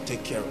 Make sure you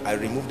take care. I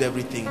removed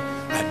everything.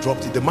 I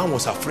dropped it. The man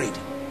was afraid.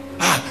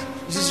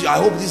 I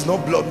hope this is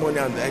not blood money,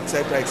 and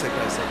etc.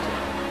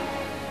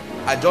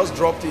 I just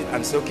dropped it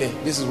and said, okay,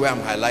 this is where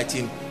I'm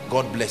highlighting.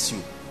 God bless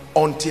you.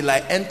 Until I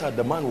entered,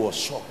 the man was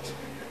shocked.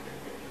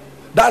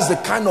 That's the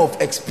kind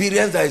of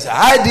experience that is,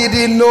 I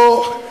didn't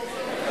know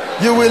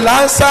you will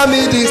answer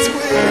me this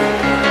way.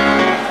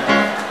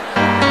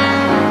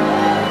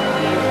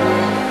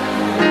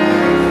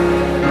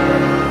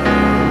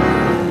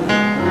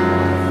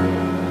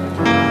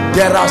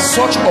 There are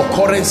such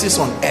occurrences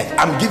on earth.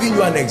 I'm giving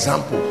you an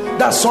example.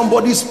 That's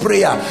somebody's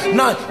prayer.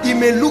 Now, it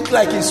may look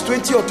like it's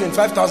 20 or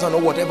 25,000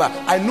 or whatever.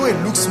 I know it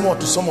looks small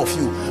to some of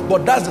you,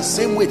 but that's the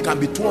same way it can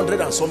be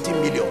 200 and something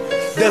million.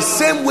 The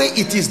same way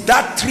it is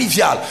that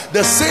trivial.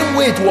 The same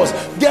way it was.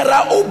 There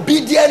are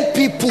obedient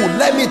people.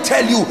 Let me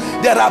tell you,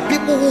 there are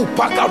people who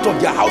pack out of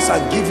their house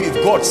and give you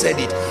if God said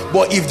it.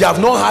 But if they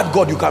have not heard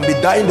God, you can be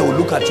dying, they will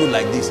look at you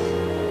like this.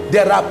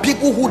 There are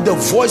people who the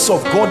voice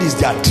of God is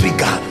their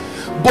trigger.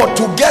 But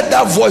to get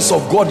that voice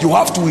of God, you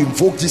have to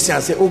invoke this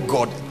and say, oh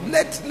God,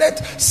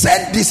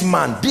 send this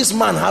man. This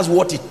man has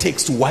what it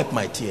takes to wipe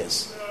my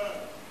tears.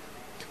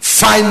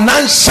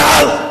 Financial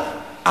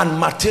and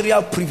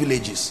material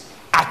privileges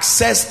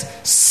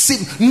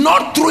accessed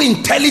not through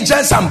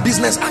intelligence and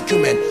business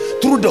acumen,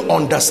 through the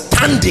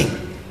understanding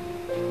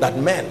that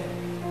men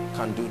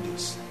can do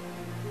this.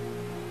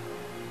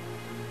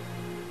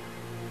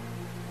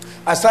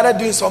 I started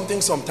doing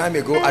something some time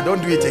ago. I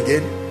don't do it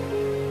again.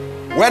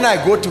 When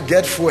I go to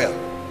get fuel,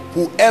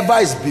 whoever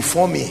is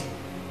before me,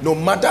 no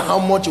matter how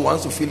much he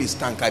wants to fill his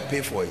tank, I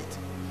pay for it.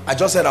 I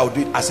just said I'll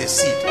do it as a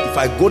seed. If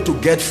I go to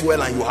get fuel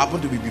and you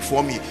happen to be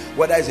before me,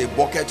 whether it's a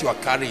bucket you are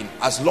carrying,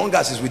 as long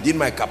as it's within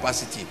my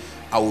capacity,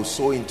 I will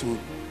sow into.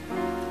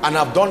 And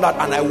I've done that,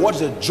 and I watch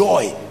the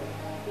joy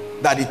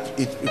that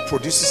it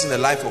produces in the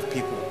life of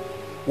people.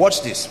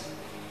 Watch this.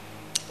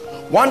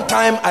 One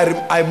time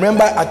I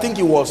remember, I think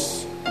it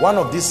was one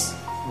of these,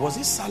 was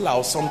it Salah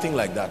or something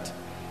like that?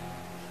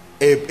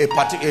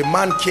 A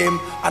man came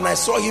and I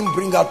saw him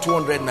bring out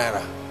 200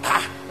 naira.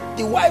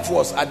 The wife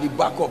was at the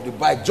back of the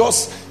bike.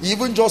 He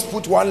even just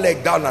put one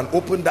leg down and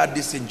opened that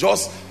this thing.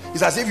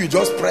 It's as if you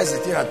just press the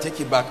thing and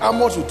take it back. How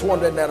much with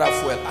 200 naira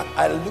fuel?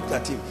 I looked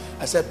at him.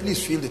 I said,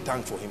 please fill the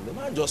tank for him. The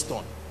man just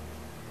turned.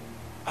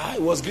 He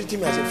was greeting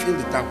me. I said, fill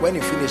the tank. When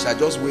he finished, I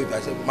just waved. I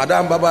said,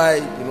 madam,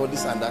 bye-bye.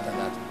 This and that and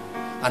that.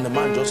 And the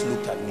man just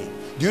looked at me.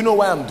 Do you know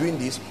why I'm doing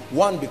this?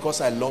 1, because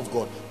I love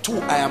God. 2,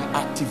 I am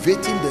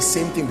activating the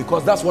same thing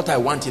because that's what I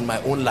want in my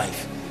own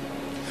life.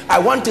 I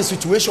want a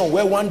situation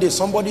where one day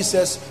somebody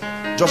says,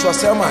 Joshua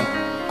Selman,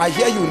 I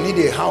hear you need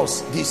a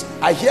house.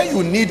 I hear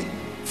you need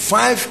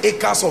 5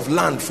 acres of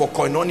land for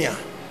koinonia.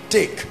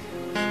 Take.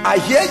 I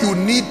hear you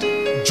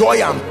need joy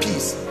and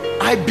peace.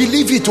 I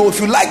believe it, or if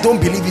you like, don't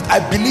believe it.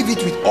 I believe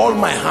it with all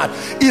my heart.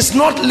 It's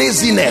not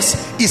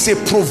laziness. It's a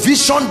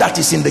provision that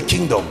is in the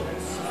kingdom.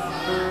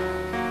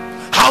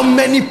 How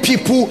many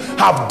people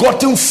have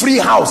gotten free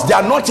house? They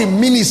are not in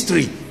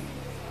ministry.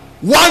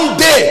 One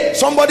day,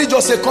 somebody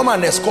just said, come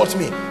and escort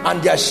me.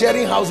 And they are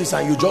sharing houses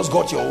and you just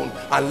got your own.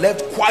 And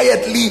left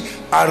quietly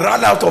and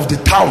ran out of the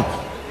town.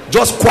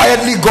 Just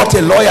quietly got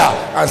a lawyer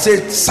and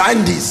said,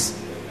 sign this.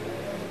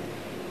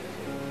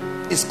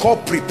 It's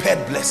called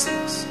prepared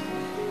blessings.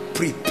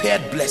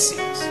 Prepared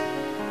blessings.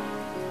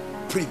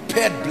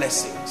 Prepared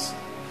blessings.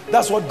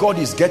 That's what God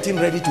is getting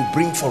ready to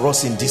bring for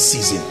us in this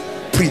season.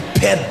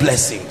 Prepared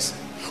blessings.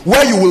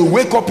 Where you will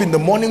wake up in the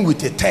morning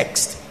with a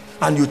text,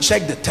 and you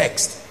check the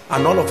text,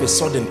 and all of a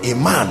sudden a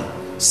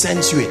man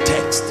sends you a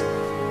text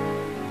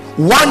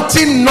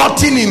wanting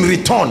nothing in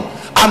return.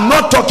 I'm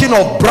not talking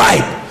of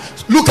bribe.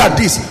 Look at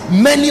this.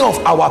 Many of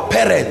our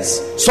parents,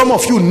 some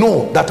of you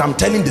know that I'm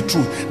telling the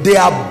truth, they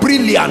are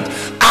brilliant.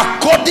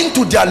 According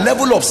to their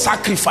level of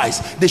sacrifice,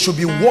 they should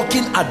be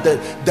working at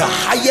the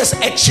highest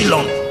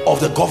echelon of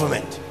the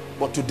government.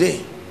 But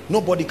today,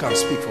 nobody can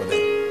speak for them.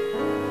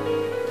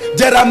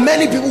 There are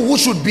many people who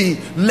should be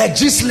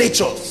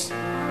legislators,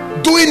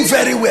 doing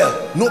very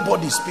well.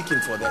 Nobody is speaking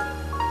for them.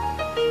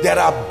 There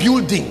are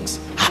buildings,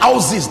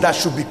 houses that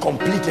should be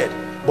completed,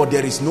 but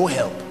there is no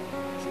help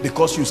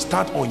because you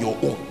start on your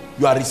own.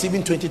 You are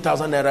receiving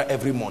 20,000 naira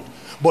every month.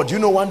 But you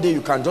know, one day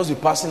you can just be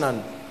passing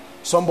and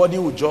somebody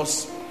will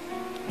just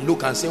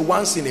look and say,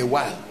 once in a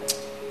while,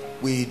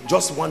 we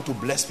just want to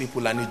bless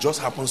people, and it just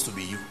happens to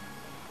be you.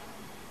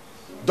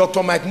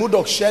 Dr. Mike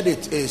Murdoch shared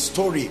a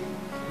story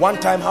one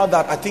time how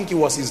that, I think it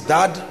was his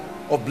dad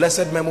of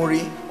blessed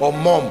memory or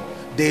mom,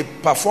 they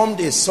performed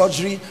a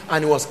surgery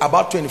and it was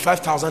about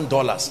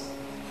 $25,000.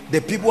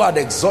 The people had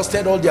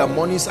exhausted all their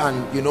monies,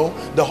 and you know,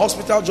 the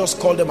hospital just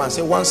called them and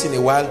said, once in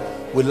a while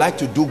we like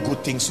to do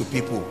good things to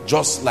people,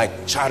 just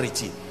like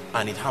charity,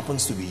 and it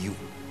happens to be you.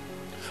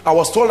 I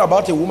was told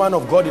about a woman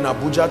of God in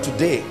Abuja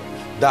today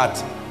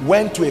that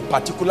went to a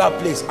particular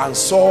place and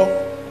saw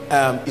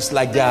it's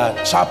like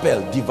their chapel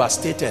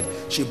devastated.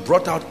 She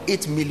brought out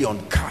 8 million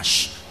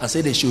cash and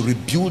said they should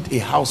rebuild a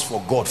house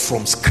for God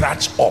from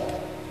scratch up.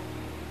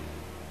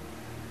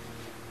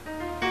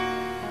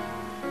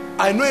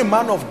 I know a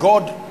man of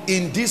God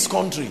in this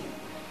country,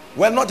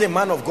 well, not a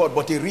man of God,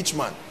 but a rich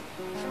man.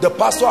 The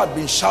pastor had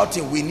been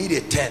shouting, we need a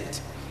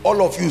tent.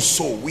 All of you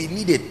sow, we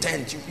need a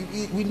tent.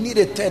 We need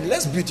a tent.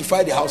 Let's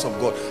beautify the house of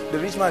God. The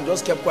rich man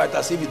just kept quiet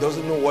as if he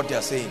doesn't know what they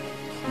are saying.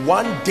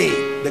 One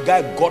day, the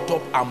guy got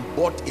up and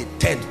bought a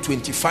tent,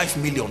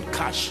 25 million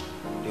cash.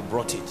 They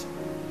brought it.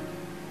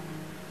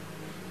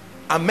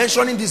 I'm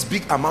mentioning these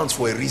big amounts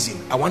for a reason.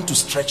 I want to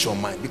stretch your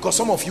mind, because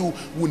some of you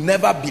will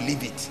never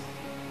believe it.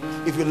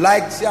 If you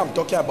like, say I'm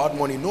talking about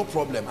money, no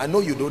problem. I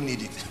know you don't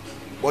need it,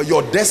 but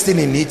your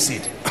destiny needs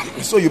it.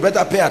 So you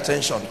better pay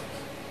attention.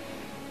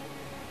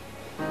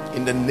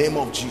 In the name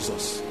of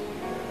Jesus.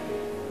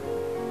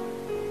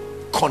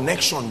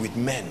 Connection with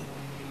men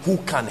who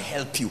can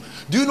help you.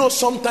 Do you know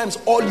sometimes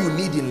all you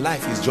need in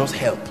life is just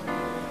help?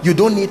 You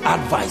don't need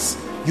advice.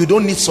 You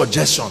don't need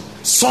suggestion.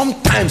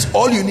 Sometimes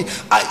all you need,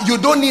 you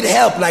don't need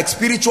help like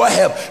spiritual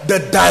help. The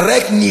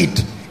direct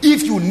need.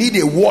 If you need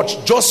a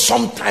watch, just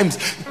sometimes,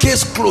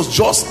 case closed,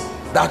 just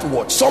that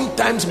watch.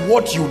 Sometimes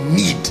what you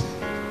need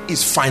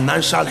is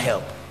financial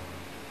help.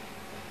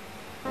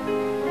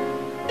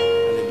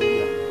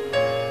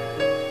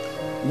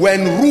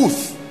 When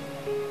Ruth,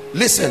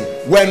 listen,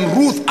 when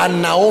Ruth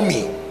and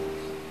Naomi,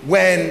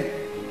 when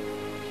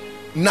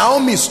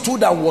Naomi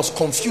stood and was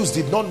confused,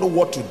 did not know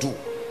what to do,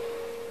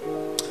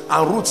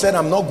 and Ruth said,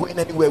 I'm not going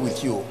anywhere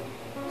with you.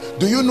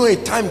 Do you know a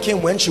time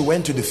came when she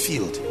went to the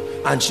field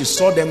and she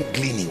saw them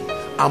gleaning,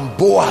 and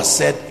Boaz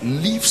said,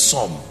 leave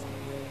some.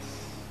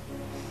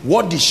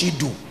 What did she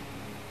do?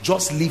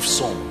 Just leave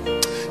some.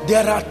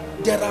 There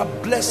are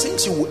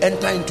blessings you will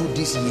enter into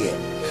this year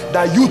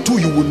that you too,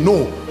 you will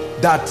know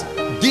that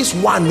this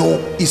one, no,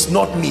 is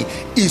not me.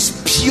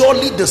 It's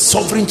purely the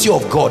sovereignty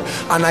of God.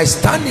 And I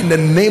stand in the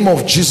name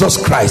of Jesus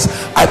Christ.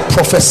 I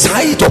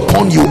prophesy it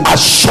upon you,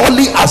 as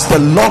surely as the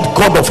Lord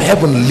God of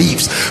heaven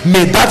lives.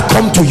 May that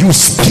come to you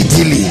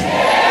speedily.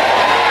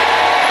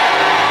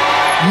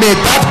 May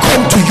that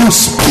come to you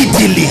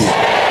speedily.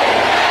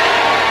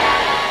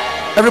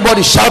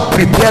 Everybody shout,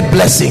 prepared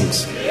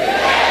blessings.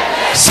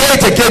 Say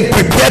it again,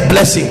 prepared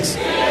blessings.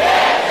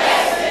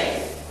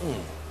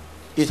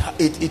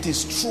 It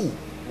is true.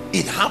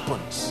 It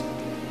happens.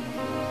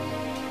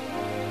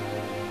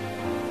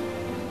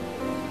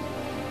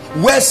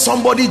 Where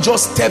somebody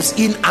just steps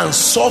in and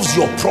solves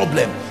your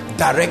problem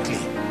directly.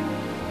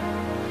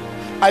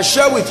 I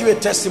share with you a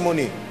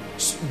testimony.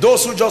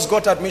 Those who just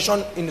got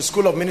admission in the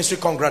School of Ministry,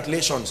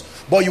 congratulations.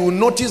 But you will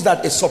notice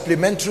that a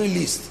supplementary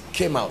list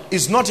came out.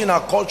 It's not in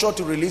our culture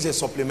to release a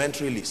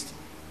supplementary list.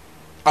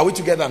 Are we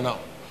together now?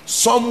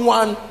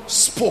 Someone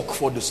spoke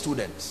for the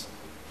students.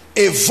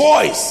 A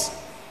voice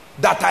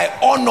that I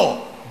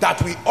honor, that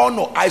we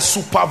honor. I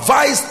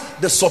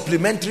supervised the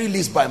supplementary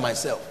list by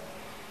myself.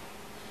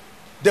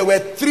 There were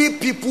 3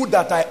 people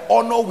that I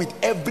honor with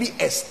every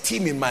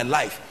esteem in my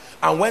life.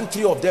 And when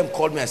 3 of them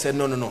called me, I said,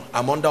 no,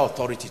 I'm under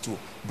authority too.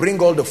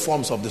 Bring all the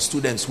forms of the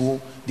students who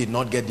did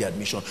not get the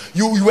admission.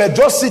 You were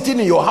just sitting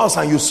in your house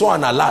and you saw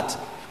an alert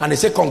and they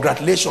said,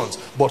 congratulations,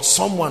 but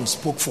someone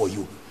spoke for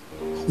you.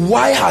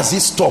 Why has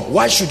it stopped?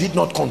 Why should it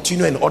not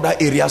continue in other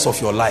areas of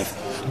your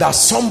life? That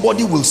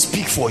somebody will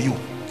speak for you.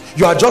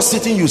 You are just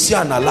sitting, you see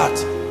an alert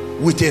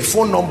with a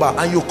phone number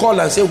and you call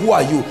and say, who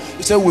are you?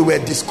 You say, we were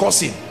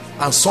discussing,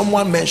 and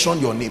someone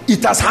mentioned your name.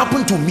 It has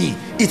happened to me.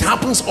 It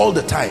happens all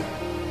the time.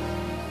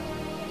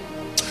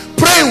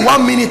 in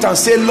 1 minute and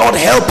say, Lord,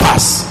 help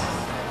us.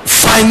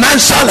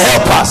 Financial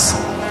help us.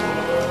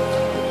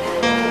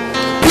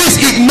 Please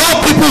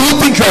ignore people who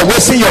think you are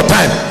wasting your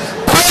time.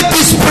 Pray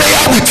this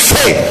prayer with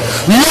faith.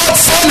 Lord,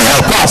 send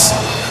help us.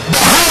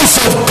 The house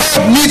of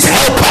God needs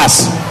help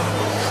us.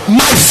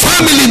 My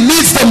family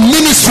needs the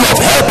ministry of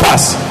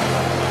helpers.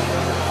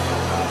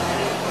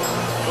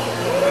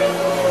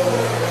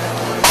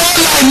 All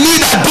I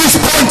need at this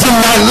point in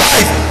my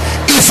life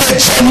is a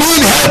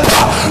genuine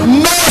helper,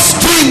 no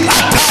string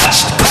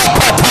attached.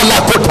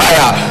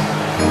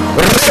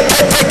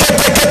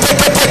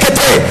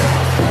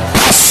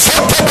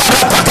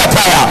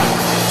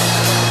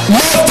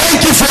 Lord,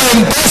 thank you for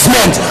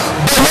endorsement,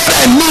 but what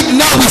I need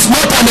now is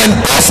not an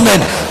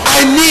endorsement.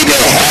 I need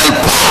a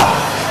helper.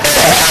 A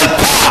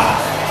helper.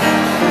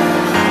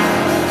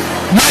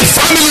 My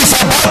family is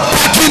about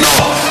packing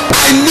up.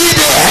 I need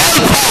a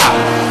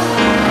helper.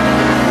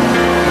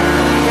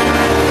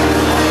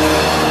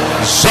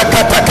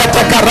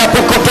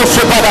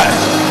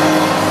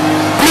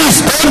 Please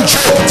don't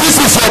joke. This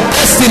is your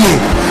destiny.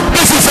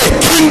 This is a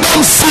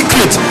kingdom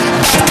secret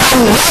that can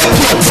wipe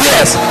your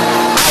tears.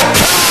 I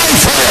cry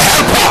for a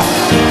helper.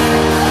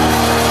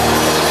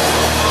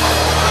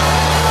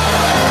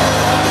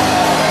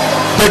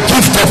 The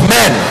gift of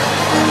men.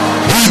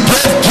 He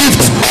gave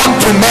gifts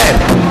unto men.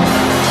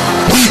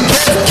 He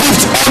gave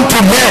gifts unto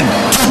men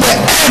to the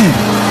end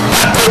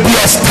that they be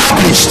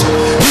established.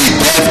 He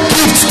gave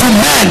gifts to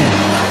men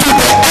to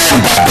the end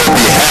that they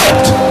be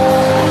helped.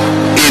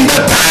 In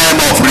the time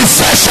of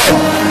recession,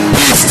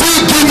 he is still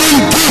giving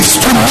gifts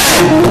to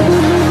men.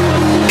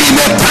 In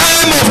the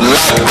time of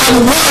lack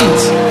and want,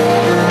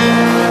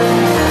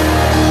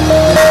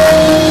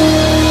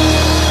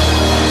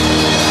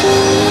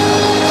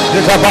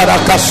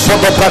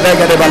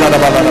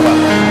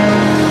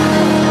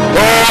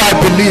 oh, I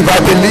believe.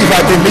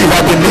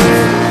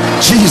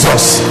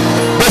 Jesus,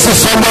 this is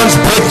someone's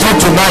breakthrough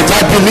tonight.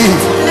 I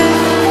believe.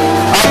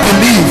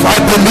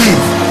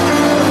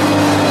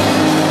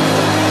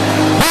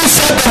 Who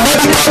said the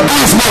medical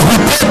bills must be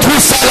paid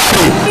through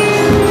salary?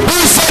 Who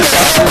said a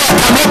helper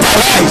cannot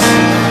arise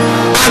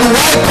and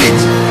wipe it?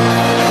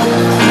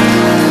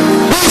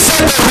 Who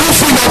said the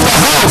roofing of the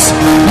house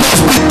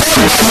must be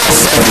done by your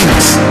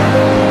savings?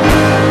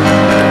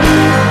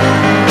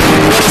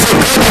 There is a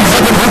God in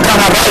heaven who can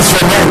arise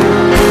for men.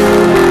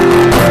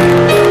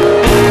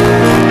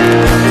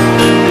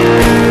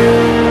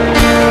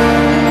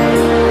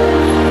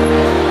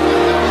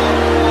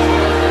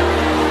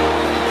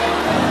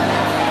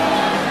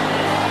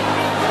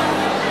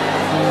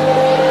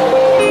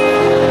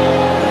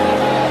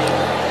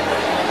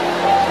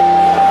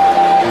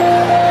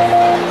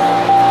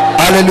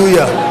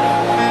 Hallelujah.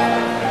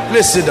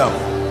 Please sit down.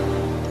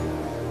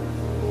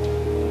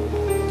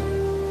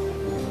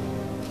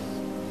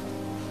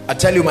 I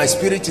tell you, my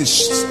spirit is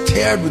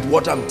stirred with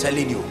what I'm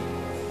telling you.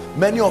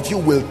 Many of you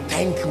will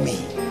thank me.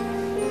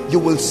 You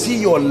will see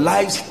your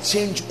lives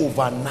change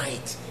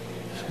overnight.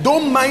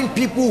 Don't mind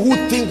people who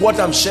think what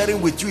I'm sharing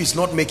with you is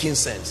not making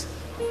sense.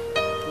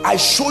 I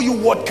show you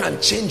what can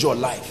change your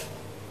life.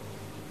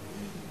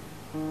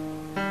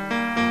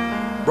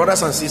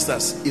 Brothers and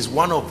sisters, is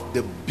one of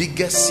the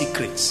biggest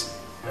secrets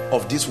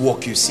of this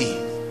work you see,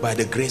 by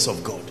the grace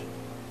of God.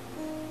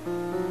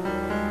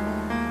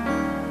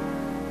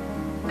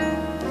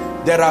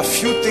 There are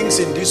few things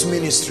in this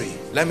ministry,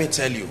 let me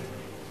tell you,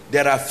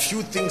 there are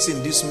few things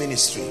in this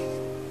ministry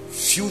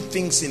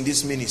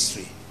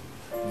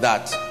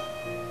that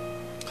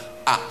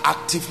are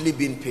actively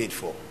being paid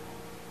for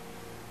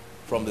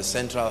from the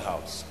central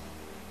house.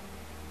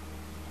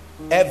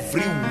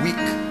 Every week,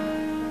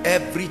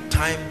 every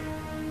time,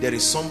 there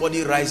is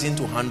somebody rising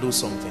to handle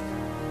something.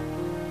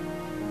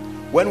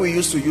 When we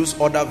used to use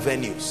other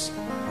venues,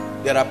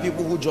 there are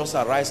people who just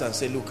arise and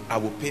say, look, I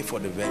will pay for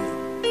the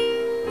venue.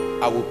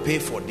 I will pay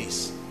for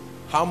this.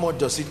 How much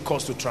does it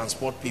cost to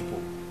transport people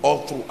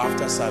all through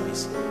after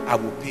service? I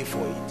will pay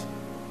for it.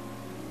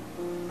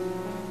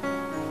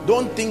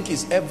 Don't think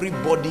it's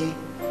everybody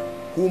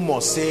who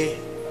must say,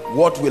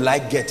 what will I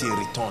get in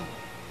return?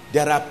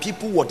 There are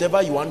people,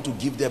 whatever you want to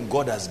give them,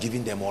 God has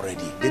given them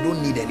already. They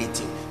don't need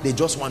anything. They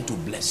just want to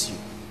bless you.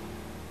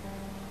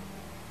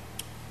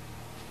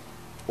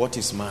 What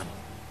is man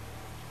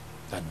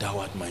that thou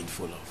art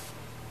mindful of?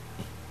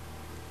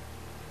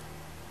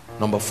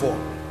 Number 4,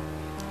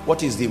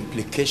 what is the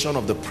implication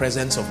of the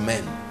presence of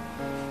men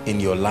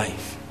in your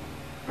life?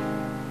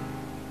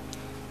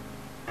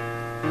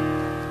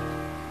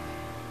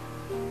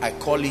 I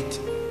call it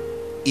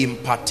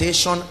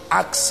impartation,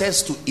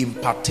 access to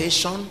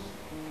impartation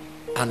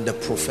and the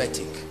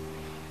prophetic.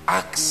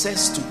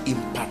 Access to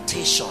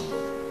impartation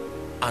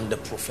and the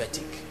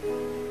prophetic.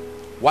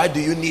 Why do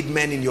you need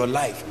men in your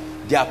life?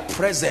 Their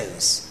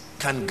presence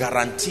can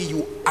guarantee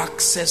you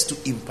access to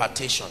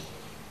impartation.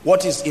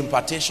 What is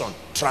impartation?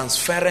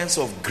 Transference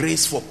of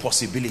grace for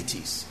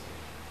possibilities.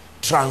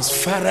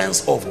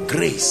 Transference of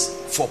grace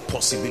for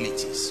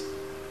possibilities.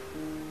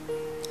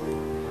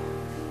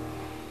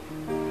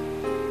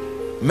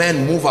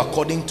 Men move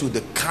according to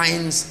the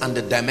kinds and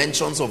the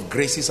dimensions of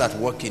graces at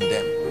work in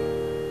them.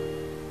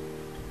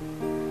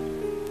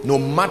 No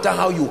matter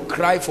how you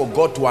cry for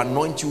God to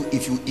anoint you,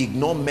 if you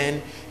ignore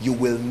men, you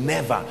will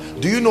never.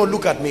 Do you know,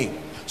 look at me.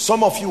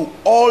 Some of you,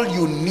 all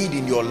you need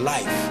in your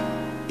life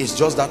is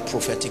just that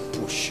prophetic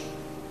push.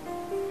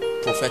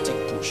 Prophetic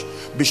push.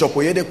 Bishop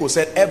Oyedepo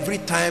said every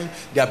time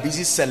they are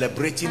busy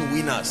celebrating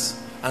winners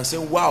and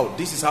saying, wow,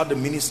 this is how the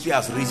ministry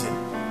has risen,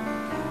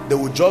 they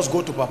will just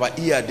go to Papa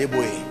Iya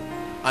Deboe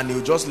and he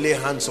will just lay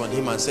hands on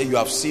him and say, you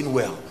have seen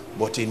well,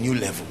 but a new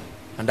level.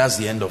 And that's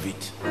the end of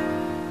it.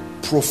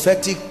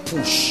 Prophetic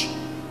push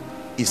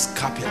is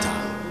capital.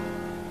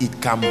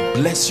 It can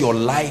bless your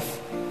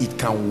life. It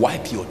can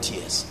wipe your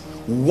tears.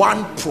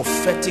 One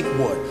prophetic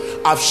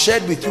word. I've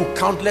shared with you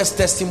countless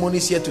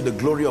testimonies here to the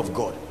glory of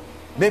God.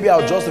 Maybe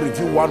I'll just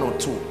review one or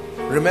two.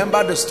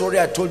 Remember the story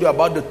I told you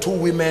about the two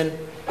women?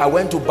 I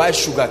went to buy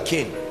sugar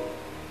cane,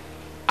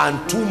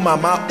 and two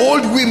mama,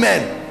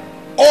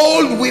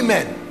 old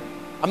women.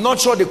 I'm not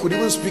sure they could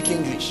even speak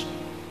English,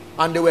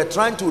 and they were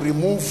trying to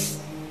remove,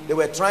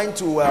 what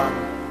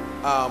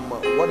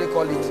they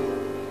call it?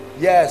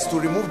 Yes, to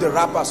remove the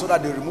wrapper so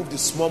that they remove the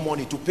small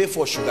money to pay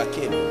for sugar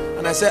cane.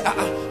 And I said,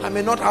 I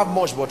may not have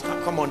much, but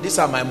come on, these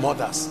are my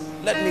mothers.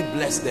 Let me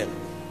bless them.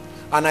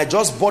 And I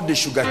just bought the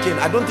sugar cane.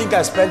 I don't think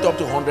I spent up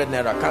to 100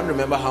 naira. I can't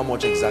remember how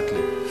much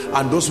exactly.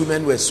 And those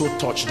women were so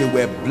touched. They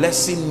were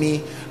blessing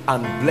me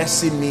and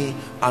blessing me.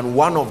 And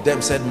one of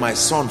them said, my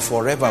son,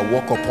 forever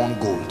walk upon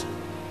gold.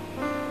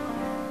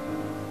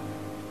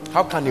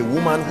 How can a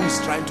woman who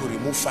is trying to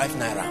remove 5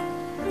 naira,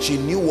 she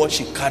knew what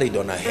she carried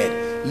on her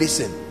head.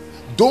 Listen,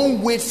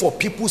 don't wait for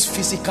people's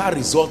physical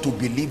result to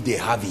believe they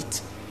have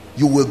it.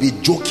 You will be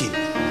joking.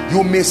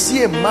 You may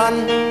see a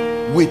man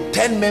with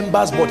 10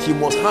 members, but he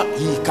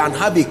can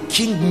have a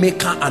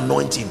kingmaker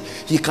anointing.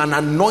 He can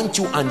anoint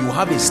you and you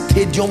have a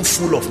stadium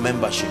full of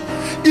membership.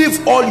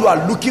 If all you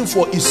are looking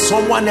for is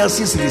someone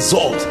else's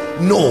result,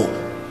 no.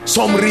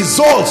 Some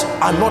results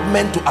are not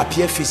meant to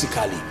appear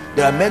physically.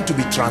 They are meant to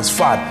be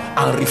transferred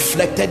and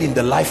reflected in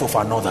the life of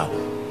another.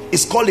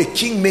 It's called a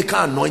kingmaker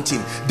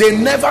anointing. They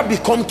never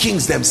become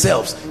kings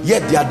themselves,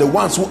 yet they are the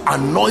ones who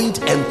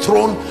anoint,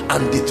 enthrone,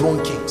 and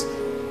dethrone kings.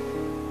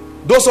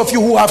 Those of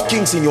you who have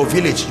kings in your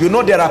village, you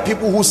know there are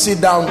people who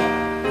sit down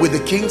with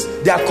the kings.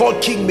 They are called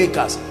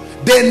kingmakers.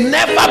 They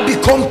never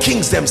become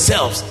kings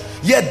themselves,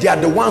 yet they are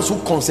the ones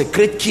who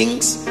consecrate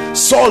kings.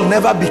 Saul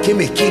never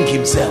became a king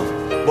himself,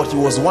 but he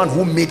was the one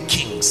who made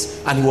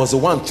kings, and he was the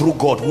one through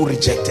God who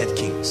rejected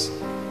kings.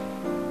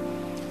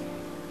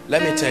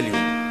 Let me tell you,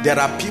 there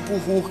are people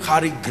who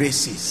carry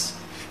graces.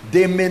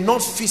 They may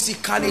not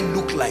physically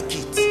look like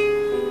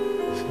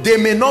it. They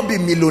may not be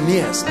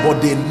millionaires,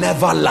 but they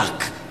never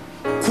lack.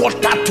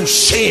 Quarter to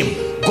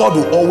shame, God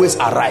will always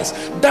arise.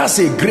 That's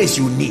a grace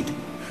you need,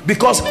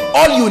 because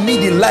all you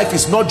need in life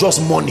is not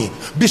just money.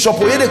 Bishop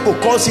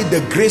Oyedepo calls it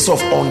the grace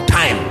of on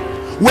time.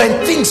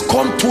 When things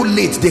come too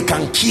late, they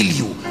can kill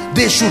you.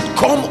 They should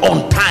come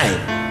on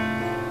time.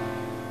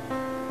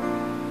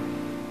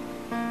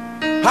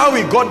 How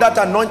he got that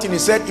anointing, he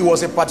said it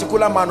was a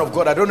particular man of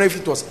God. I don't know if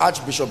it was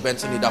Archbishop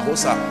Benson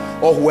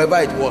Idahosa or whoever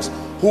it was,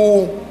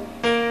 who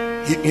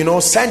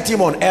sent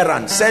him on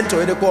errand, sent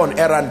Oyedepo on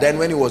errand then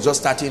when he was just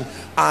starting,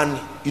 and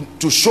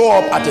to show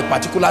up at a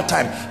particular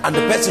time, and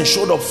the person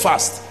showed up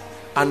fast,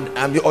 and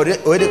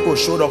Oyedepo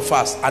showed up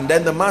fast, and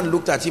then the man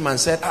looked at him and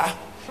said,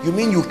 you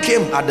mean you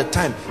came at the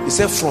time? He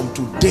said, from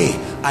today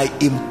I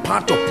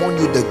impart upon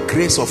you the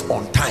grace of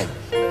on time.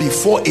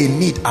 Before a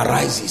need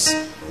arises,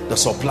 the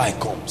supply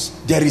comes.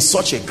 There is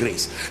such a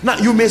grace. Now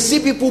you may see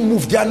people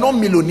move, they are not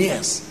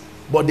millionaires,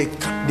 but they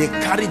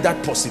carry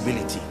that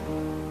possibility.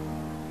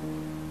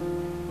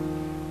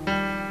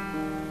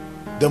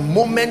 The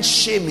moment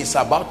shame is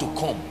about to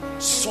come,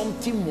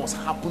 something must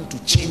happen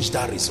to change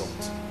that result.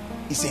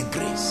 It's a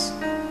grace.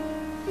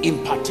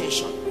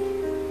 Impartation.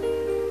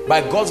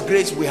 By God's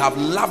grace, we have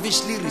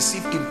lavishly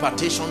received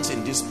impartations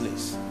in this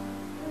place.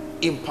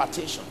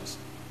 Impartations.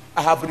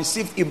 I have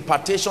received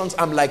impartations.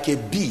 I'm like a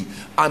bee.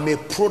 I'm a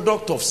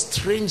product of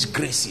strange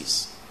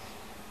graces.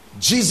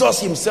 Jesus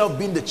himself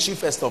being the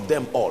chiefest of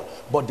them all.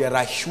 But there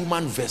are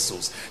human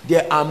vessels.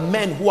 There are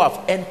men who have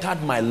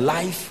entered my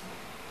life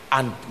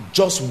and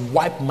just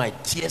wipe my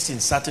tears in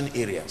certain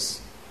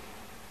areas.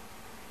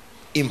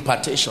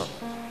 Impartation.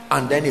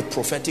 And then a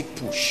prophetic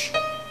push.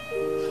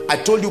 I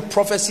told you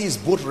prophecy is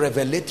both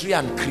revelatory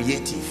and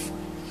creative.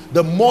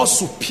 The more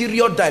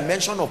superior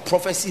dimension of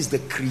prophecy is the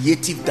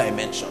creative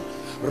dimension.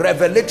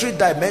 Revelatory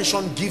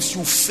dimension gives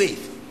you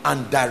faith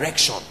and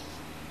direction.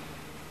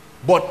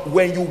 But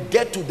when you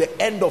get to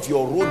the end of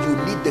your road, you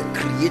need the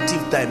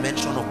creative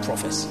dimension of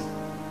prophecy,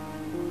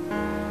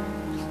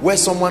 where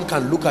someone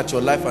can look at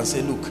your life and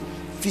say, look,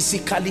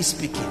 physically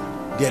speaking,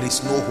 there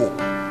is no hope,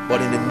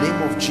 but in the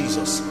name of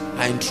Jesus,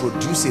 I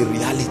introduce a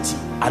reality,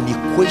 an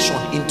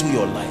equation into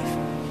your life.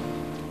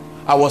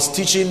 I was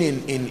teaching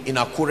in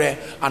Akure,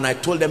 and I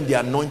told them the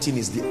anointing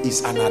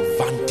is an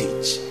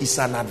advantage. It's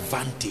an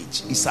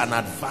advantage. It's an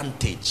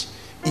advantage.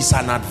 It's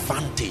an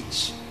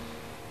advantage.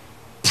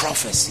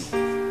 Prophecy.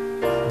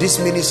 This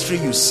ministry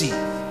you see,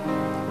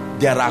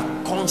 there are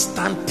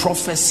constant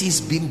prophecies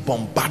being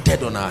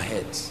bombarded on our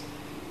heads.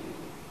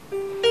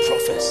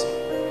 Prophecy.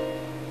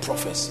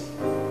 Prophecy.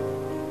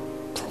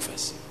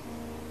 Prophecy.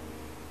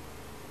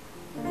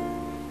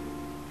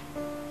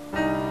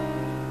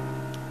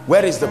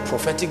 Where is the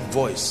prophetic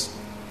voice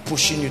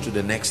pushing you to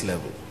the next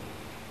level?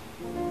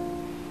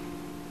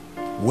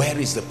 Where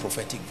is the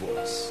prophetic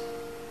voice?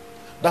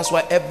 That's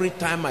why every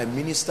time I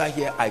minister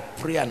here, I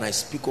pray and I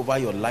speak over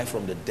your life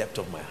from the depth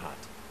of my heart.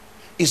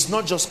 It's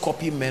not just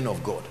copy men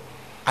of God.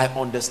 I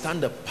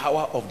understand the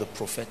power of the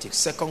prophetic.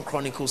 2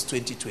 Chronicles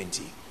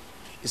 20:20.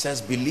 It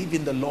says, believe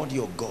in the Lord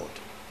your God,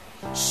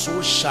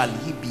 so shall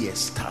he be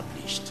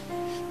established.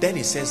 Then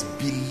it says,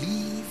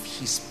 believe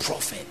his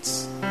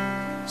prophets,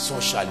 so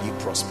shall ye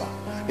prosper.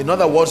 In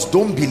other words,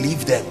 don't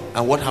believe them,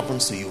 and what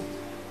happens to you?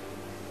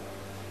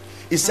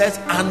 It says,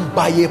 and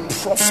by a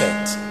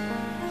prophet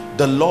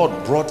the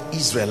Lord brought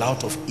Israel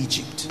out of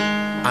Egypt,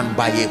 and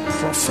by a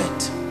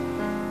prophet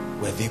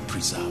were they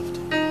preserved.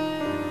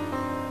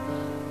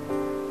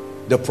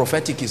 The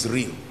prophetic is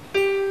real.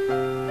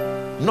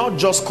 Not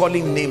just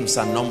calling names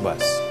and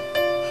numbers,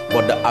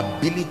 but the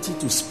ability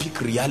to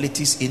speak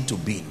realities into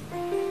being,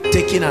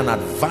 taking an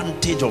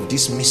advantage of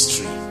this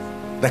mystery,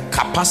 the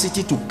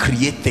capacity to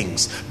create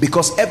things,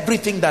 because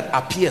everything that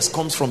appears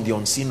comes from the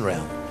unseen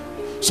realm.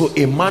 So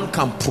a man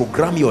can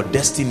program your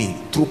destiny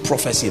through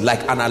prophecy,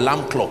 like an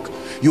alarm clock.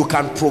 You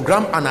can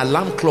program an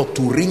alarm clock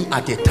to ring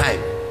at a time.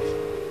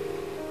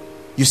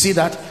 You see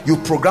that? You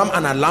program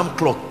an alarm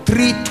clock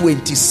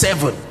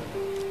 3:27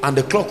 and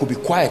the clock will be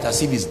quiet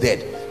as if it's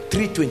dead.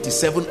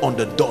 3:27 on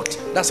the dot.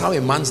 That's how a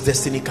man's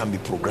destiny can be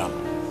programmed.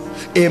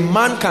 A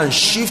man can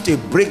shift a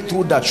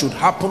breakthrough that should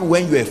happen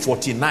when you are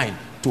 49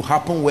 to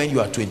happen when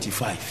you are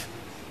 25.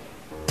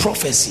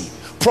 Prophecy.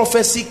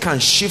 Prophecy can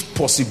shift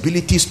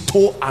possibilities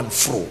to and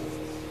fro.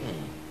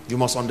 You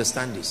must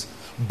understand this.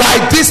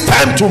 By this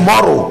time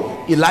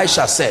tomorrow,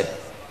 Elisha said.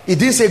 He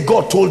didn't say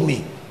God told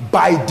me.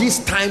 By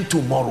this time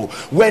tomorrow.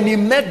 When he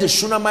met the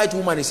Shunammite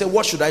woman, he said,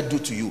 what should I do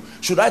to you?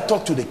 Should I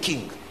talk to the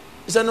king?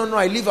 He said, no,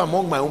 I live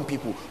among my own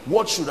people.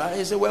 What should I?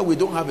 He said, well, we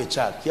don't have a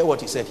child. Hear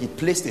what he said. He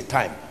placed a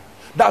time.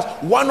 That's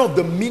one of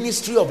the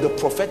ministry of the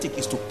prophetic,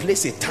 is to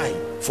place a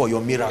time for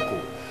your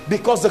miracle.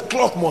 Because the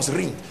clock must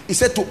ring. He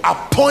said to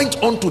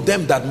appoint unto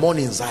them that mourn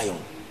in Zion.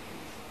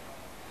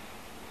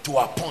 To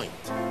appoint.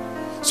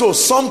 So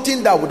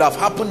something that would have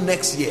happened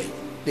next year,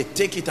 they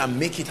take it and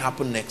make it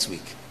happen next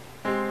week.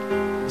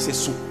 It's a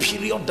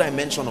superior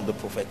dimension of the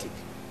prophetic.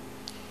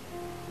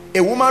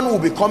 A woman will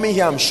be coming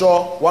here, I'm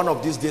sure, one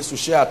of these days to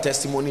share her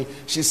testimony.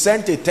 She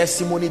sent a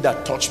testimony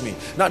that touched me.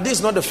 Now, this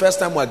is not the first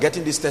time we're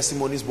getting these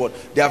testimonies, but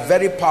they are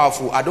very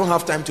powerful. I don't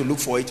have time to look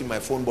for it in my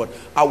phone, but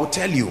I will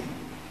tell you.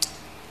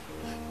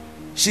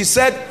 She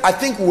said, I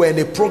think we were in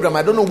a program,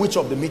 I don't know which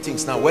of the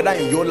meetings now, whether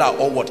in Yola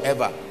or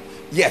whatever.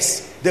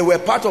 Yes, they were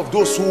part of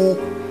those who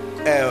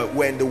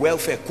were in the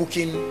welfare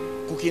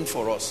cooking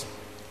for us.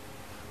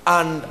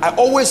 And I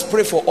always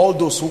pray for all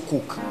those who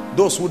cook,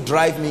 those who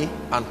drive me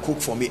and cook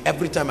for me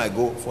every time I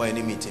go for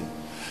any meeting.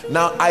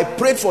 Now, I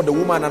prayed for the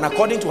woman, and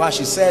according to her,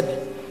 she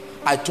said,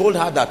 I told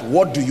her that,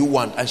 what do you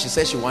want? And she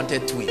said she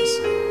wanted twins.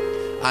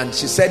 And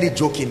she said it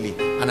jokingly.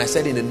 And I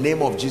said, in the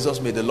name of Jesus,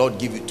 may the Lord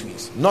give you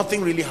twins.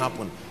 Nothing really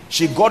happened.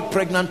 She got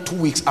pregnant 2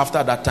 weeks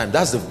after that time.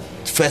 That's the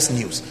first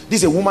news.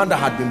 This is a woman that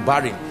had been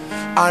barren.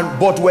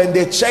 But when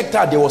they checked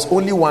her, there was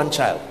only one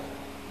child.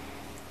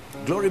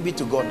 Glory be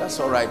to God. That's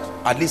all right.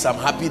 At least I'm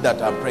happy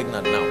that I'm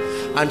pregnant now.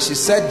 And she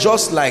said,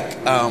 just like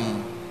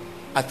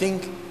I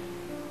think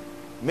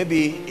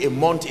maybe a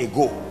month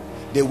ago,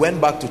 they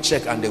went back to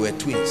check and they were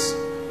twins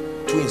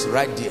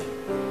right there.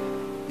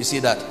 You see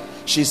that?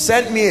 She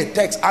sent me a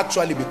text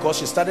actually because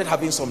she started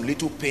having some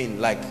little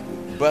pain, like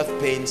birth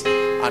pains,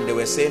 and they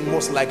were saying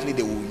most likely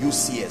they will use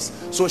CS.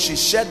 So she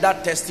shared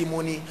that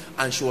testimony,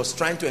 and she was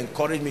trying to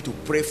encourage me to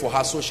pray for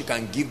her so she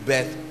can give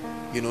birth,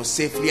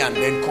 safely, and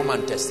then come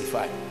and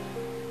testify.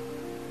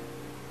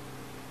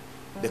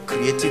 The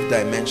creative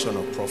dimension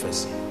of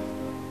prophecy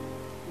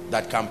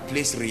that can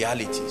place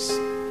realities.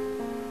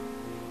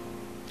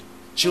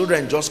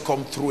 Children just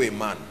come through a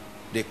man.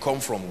 They come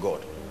from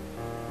God.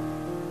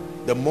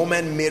 The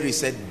moment Mary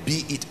said,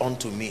 be it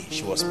unto me,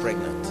 she was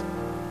pregnant.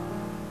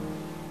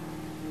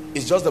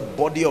 It's just the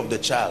body of the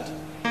child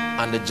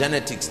and the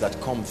genetics that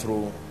come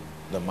through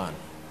the man.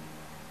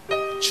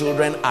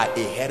 Children are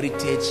a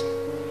heritage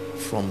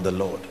from the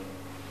Lord.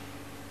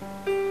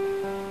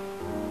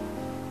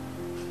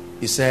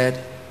 He said,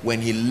 when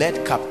he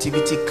led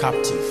captivity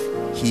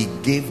captive, he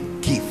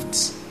gave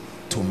gifts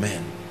to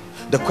men.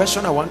 The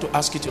question I want to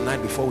ask you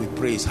tonight before we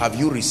pray is, have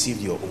you received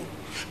your own?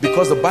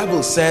 Because the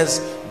Bible says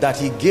that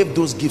he gave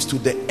those gifts to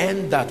the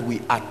end that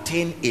we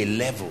attain a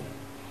level.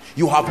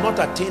 You have not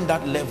attained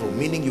that level,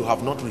 meaning you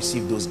have not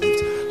received those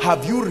gifts.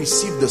 Have you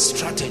received the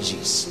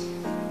strategies,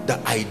 the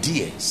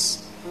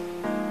ideas,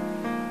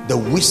 the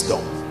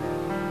wisdom?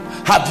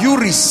 Have you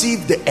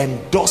received the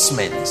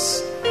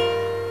endorsements,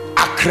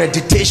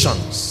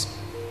 accreditations?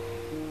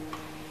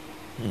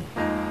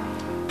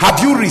 Have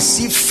you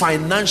received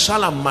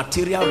financial and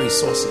material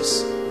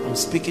resources? I'm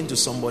speaking to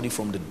somebody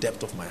from the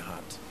depth of my heart.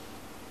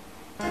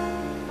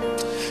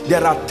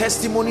 There are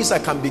testimonies I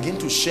can begin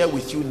to share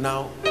with you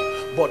now.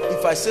 But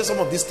if I say some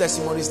of these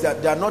testimonies,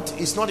 that they are not,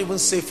 it's not even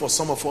safe for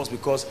some of us,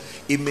 because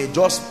it may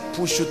just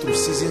push you through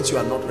seasons you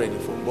are not ready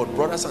for. But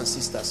brothers and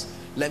sisters,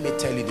 let me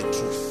tell you the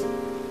truth.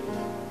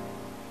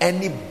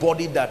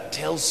 Anybody that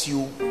tells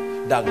you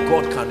that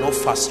God cannot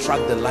fast track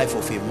the life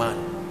of a man,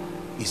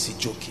 is he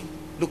joking?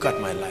 Look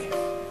at my life.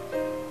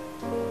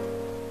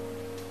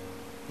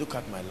 Look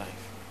at my life.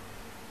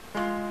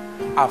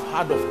 I've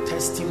heard of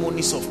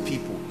testimonies of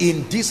people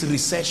in this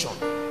recession.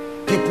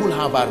 People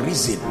have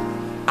arisen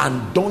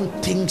and done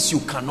things you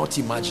cannot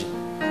imagine.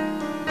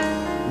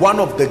 One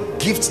of the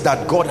gifts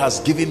that God has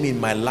given me in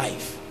my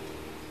life,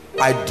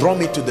 I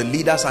drum it to the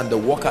leaders and the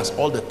workers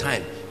all the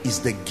time,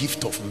 is the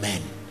gift of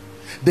men.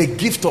 The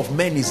gift of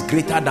men is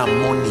greater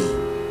than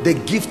money. The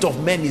gift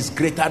of men is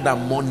greater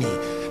than money.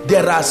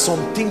 There are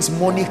some things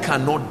money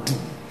cannot do.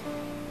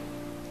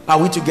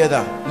 Are we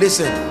together?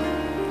 Listen,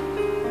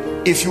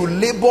 if you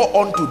labor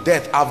unto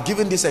death, I've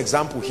given this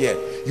example here.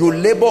 You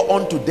labor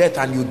unto death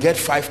and you get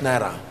 5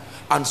 naira,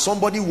 and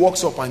somebody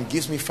walks up and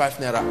gives me 5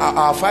 naira.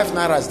 Are 5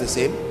 naira is the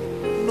same?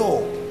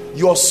 No.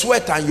 Your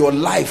sweat and your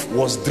life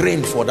was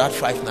drained for that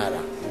 5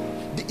 naira.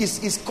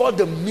 It's called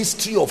the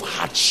mystery of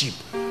hardship.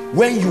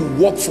 When you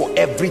work for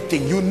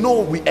everything, you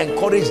know we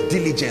encourage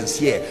diligence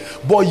here,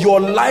 but your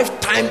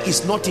lifetime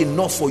is not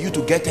enough for you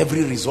to get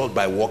every result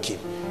by working.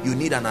 You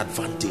need an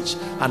advantage,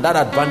 and that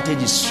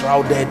advantage is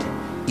shrouded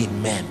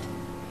in men.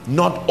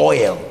 Not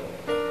oil,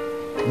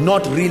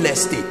 not real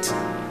estate,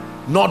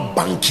 not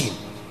banking.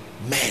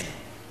 Men.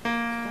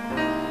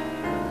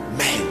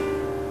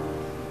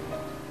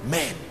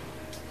 Men.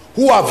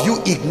 Who have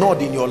you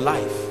ignored in your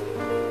life?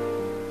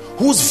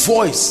 Whose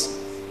voice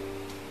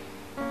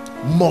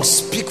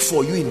must speak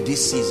for you in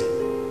this season?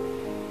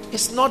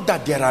 It's not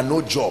that there are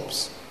no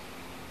jobs.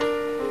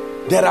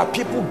 There are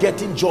people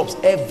getting jobs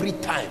every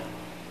time,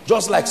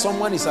 just like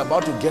someone is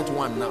about to get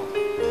one now.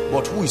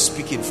 But who is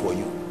speaking for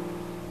you?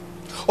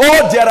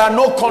 Oh, there are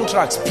no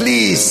contracts.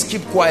 Please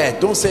keep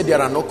quiet. Don't say there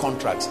are no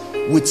contracts.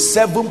 With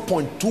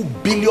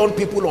 7.2 billion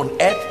people on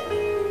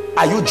earth,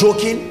 are you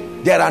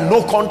joking? There are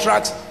no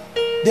contracts.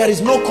 There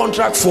is no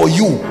contract for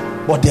you,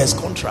 but there's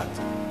contract.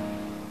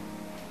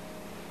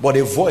 But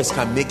a voice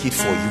can make it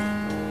for you.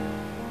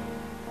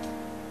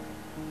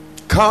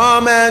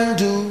 Come and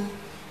do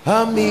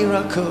a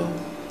miracle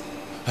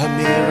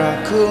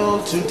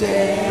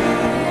today.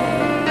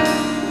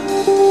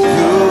 You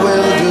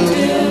will do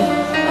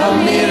a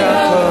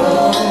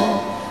miracle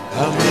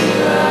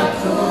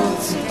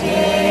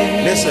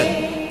today. Listen,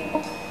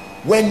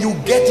 when you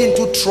get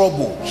into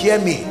trouble, hear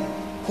me,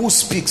 who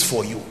speaks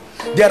for you?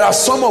 There are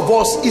some of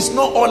us, it's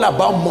not all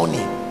about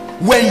money.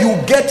 When you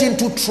get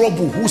into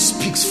trouble, who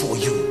speaks for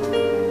you?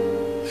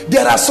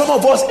 There are some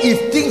of us,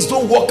 if things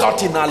don't work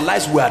out in our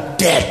lives, we are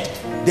dead.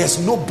 There's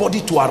nobody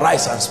to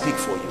arise and speak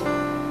for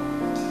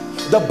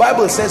you. The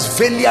Bible says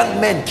valiant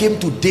men came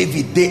to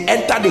David. They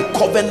entered a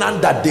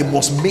covenant that they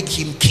must make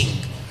him king.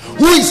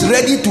 Who is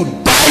ready to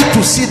die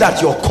to see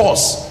that your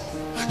cause?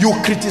 You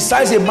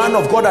criticize a man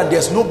of God and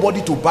there's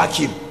nobody to back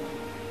him.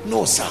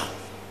 No, sir.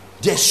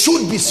 There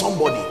should be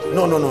somebody.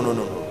 No.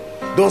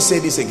 Don't say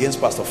this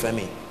against Pastor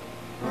Femi.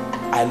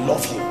 I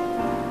love him.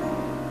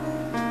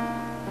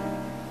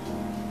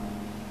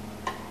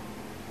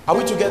 Are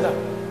we together?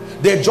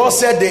 They just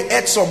said they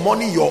ate some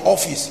money in your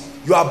office.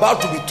 You are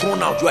about to be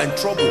thrown out. You are in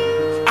trouble.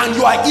 And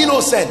you are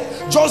innocent.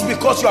 Just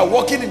because you are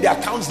working in the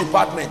accounts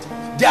department,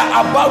 they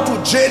are about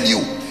to jail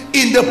you.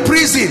 In the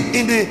prison,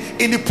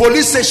 in the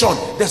police station,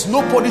 there's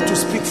nobody to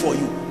speak for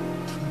you.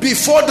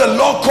 Before the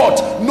law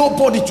court,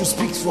 nobody to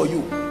speak for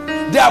you.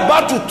 They are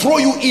about to throw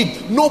you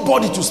in,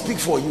 nobody to speak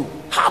for you.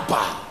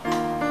 Haba.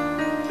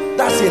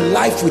 That's a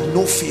life with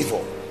no favor.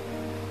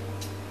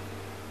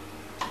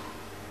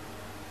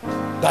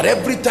 That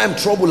every time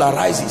trouble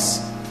arises,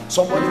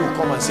 somebody will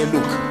come and say,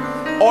 look,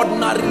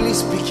 ordinarily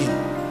speaking,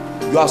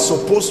 you are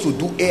supposed to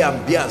do A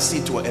and B and C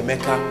to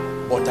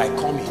Emeka, but I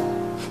come in.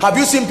 Have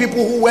you seen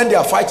people who, when they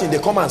are fighting, they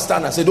come and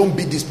stand and say, don't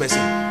beat this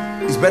person.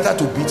 It's better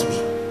to beat me.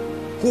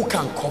 Who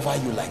can cover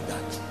you like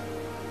that?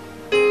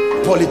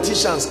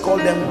 Politicians call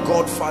them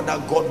God, Father,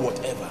 God,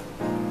 whatever.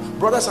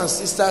 Brothers and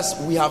sisters,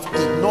 we have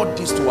ignored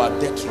this to our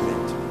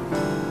detriment.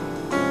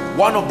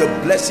 One of the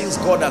blessings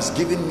God has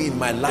given me in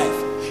my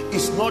life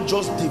is not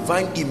just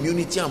divine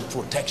immunity and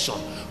protection.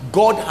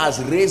 God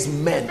has raised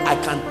men, I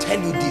can tell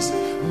you this,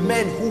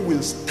 men who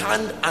will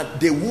stand and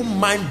they won't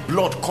mind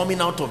blood coming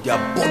out of their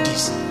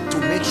bodies to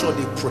make sure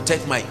they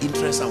protect my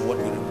interests and what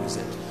we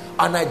represent.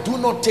 And I do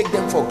not take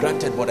them for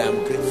granted, but I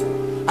am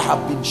grateful. I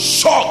have been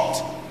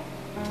shocked.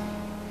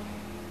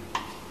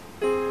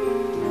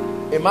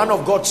 A man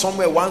of God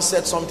somewhere once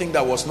said something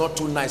that was not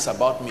too nice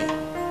about me.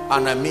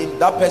 And I mean,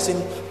 that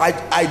person,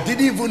 I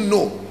didn't even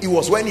know. It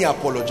was when he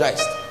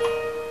apologized.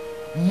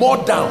 More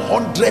than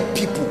 100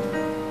 people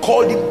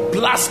called him,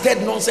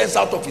 blasted nonsense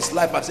out of his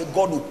life and said,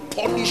 God will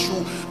punish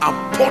you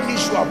and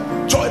punish you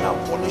and join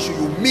and punish you.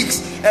 You mix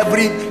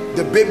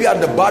the baby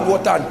and the bad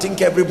water and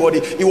think everybody.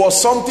 It was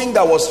something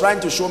that was trying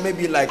to show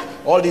maybe like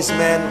all these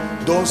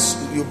men, those,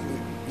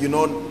 you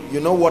know, you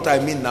know what I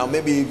mean now.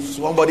 Maybe if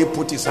somebody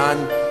put his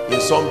hand in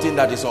something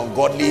that is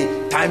ungodly,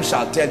 time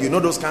shall tell. You know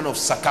those kind of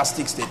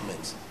sarcastic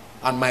statements.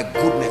 And my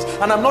goodness.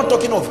 And I'm not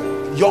talking of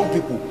young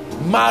people.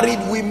 Married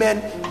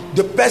women.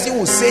 The person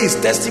will say his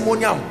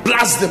testimony and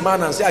blast the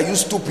man and say, are you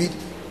stupid?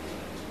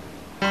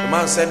 The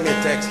man sent me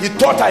a text. He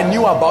thought I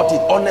knew about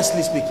it,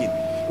 honestly speaking.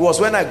 It was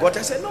when I got it.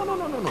 I said,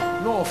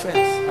 no offense.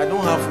 I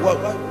don't have, why?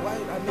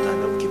 I mean, I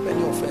don't keep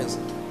any offense.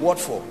 What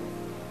for?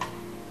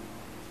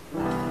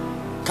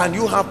 Can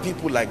you have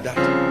people like that?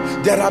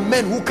 There are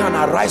men who can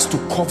arise to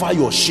cover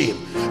your shame.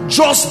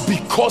 Just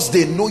because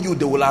they know you,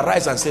 they will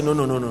arise and say, no.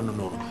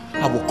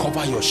 I will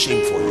cover your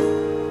shame for you.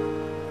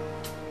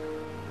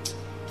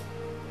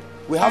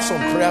 We have some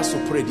prayers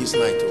to pray this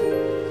night.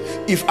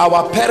 If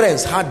our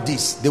parents had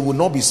this, they would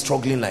not be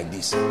struggling like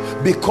this.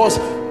 Because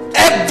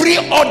every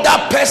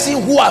other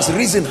person who has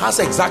risen has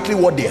exactly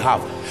what they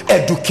have.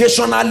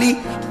 Educationally,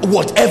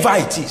 whatever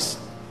it is.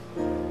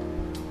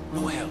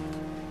 No help.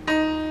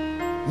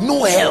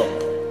 No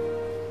help.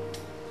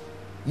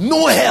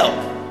 No help.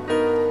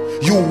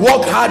 You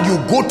work hard, you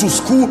go to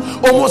school,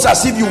 almost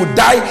as if you would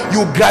die,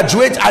 you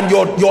graduate and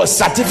your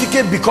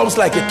certificate becomes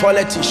like a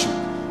toilet tissue.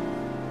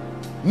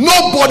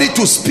 Nobody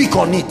to speak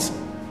on it.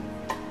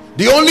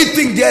 The only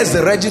thing there is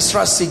the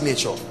registrar's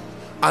signature.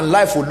 And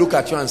life will look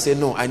at you and say,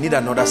 no, I need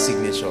another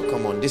signature.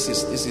 Come on, this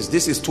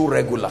is too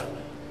regular.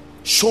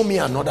 Show me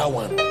another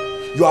one.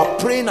 You are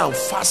praying and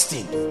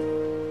fasting,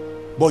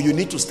 but you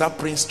need to start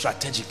praying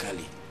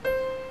strategically.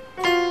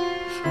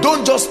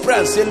 Don't just pray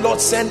and say, Lord,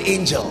 send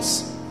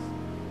angels.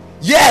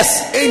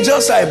 Yes,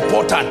 angels are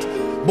important,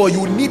 but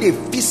you need a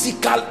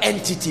physical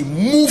entity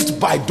moved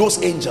by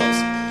those angels.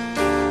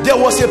 There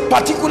was a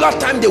particular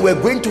time they were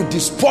going to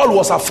this. Paul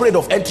was afraid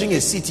of entering a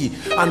city,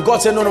 and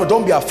God said, no,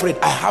 don't be afraid.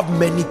 I have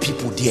many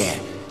people there.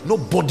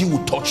 Nobody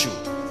will touch you.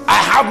 I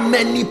have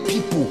many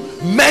people,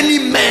 many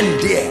men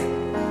there.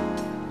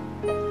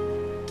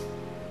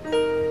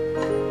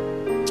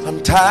 I'm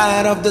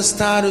tired of the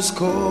status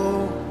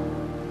quo.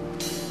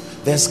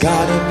 There's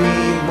gotta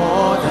be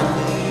more than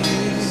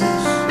this.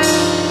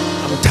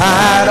 I'm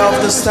tired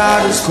of the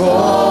status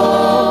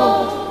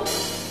quo.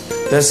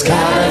 There's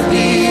gotta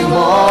be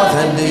more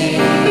than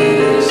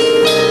this.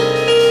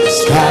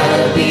 There's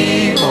gotta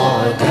be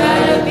more,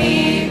 gotta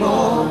be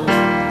more.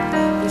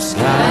 There's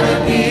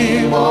gotta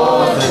be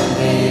more than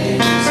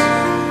this.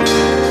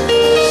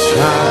 There's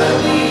gotta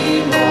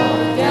be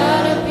more,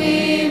 gotta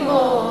be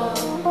more.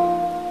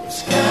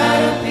 There's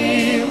gotta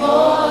be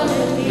more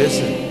than this.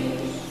 Listen,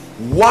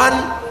 one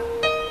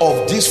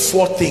of these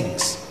four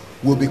things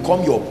will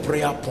become your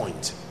prayer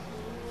point.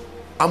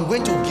 I'm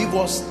going to give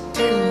us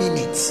 10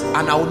 minutes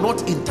and I will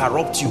not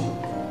interrupt you.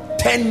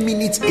 10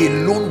 minutes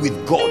alone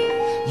with God.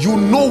 You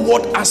know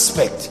what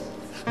aspect.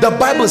 The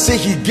Bible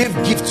says he gave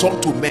gifts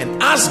unto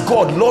men. Ask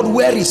God, Lord,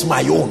 where is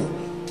my own?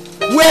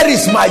 Where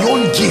is my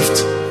own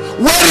gift?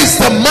 Where is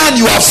the man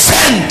you have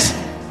sent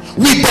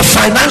with the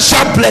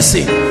financial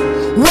blessing?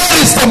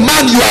 Where is the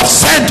man you have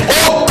sent,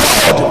 oh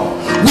God,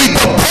 with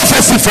the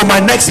prophecy for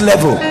my next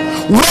level?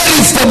 Where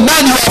is the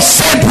man you have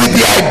sent with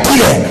the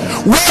idea?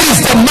 Where is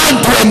the man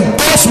to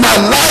endorse my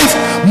life,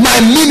 my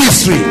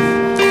ministry?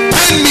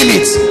 10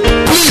 minutes.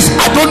 Please,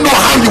 I don't know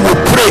how you will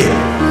pray,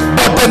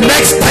 but the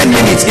next 10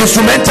 minutes,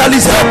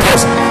 instrumentalists help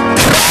us.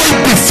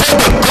 Cry before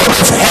the God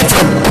of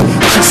heaven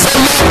and say,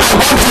 Lord, I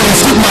want to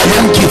receive my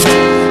own gift.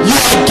 You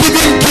are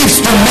giving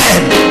gifts to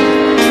men.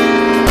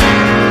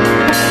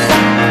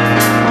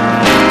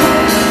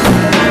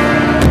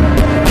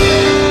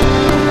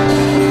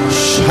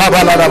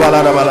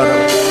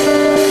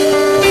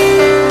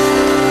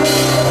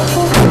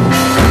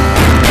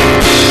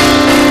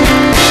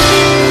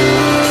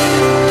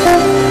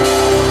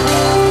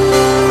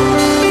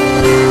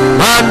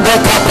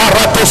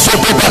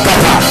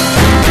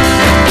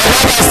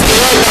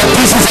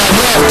 This is a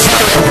way of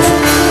triumph.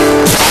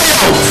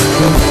 Triumph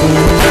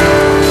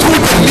through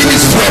the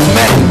ministry of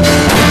men.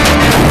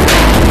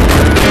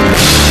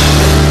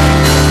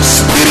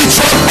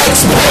 Spiritual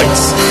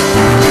exploits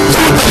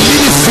through the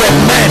ministry of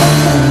men.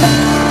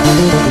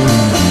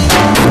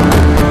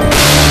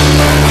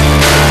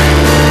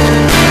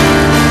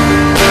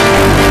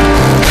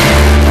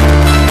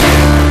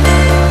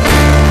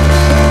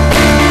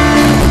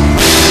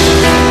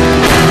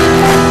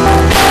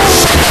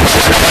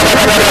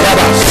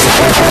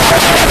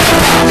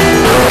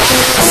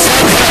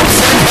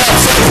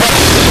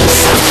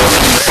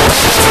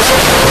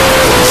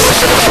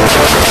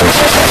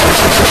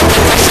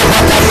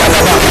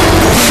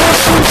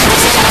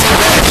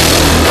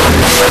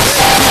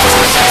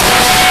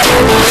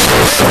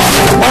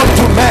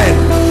 Unto men,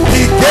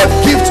 he gave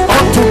gifts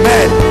unto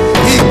men,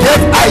 he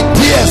gave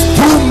ideas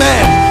through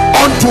men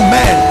unto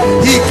men,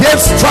 he gave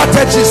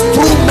strategies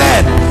through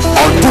men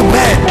unto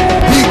men,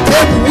 he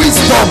gave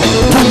wisdom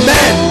to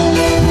men.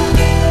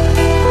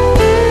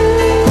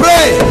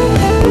 Pray.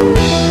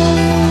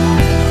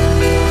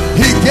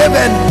 He gave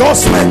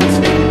endorsement,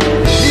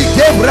 he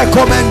gave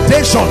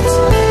recommendations,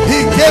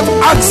 he gave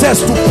access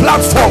to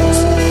platforms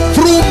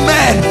through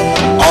men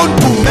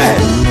unto men,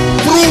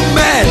 through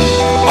men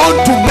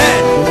unto men.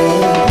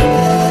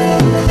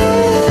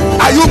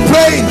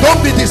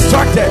 be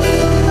distracted.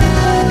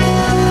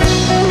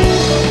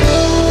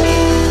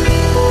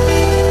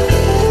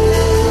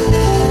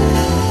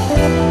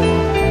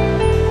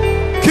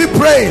 Keep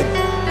praying.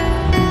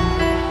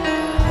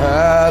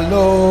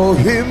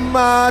 Elohim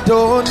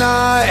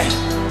Adonai,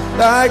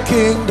 thy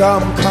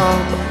kingdom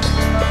come,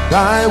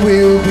 thy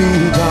will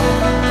be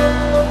done.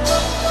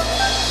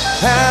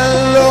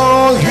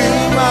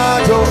 Elohim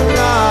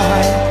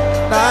Adonai,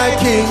 thy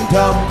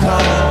kingdom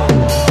come,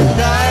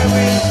 thy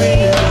will be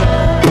done.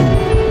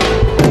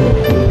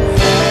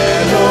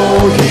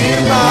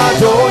 Elohim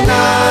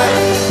Adonai,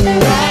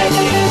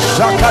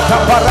 Shakata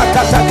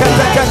Barakata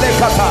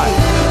Ketekelekata.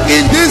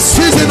 In this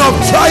season of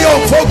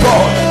triumph, oh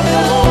God,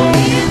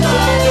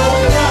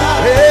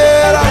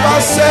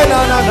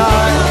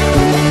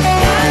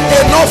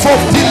 enough of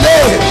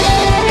delay,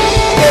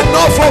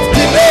 enough of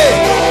delay.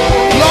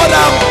 Lord,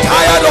 I'm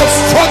tired of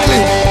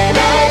struggling.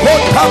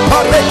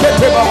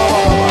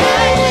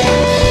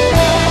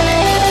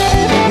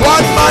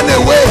 One man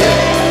away,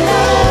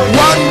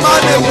 one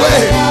man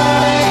away.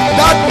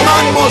 That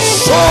man must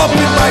show up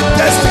in my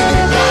destiny.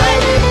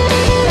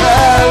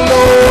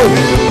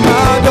 Elohim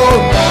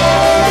Adonai,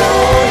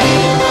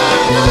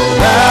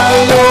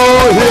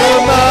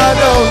 Elohim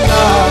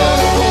Adonai,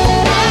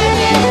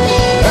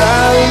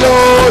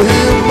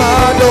 Elohim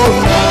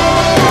Adonai,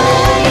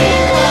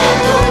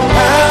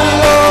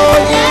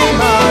 Elohim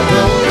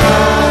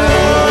Adonai,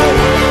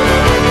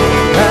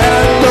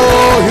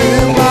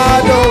 Elohim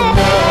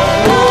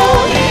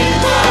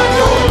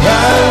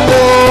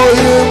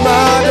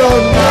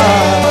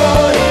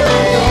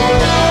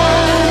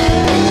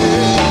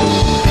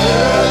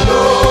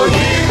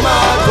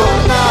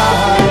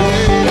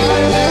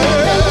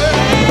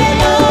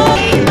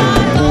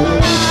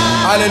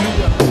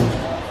Hallelujah.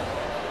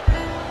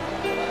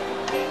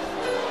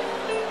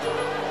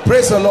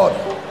 Praise the Lord.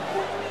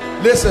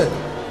 Listen.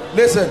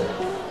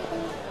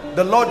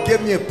 The Lord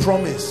gave me a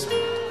promise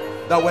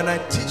that when I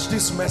teach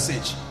this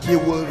message, He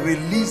will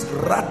release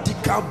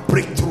radical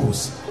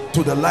breakthroughs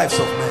to the lives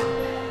of men.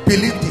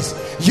 Believe this.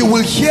 You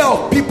will hear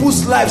of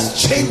people's lives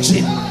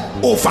changing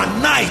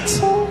overnight.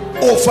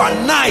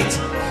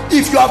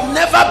 If you have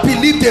never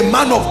believed a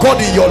man of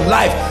God in your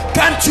life,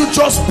 can't you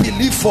just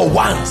believe for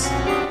once?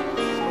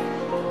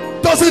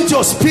 Doesn't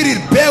your spirit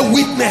bear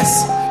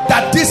witness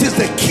that this is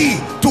the key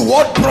to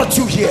what brought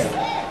you here?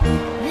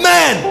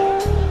 Man,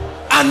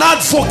 an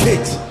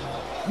advocate.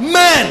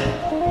 Man,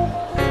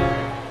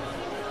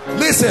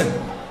 listen.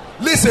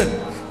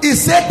 He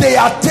said they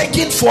are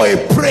taken for a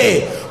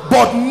prey,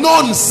 but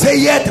none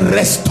sayeth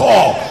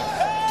restore.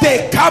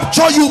 They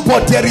capture you,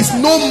 but there is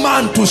no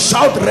man to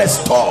shout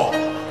restore.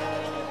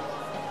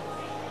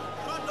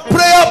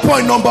 Prayer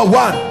point number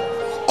 1.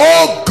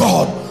 Oh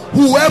God,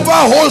 whoever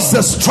holds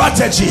the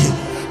strategy,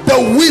 the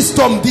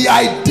wisdom, the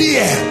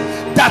idea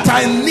that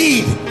I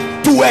need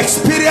to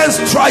experience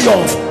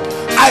triumph,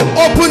 I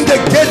open the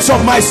gates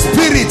of my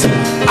spirit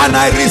and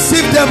I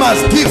receive them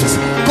as gifts.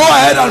 Go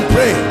ahead and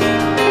pray.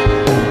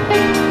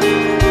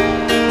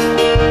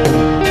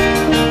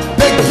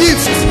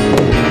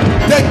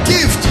 The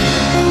gift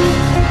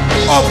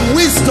of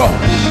wisdom,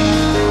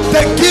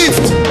 the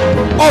gift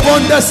of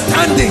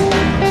understanding,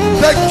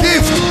 the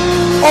gift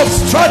of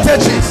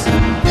strategies,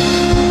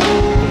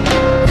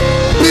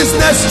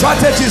 business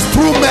strategies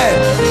through men,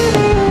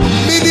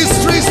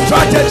 ministry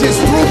strategies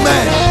through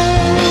men.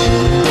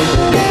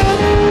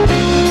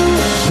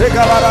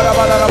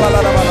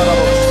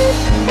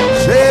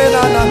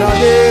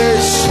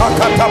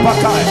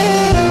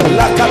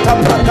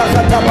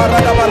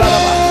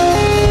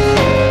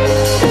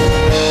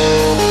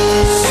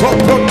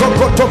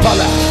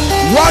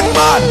 One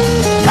man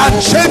can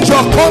change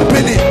your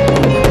company.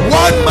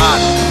 One man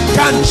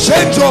can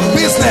change your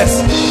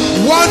business.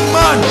 One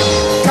man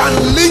can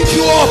link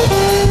you up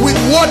with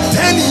what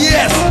 10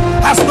 years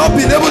has not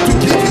been able to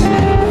give you.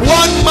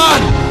 One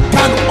man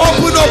can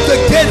open up the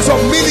gates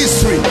of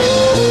ministry.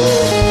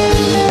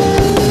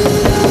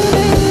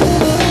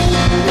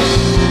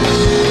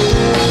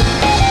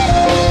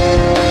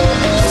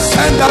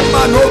 Send that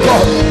man, oh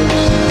God.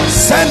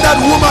 Send that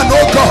woman,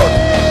 oh God.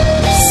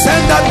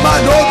 Send that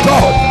man, oh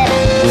God.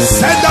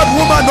 Send that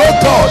woman, oh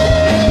God.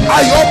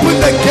 I open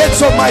the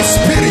gates of my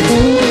spirit.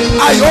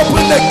 I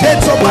open the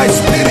gates of my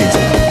spirit.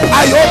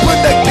 I open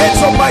the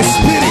gates of my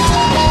spirit.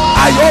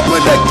 I open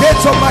the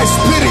gates of my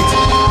spirit.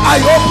 I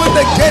open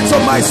the gates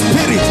of my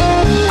spirit.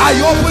 I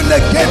open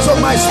the gates of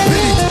my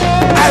spirit.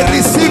 I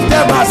receive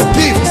them as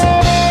gifts.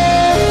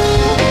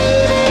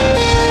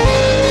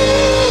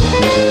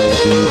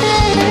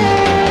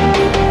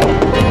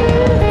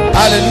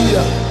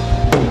 Hallelujah.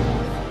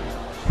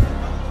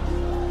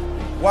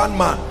 One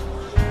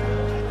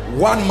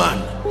man,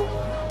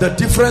 the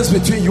difference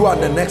between you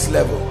and the next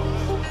level.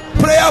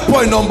 Prayer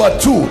point number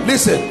 2.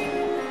 Listen,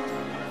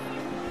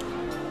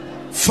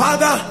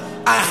 Father,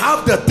 I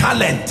have the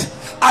talent,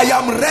 I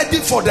am ready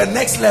for the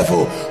next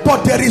level,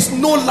 but there is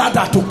no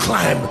ladder to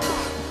climb.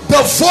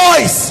 The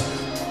voice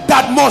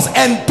that must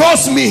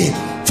endorse me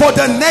for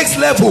the next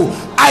level,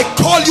 I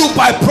call you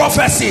by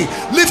prophecy.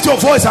 Lift your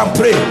voice and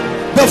pray.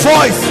 The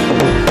voice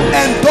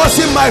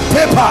endorsing my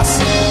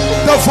papers,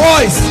 the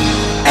voice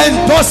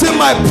endorsing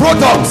my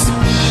products,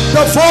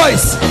 the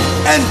voice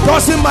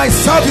endorsing my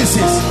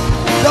services,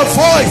 the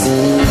voice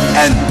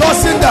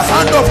endorsing the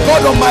hand of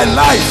God on my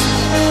life.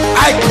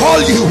 I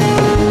call you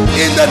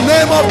in the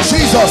name of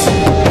Jesus.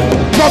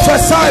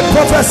 Prophesy,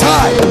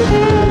 prophesy,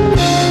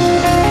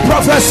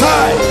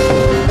 prophesy.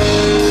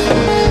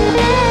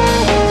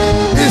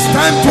 It's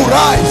time to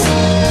rise.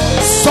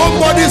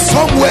 Somebody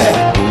somewhere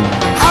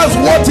has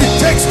what it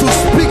takes to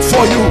speak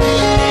for you.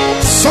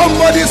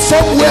 Somebody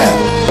somewhere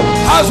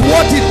has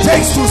what it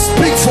takes to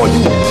speak for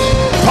you.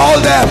 Call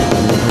them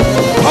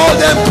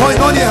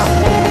koinonia.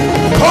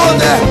 Call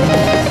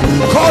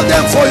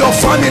them for your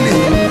family.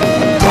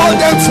 Call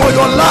them for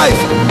your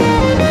life.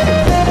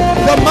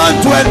 The man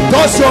to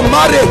endorse your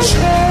marriage,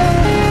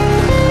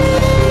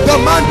 the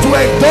man to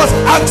endorse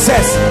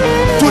access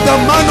to the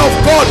man of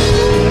God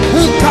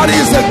who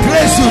carries the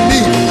grace you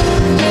need,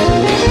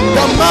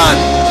 the man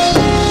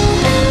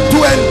to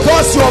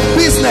endorse your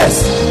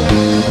business,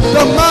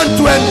 the man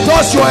to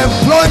endorse your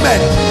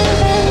employment.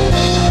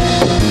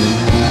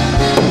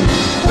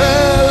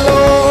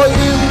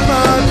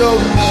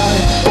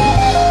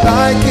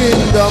 Thy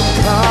kingdom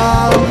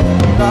come,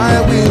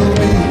 thy will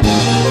be.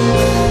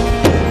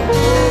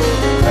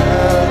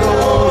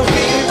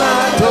 Elohim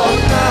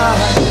Adonai,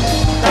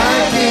 thy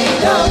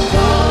kingdom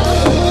come.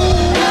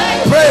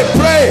 Pray,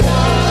 pray,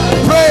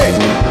 pray,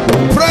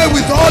 pray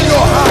with all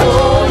your heart.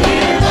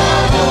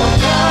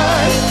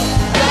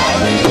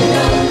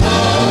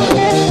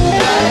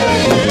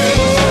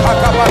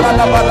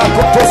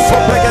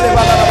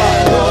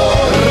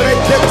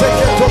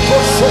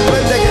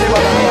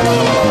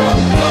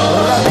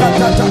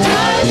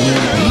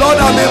 Lord,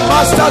 I'm a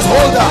master's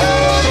holder.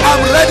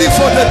 I'm ready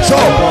for the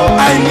job.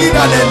 I need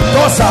an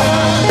endorser.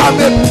 I'm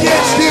a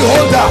PhD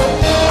holder.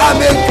 I'm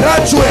a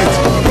graduate.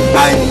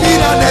 I need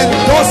an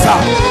endorser.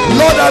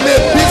 Lord, I'm a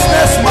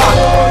businessman.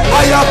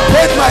 I have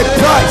paid my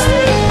price.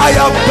 I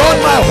have done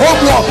my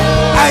homework.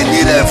 I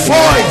need a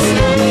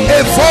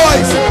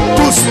voice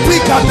to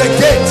speak at the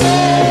gate.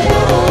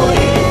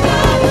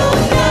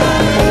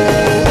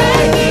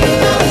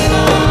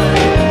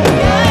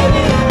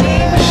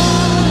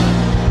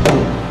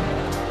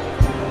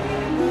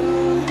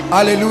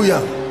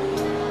 Hallelujah.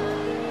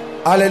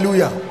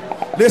 Hallelujah.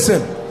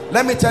 Listen,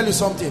 let me tell you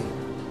something.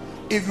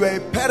 If you are a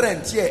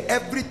parent here,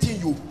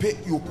 everything you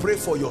pray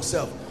for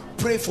yourself.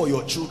 Pray for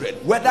your children,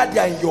 whether they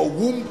are in your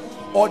womb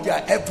or they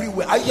are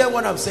everywhere. I hear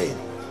what I'm saying.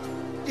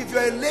 If you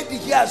are a lady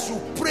here, as you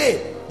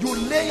pray, you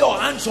lay your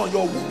hands on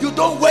your womb. You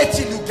don't wait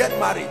till you get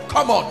married.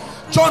 Come on.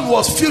 John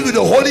was filled with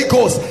the Holy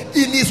Ghost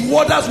in his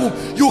mother's womb.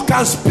 You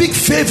can speak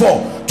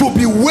favor to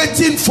be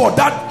waiting for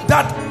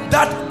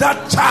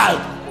that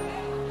child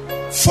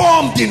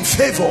formed in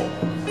favor.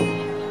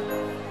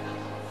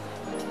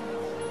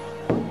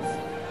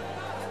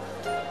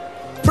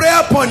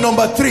 Prayer point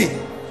number 3.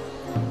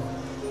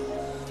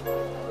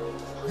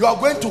 You are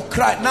going to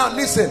cry. Now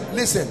listen.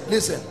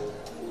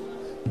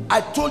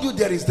 I told you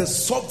there is the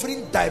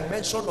sovereign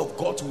dimension of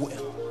God's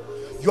will.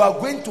 You are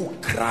going to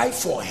cry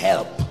for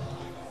help.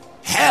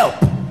 Help.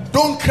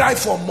 Don't cry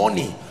for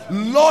money.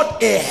 Lord,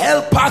 a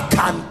helper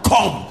can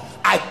come.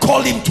 I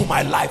call him to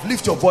my life.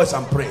 Lift your voice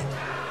and pray.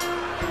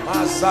 A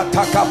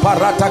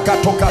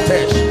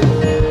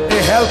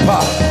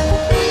helper.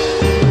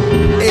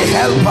 A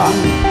helper.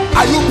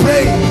 Are you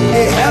praying?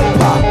 A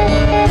helper.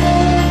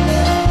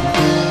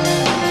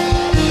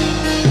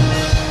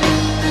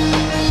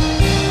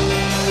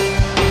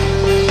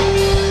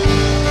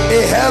 A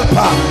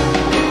helper.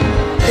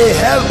 A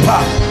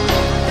helper.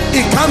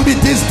 It can't be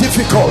this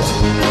difficult.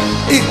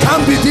 It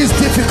can't be this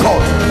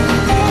difficult.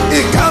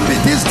 It can't be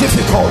this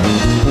difficult.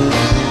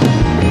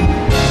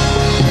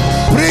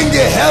 Bring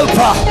a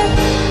helper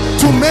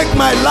to make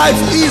my life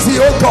easy,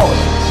 oh God,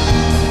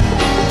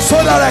 so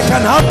that I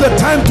can have the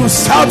time to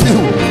serve you,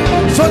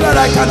 so that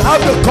I can have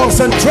the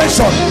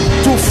concentration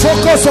to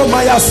focus on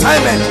my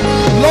assignment.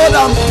 Lord,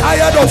 I'm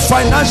tired of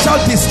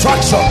financial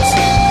distractions.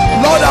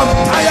 Lord, I'm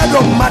tired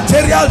of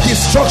material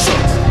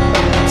distractions.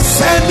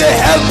 Send a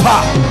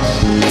helper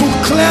to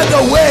clear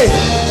the way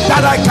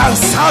that I can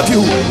serve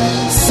you.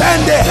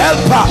 Send a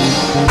helper.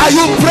 Are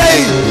you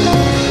praying?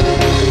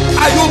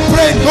 Are you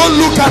praying? Don't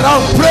look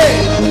around. Pray.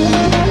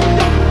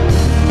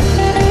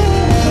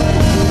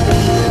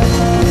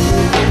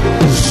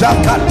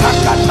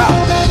 Shakatakata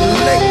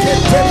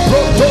lekete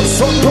proto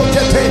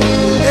sotokete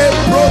e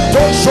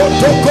proto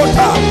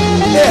sotokota.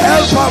 A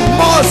helper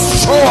must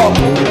show up.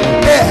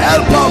 A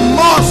helper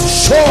must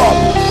show up.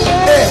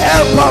 A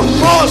helper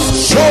must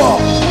show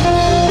up.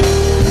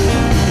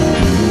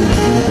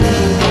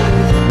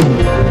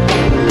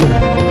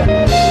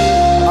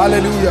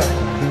 Hallelujah.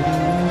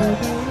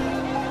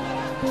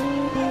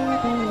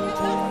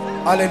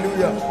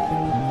 Hallelujah.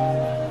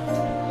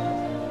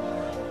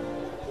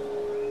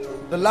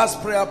 The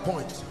last prayer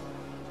point.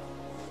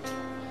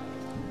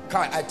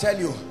 Kai, I tell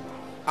you,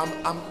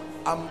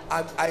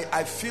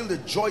 I feel the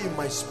joy in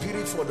my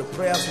spirit for the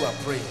prayers we are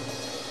praying.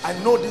 I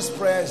know this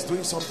prayer is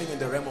doing something in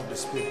the realm of the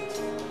spirit.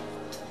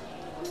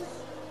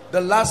 The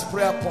last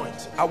prayer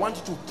point. I want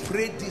you to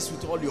pray this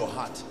with all your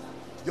heart.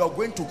 You're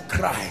going to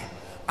cry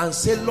and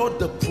say, Lord,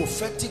 the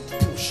prophetic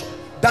push,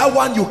 that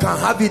one you can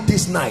have it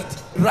this night,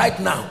 right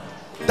now.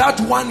 That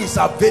one is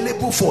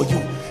available for you.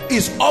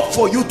 It's up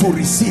for you to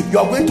receive. You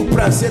are going to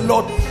pray and say,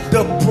 Lord,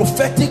 the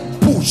prophetic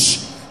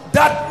push,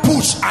 that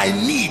push I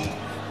need,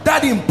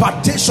 that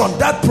impartation,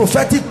 that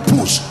prophetic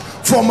push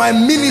for my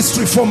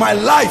ministry, for my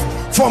life,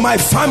 for my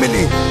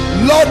family.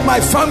 Lord, my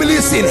family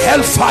is in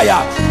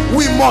hellfire.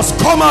 We must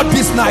come out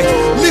this night.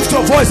 Lift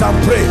your voice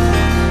and pray.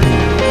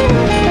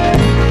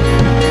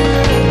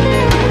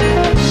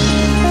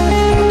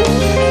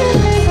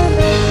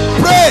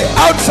 Pray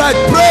outside,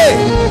 pray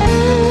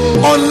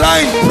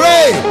online,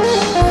 pray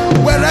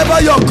wherever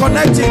you're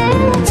connecting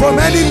from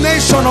any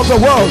nation of the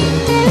world.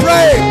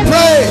 Pray,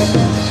 pray.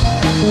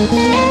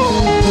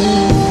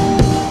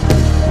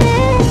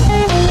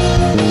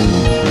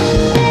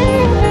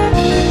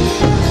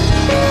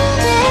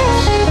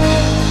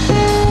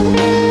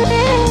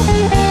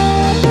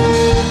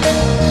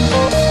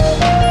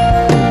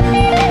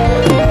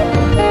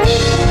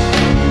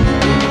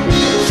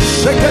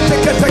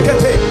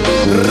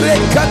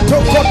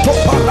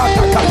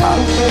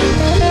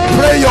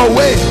 Pray your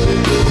way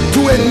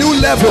to a new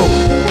level.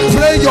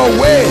 Pray your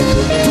way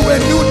to a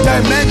new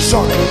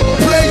dimension.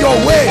 Pray your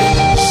way.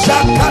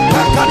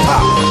 Shakatakata.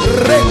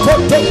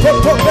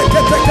 Rekotokoto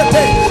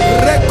reketekete.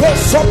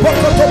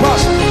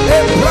 Rekosopokotobash.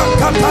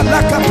 Ebrakata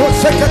lakato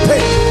sekete.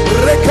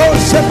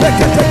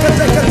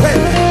 Rekosepeketekete.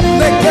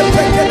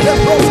 Neketekete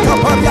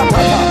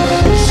broskapariatata.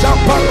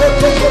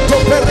 Shaparotokoto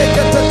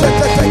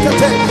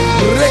pereketekete.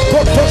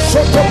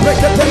 Rekotosoto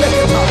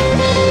peketeleketa.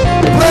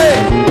 Pray.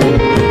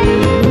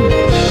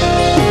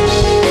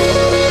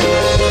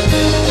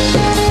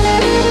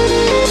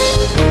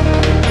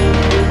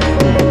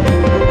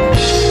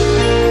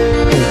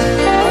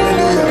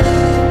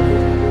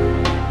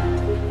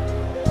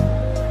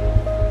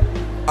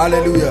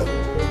 Hallelujah.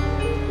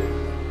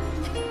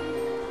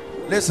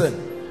 Listen,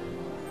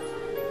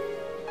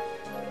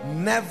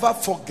 never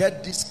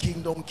forget this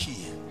kingdom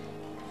key.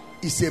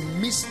 It's a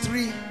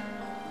mystery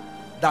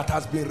that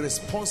has been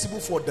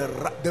responsible for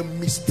the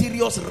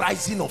mysterious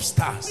rising of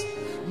stars.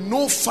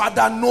 No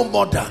father, no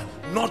mother,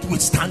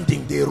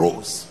 notwithstanding they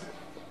rose.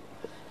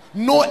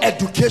 No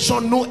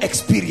education, no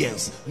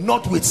experience,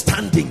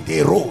 notwithstanding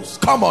they rose.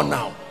 Come on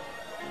now.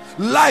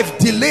 Life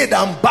delayed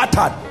and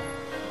battered.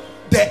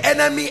 The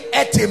enemy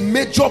ate a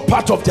major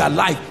part of their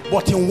life,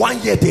 but in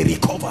 1 year they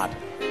recovered.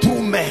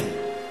 Through men.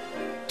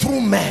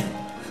 Through men.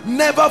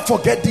 Never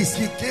forget this.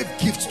 He gave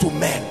gifts to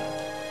men.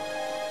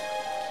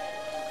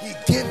 He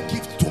gave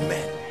gifts to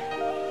men.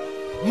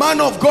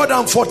 Man of God,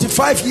 I'm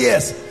 45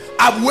 years.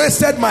 I've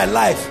wasted my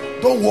life.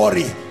 Don't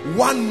worry.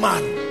 One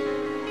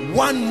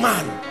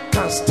man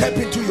can step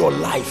into your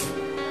life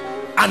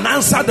and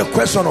answer the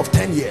question of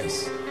 10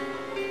 years.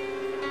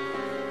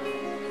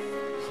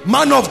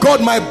 Man of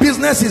God, my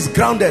business is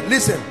grounded.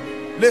 Listen.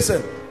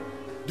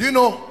 Do you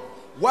know,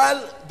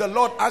 while the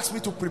Lord asked me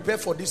to prepare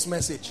for this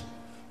message,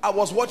 I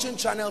was watching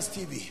Channels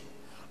TV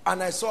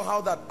and I saw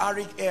how that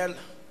Arik Air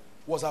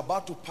was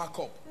about to pack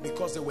up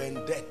because they were in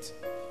debt.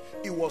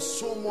 It was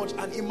so much.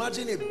 And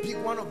imagine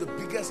one of the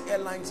biggest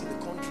airlines in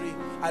the country.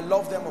 I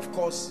love them, of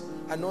course.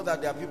 I know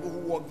that there are people who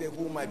work there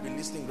who might be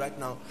listening right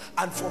now.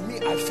 And for me,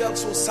 I felt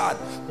so sad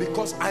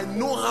because I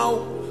know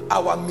how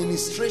our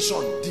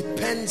administration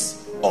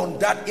depends on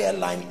that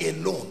airline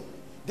alone.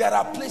 There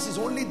are places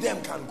only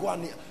them can go.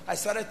 And I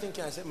started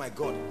thinking, I said, my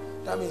God,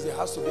 that means there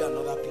has to be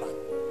another plan.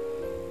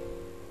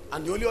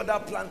 And the only other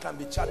plan can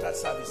be chartered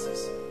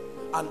services.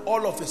 And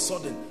all of a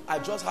sudden, I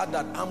just heard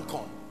that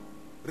AMCON,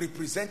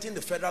 representing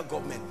the federal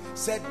government,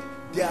 said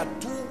they are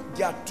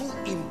too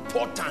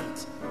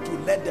important to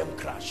let them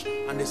crash.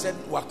 And they said,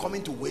 we are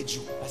coming to wage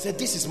you. I said,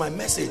 this is my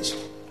message.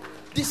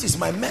 This is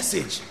my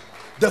message.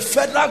 The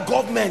federal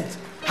government,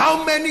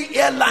 how many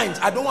airlines,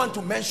 I don't want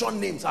to mention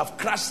names, have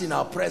crashed in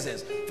our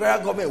presence.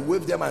 Federal government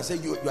waved them and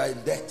said, you are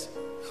in debt.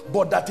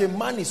 But that a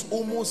man is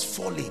almost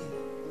falling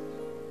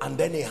and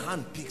then a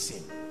hand picks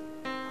him.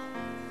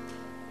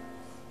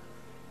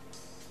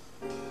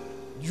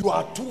 You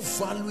are too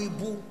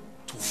valuable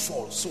to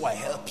fall, so I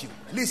help you.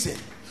 Listen,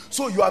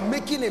 so you are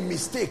making a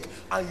mistake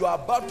and you are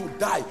about to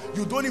die.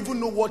 You don't even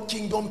know what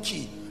kingdom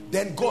key.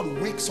 Then God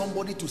wakes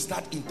somebody to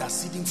start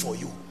interceding for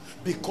you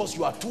because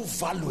you are too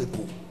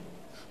valuable.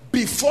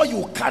 Before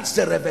you catch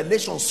the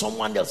revelation,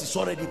 someone else is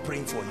already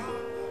praying for you.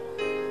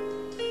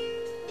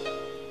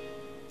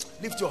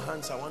 Lift your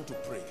hands, I want to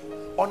pray.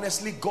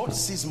 Honestly, God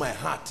sees my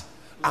heart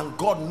and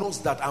God knows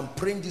that I'm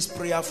praying this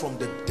prayer from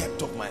the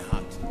depth of my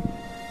heart.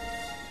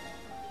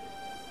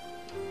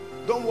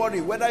 Don't worry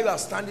whether you are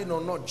standing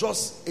or not,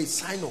 just a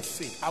sign of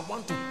faith. I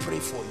want to pray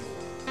for you.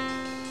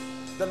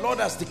 The Lord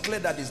has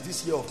declared that it's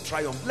this year of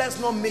triumph. Let's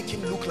not make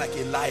him look like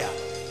a liar.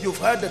 You've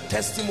heard the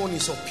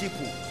testimonies of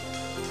people.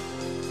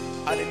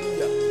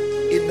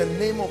 Hallelujah. In the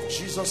name of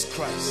Jesus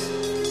Christ,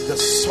 the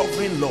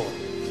sovereign Lord,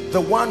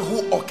 the one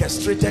who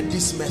orchestrated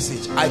this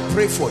message, I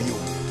pray for you.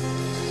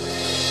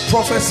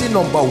 Prophecy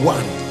number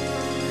 1.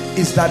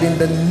 is that in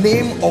the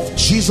name of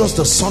Jesus,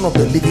 the Son of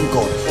the living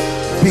God,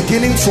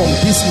 beginning from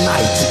this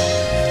night,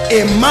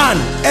 a man,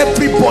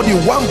 everybody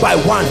one by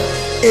one,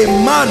 a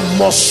man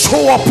must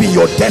show up in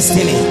your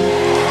destiny.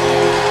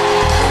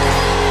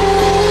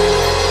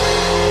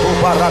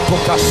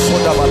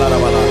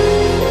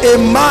 A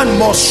man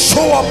must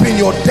show up in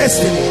your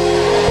destiny.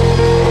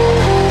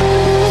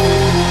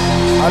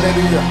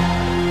 Hallelujah.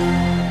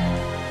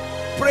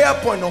 Prayer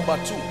point number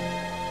 2.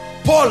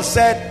 Paul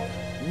said,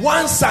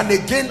 once and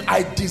again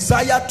I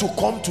desire to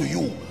come to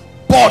you,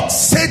 but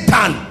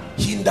Satan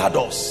hindered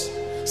us.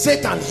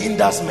 Satan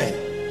hinders men.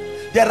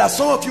 There are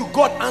some of you,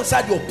 God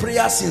answered your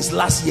prayer since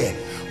last year,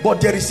 but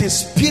there is a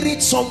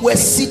spirit somewhere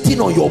sitting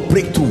on your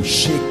breakthrough.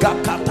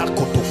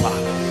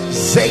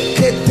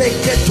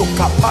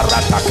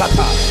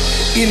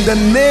 In the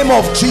name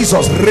of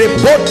Jesus,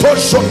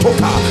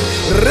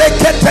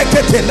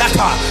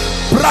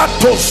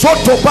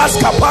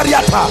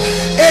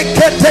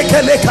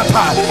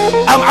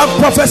 I'm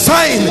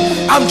prophesying,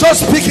 I'm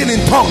just speaking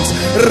in tongues.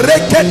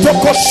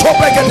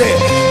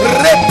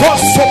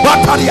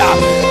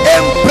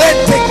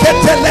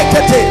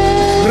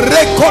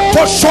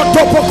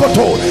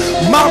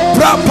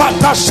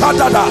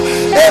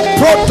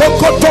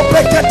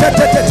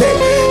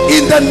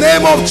 In the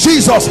name of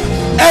Jesus,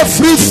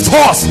 every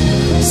force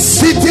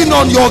sitting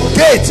on your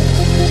gate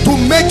to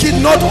make it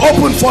not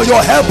open for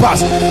your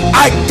helpers,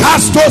 I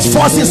cast those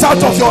forces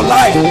out of your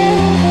life.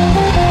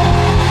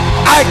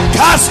 I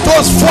cast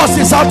those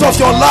forces out of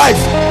your life.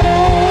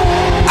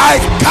 I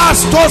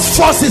cast those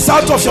forces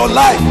out of your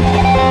life.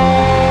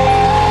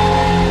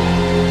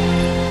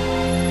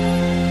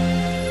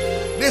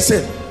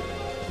 Listen,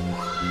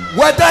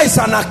 whether it's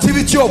an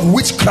activity of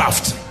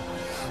witchcraft,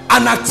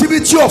 an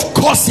activity of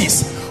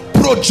curses,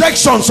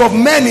 projections of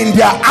men in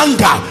their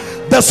anger,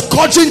 the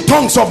scourging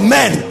tongues of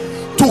men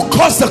to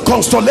cause the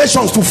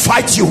constellations to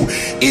fight you,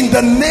 in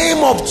the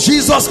name of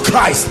Jesus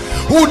Christ,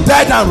 who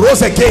died and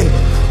rose again,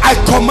 I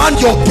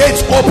command your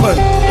gates open.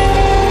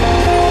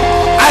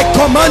 I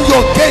command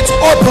your gates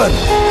open.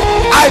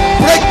 I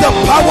break the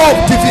power of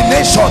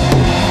divination.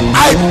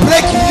 I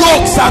break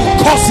yokes and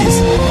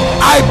curses.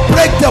 I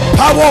break the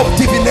power of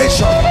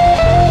divination.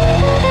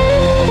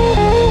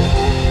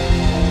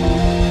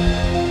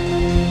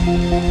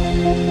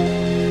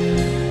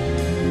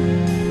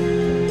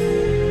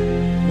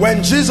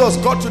 When Jesus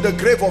got to the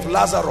grave of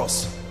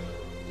Lazarus,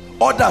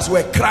 others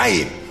were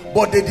crying,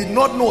 but they did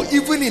not know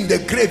even in the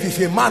grave, if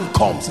a man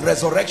comes,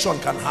 resurrection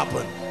can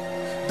happen.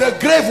 The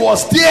grave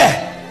was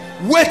there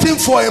waiting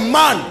for a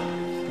man.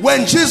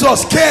 When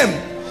Jesus came,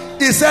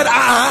 he said,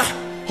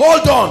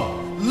 hold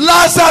on,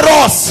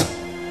 Lazarus.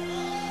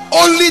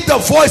 Only the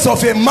voice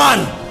of a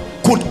man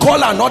could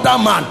call another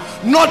man,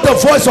 not the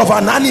voice of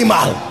an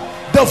animal,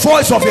 the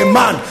voice of a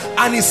man.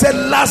 And he said,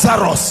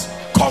 Lazarus,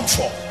 come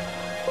forth.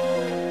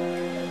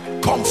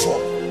 Come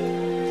forth.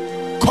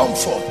 Come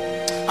forth.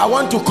 I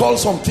want to call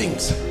some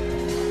things.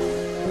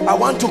 I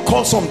want to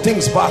call some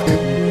things back.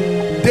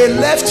 They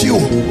left you,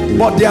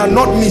 but they are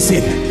not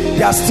missing.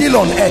 They are still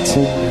on earth.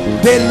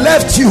 They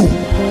left you,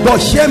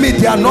 but hear me,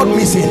 they are not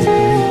missing.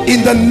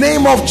 In the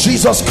name of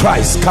Jesus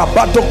Christ, I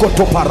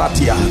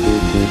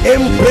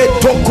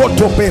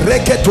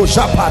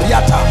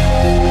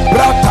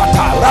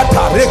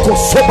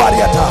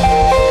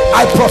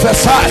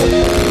prophesy,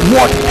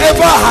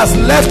 whatever has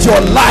left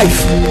your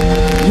life,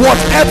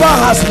 whatever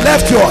has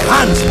left your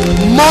hands,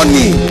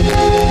 money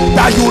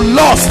that you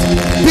lost,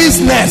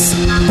 business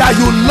that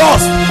you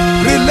lost,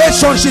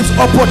 relationships,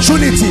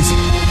 opportunities,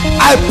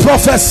 I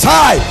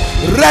prophesy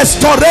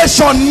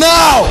restoration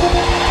now.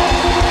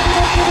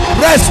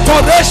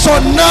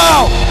 Restoration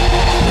now.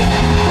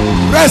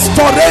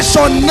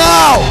 Restoration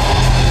now.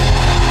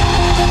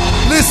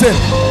 Listen,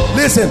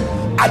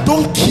 I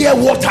don't care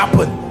what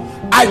happened.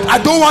 I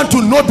don't want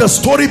to know the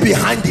story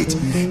behind it.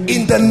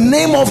 In the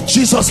name of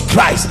Jesus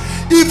Christ,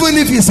 even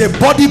if it's a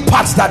body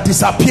part that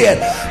disappeared,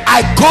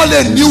 I call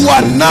a new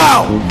one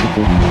now.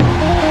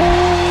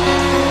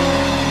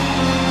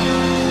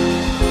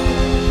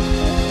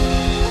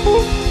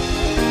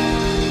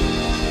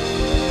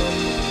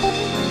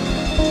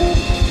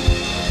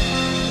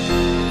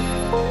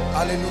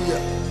 Hallelujah.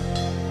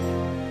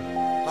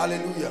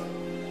 Hallelujah.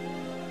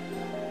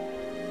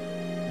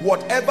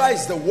 Whatever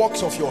is the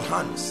works of your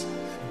hands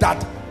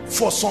that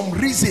for some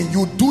reason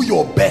you do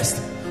your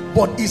best,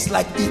 but it's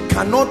like it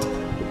cannot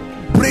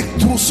break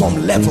through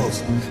some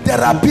levels. There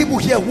are people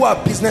here who are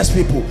business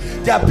people.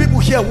 There are people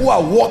here who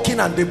are working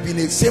and they've been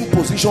in the same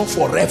position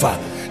forever.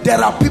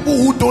 There are people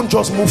who don't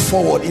just move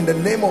forward. In the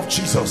name of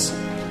Jesus,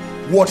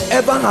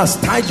 whatever has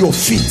tied your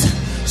feet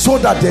so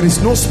that there is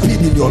no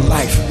speed in your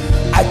life,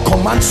 I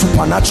command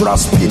supernatural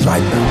speed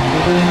right now.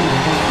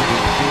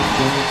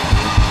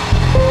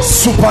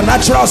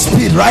 Supernatural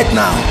speed right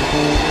now.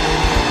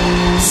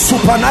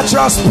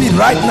 Supernatural speed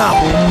right now.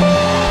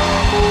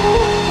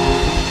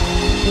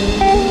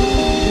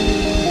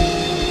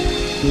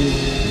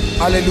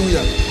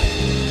 Hallelujah.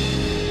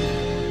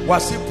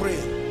 Was he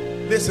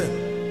praying? Listen,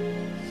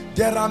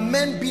 there are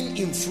men being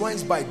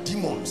influenced by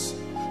demons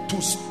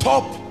to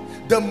stop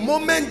The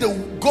moment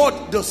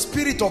the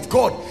Spirit of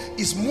God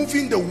is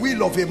moving the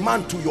will of a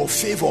man to your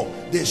favor,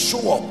 they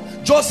show up.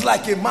 Just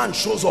like a man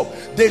shows up,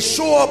 they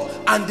show up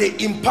and they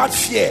impart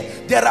fear.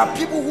 There are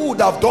people who would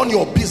have done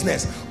your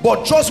business,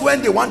 but just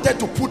when they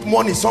wanted to put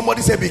money,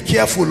 somebody said, be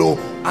careful, oh,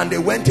 and they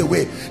went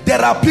away. There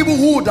are people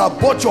who would have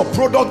bought your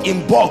product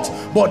in bulk,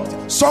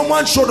 but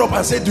someone showed up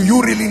and said, do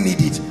you really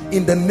need it?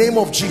 In the name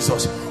of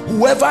Jesus,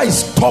 whoever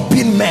is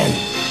stopping men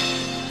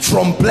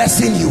from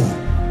blessing you,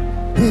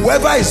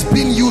 whoever is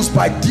being used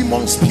by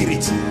demon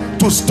spirits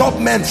to stop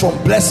men from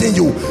blessing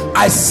you,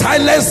 I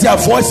silence their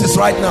voices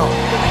right now.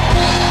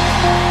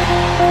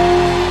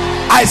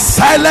 I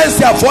silence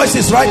their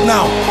voices right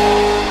now.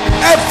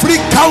 Every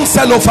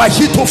counsel of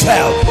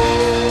Ahithophel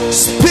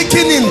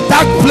speaking in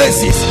dark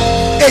places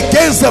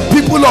against the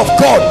people of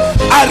God,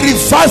 I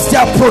reverse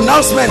their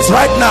pronouncements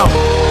right now.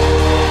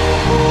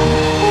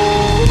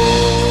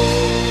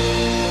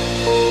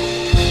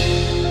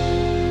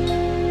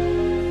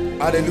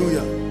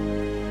 Hallelujah.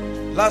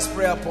 Last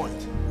prayer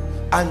point.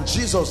 And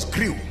Jesus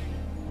grew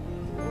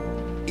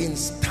in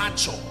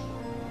stature,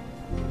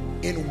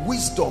 in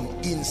wisdom,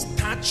 in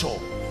stature,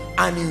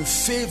 and in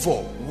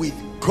favor with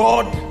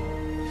God.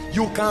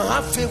 You can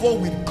have favor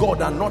with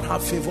God and not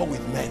have favor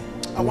with men.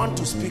 I want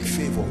to speak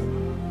favor.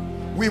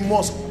 We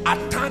must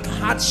attack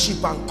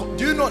hardship and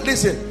do you know,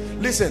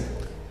 listen,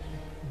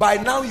 by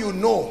now you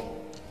know,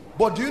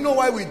 but do you know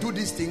why we do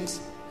these things?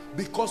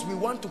 Because we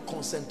want to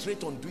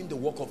concentrate on doing the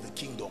work of the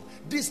kingdom.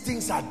 These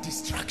things are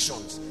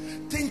distractions.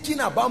 Thinking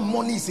about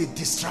money is a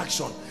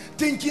distraction.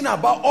 Thinking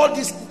about all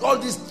these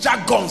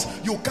jargons.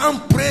 You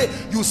can't pray.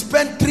 You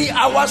spend 3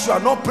 hours, you are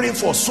not praying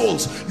for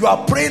souls. You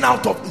are praying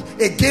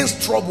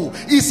against trouble.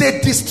 It's a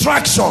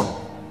distraction.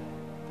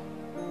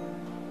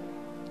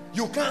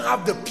 You can't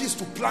have the peace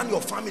to plan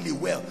your family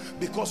well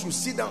because you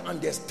sit down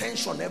and there's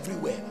tension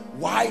everywhere.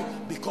 Why?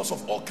 Because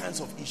of all kinds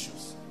of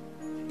issues.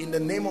 In the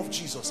name of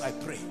Jesus, I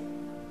pray.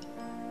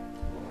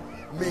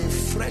 May a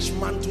fresh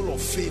mantle of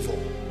favor,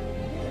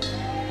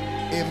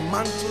 a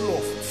mantle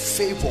of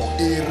favor,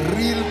 a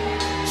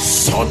real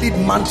solid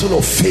mantle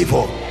of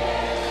favor,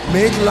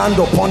 may it land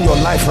upon your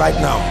life right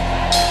now.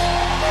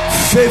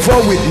 Favor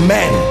with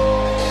men,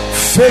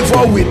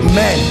 favor with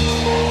men.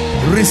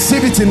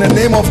 Receive it in the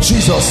name of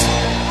Jesus.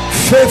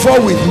 Favor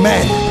with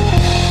men.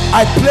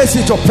 I place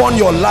it upon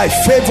your life.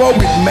 Favor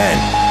with men,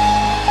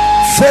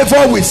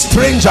 favor with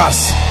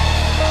strangers,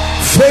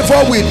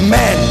 favor with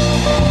men,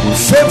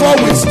 favor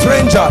with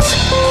strangers,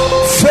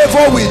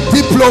 favor with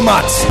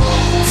diplomats,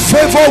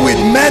 favor with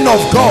men of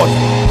God,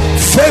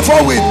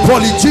 favor with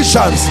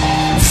politicians,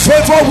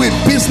 favor with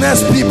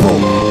business people.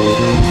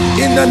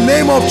 In the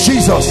name of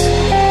Jesus.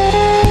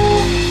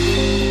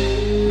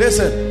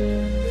 Listen,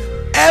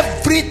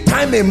 every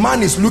time a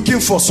man is looking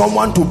for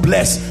someone to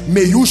bless,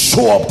 may you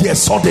show up there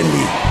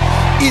suddenly.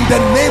 In the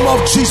name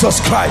of Jesus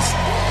Christ.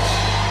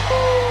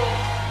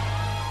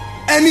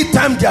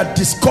 Anytime they are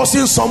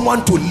discussing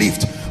someone to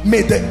lift,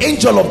 may the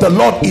angel of the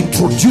Lord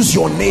introduce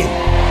your name.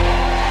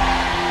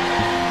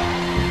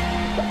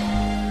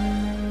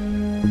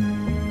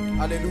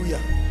 Hallelujah.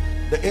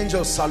 The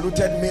angel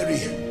saluted Mary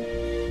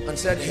and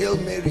said, Hail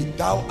Mary,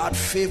 thou art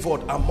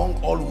favored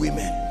among all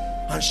women.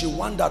 And she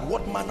wondered,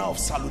 what manner of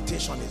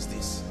salutation is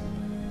this?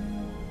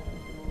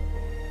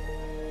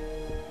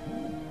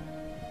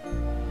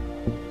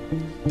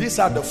 These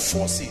are the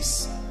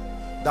forces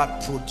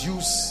that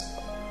produce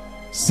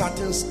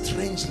certain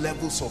strange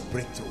levels of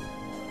breakthrough.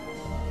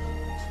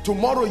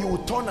 Tomorrow you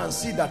will turn and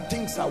see that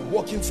things are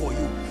working for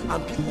you,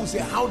 and people say,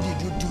 how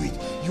did you do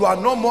it? You are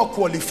no more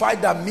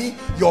qualified than me.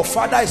 Your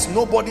father is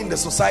nobody in the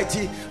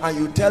society. And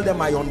you tell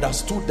them, I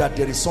understood that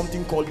there is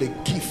something called the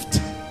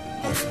gift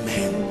of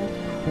men.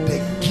 The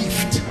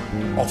gift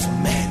of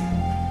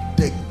men.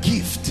 The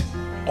gift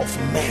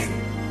of men.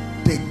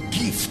 The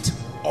gift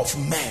of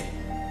men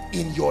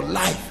in your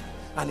life,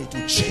 and it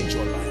will change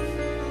your life.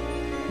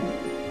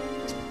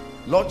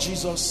 Lord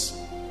Jesus,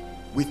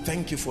 we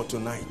thank you for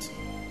tonight.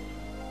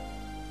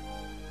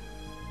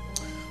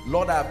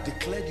 Lord, I have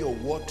declared your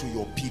word to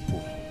your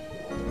people.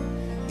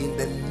 In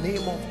the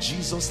name of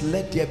Jesus,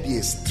 let there be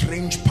a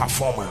strange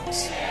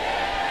performance.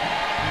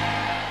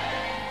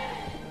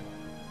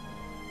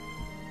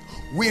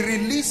 We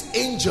release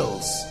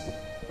angels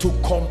to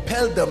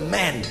compel the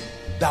men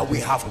that we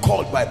have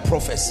called by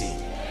prophecy.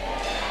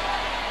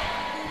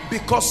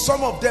 Because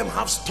some of them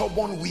have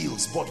stubborn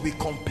wills, but we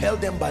compel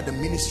them by the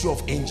ministry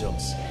of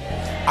angels.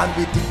 And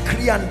we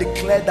decree and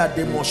declare that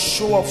they must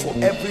show up for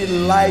every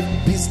life,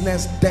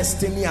 business,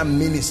 destiny, and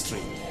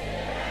ministry.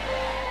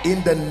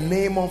 In the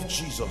name of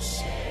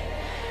Jesus.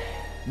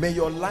 May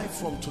your life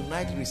from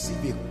tonight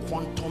receive a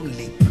quantum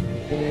leap.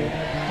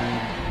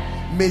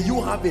 May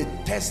you have a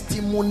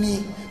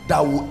testimony that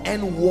will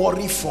end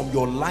worry from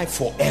your life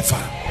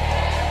forever.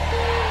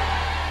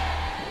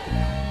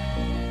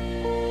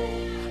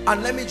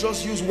 And let me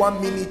just use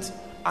 1 minute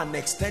and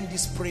extend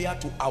this prayer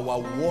to our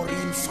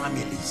worrying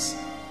families.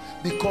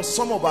 Because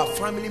some of our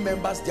family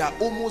members, they are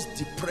almost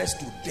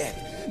depressed to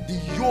death. the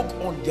yoke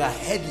on their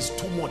head is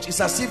too much.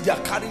 It's as if they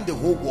are carrying the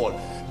whole world.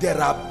 There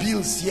are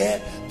bills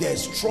here,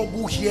 there's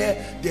trouble here,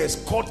 there's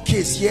court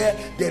case here,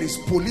 there is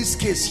police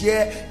case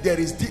here, there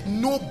is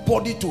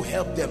nobody to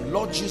help them.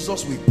 Lord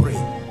Jesus, we pray.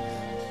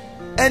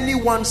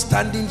 Anyone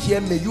standing here,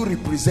 may you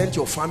represent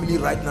your family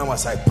right now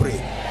as I pray.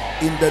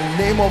 In the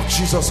name of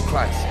Jesus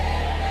Christ.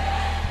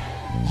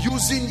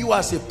 Using you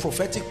as a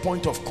prophetic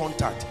point of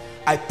contact,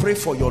 I pray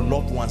for your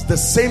loved ones. The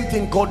same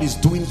thing God is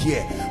doing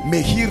here,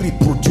 may He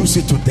reproduce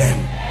it to them.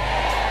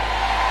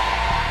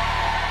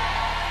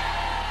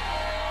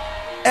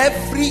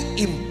 Every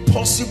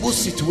impossible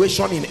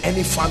situation in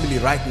any family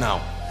right now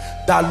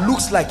that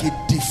looks like it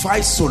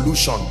defies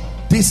solution,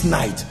 this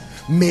night,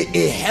 may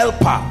a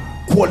helper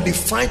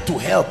qualified to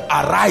help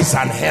arise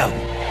and help.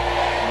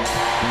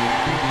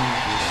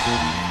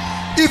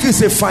 If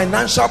it's a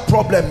financial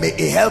problem, may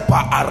a helper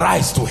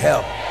arise to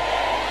help.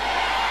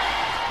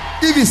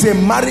 If it's a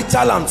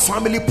marital and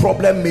family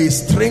problem, may a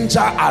stranger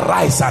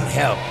arise and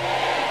help.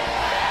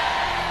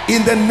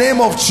 In the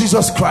name of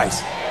Jesus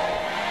Christ.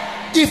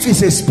 If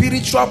it's a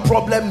spiritual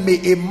problem,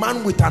 may a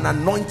man with an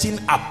anointing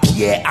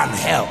appear and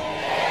help.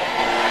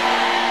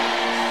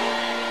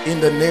 In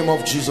the name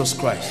of Jesus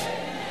Christ.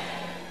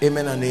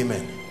 Amen and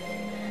amen.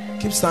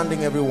 Keep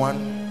standing,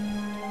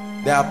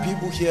 everyone. There are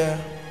people here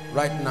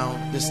right now,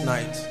 this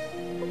night,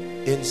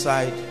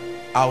 inside,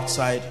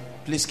 outside.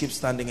 Please keep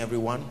standing,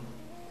 everyone.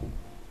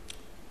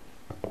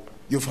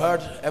 You've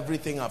heard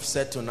everything I've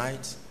said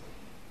tonight,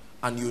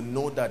 and you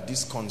know that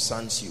this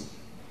concerns you.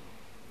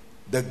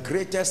 The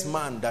greatest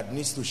man that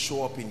needs to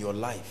show up in your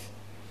life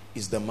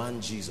is the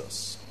man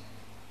Jesus.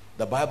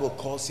 The Bible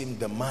calls him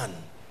the man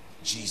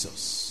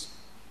Jesus.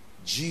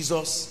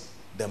 Jesus,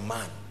 the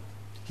man.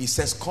 He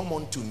says, come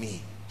unto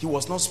me. He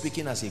was not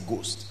speaking as a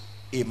ghost.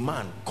 A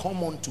man,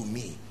 come unto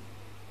me.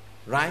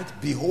 Right?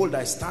 Behold,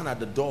 I stand at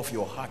the door of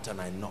your heart and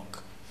I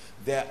knock.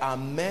 There are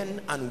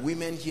men and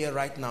women here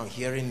right now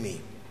hearing me,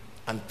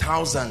 and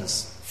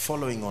thousands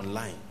following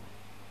online.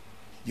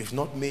 You've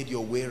not made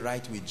your way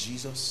right with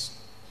Jesus.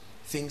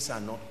 Things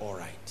are not all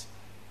right.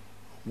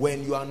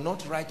 When you are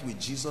not right with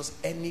Jesus,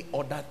 any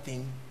other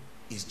thing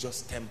is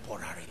just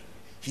temporary.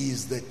 He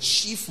is the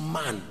chief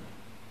man.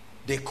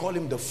 They call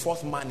him the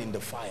fourth man in the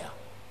fire.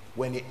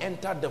 When he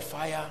entered the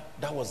fire,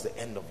 that was the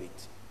end of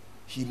it.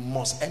 He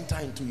must enter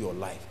into your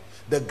life.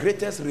 The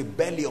greatest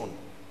rebellion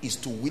is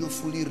to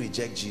willfully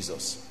reject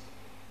Jesus.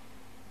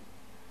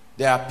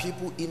 There are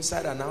people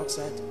inside and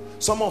outside.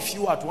 Some of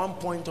you at one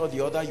point or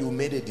the other, you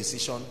made a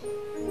decision.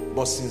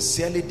 But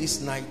sincerely this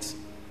night,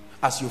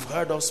 as you've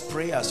heard us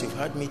pray, as you've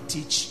heard me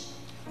teach,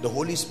 the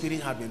Holy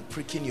Spirit had been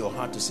pricking your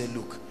heart to say,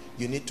 look,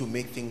 you need to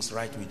make things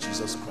right with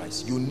Jesus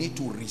Christ. You need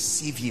to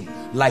receive him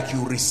like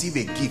you receive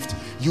a gift.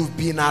 You've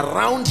been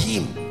around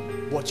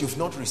him, but you've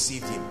not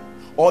received him.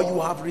 Or you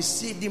have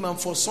received him and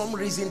for some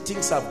reason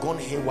things have gone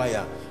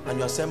haywire. And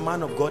you're saying,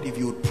 man of God, if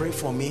you would pray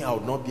for me, I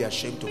would not be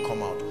ashamed to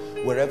come out.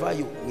 Wherever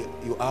you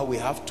are, we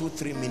have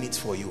 2-3 minutes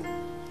for you.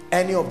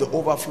 Any of the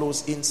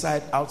overflows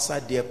inside,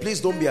 outside there,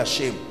 please don't be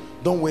ashamed.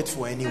 Don't wait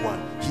for anyone.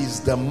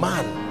 He's the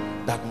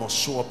man that must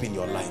show up in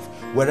your life.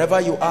 Wherever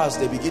you are, as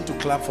they begin to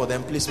clap for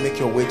them, please make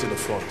your way to the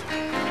front.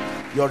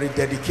 You're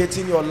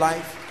rededicating your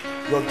life.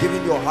 You're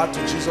giving your heart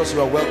to Jesus.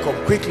 You are welcome.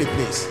 Quickly,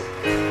 please.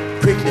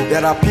 Quickly.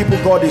 There are people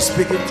God is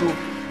speaking to.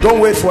 Don't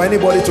wait for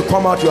anybody to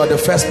come out. You are the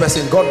first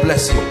person. God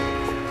bless you.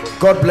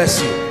 God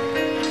bless you.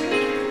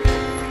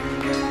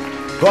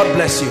 God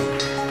bless you.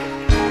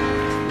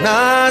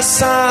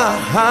 Nasa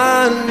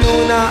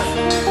Hanuna.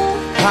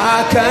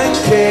 Akan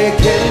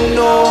keke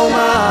no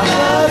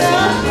mahara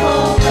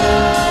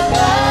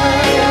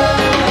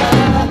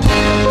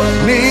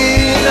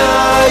Nina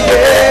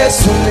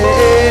Yesu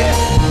ne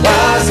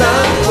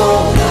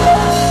Bazanko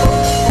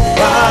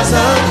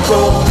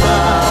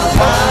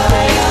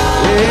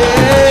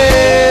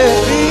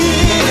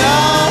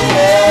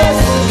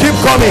Keep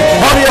coming,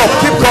 hurry up,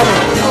 keep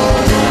coming.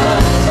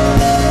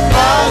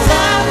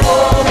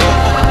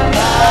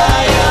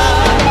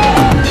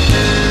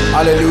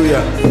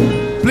 Hallelujah.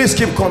 Please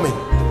keep coming.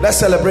 Let's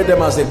celebrate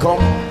them as they come.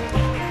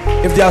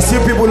 If there are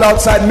still people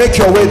outside, make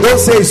your way. Don't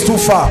say it's too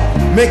far.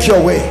 Make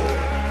your way.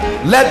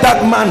 Let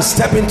that man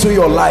step into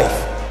your life.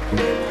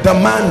 The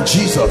man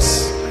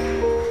Jesus.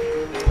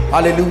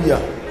 Hallelujah.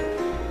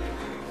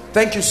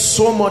 Thank you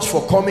so much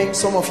for coming.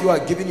 Some of you are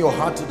giving your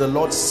heart to the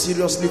Lord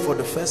seriously for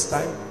the first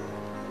time.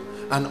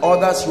 And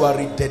others, you are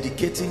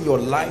rededicating your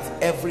life,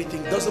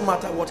 everything. Doesn't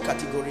matter what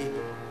category.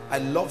 I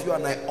love you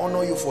and I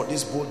honor you for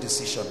this bold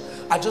decision.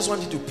 I just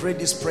want you to pray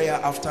this prayer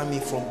after me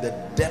from the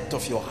depth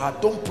of your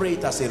heart. Don't pray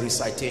it as a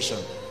recitation.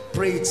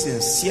 Pray it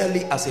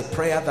sincerely as a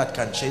prayer that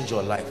can change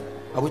your life.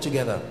 Are we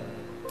together?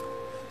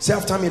 Say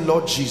after me,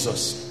 Lord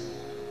Jesus.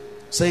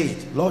 Say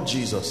it, Lord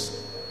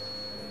Jesus,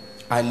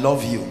 I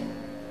love you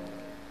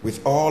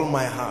with all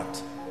my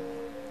heart,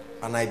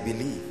 and I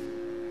believe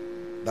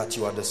that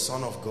you are the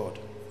Son of God.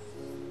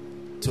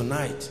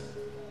 Tonight,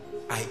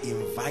 I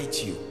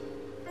invite you,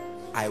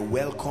 I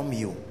welcome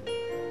you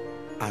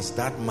as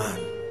that man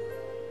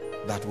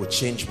that will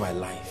change my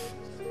life.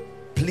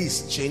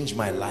 please change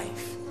my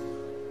life.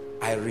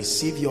 I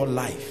receive your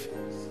life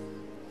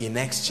in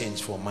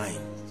exchange for mine.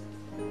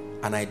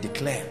 And I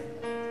declare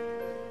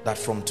that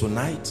from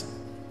tonight,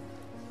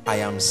 I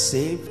am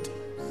saved.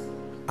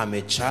 I'm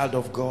a child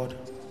of God.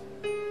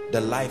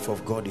 The life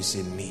of God is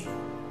in me.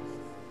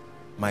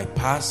 My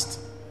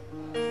past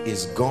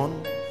is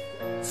gone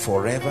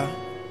forever,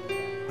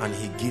 and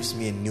he gives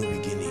me a new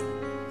beginning.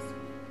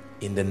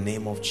 In the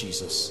name of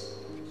Jesus.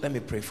 Let me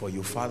pray for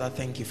you. Father,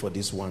 thank you for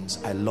these ones.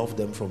 I love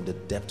them from the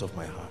depth of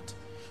my heart.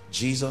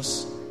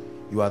 Jesus,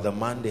 you are the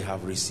man they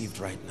have received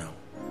right now.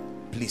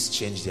 Please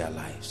change their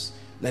lives.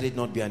 Let it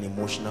not be an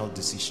emotional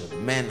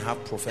decision. Men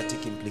have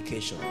prophetic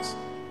implications.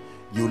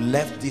 You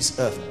left this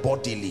earth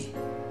bodily.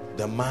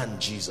 The man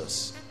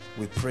Jesus.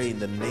 We pray in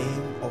the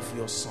name of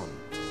your Son.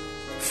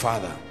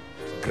 Father,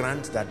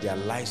 grant that their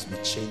lives be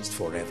changed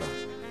forever.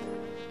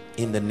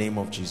 In the name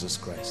of Jesus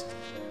Christ.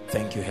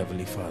 Thank you,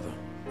 Heavenly Father.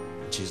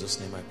 In Jesus'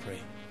 name I pray.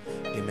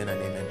 Amen and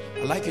amen.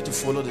 I'd like you to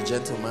follow the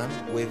gentleman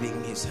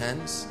waving his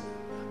hands,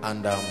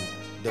 and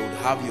they would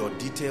have your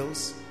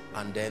details,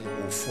 and then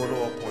we'll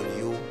follow up on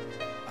you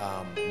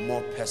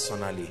more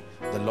personally.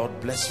 The Lord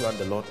bless you and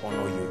the Lord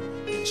honor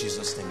you in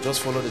Jesus' name.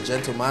 Just follow the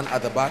gentleman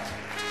at the back.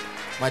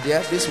 My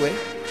dear, this way.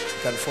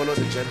 You can follow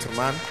the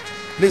gentleman.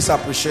 Please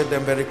appreciate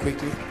them very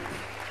quickly.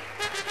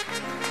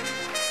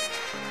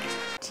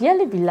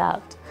 Dearly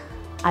beloved,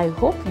 I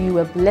hope you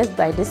were blessed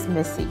by this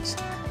message.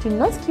 Do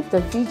not keep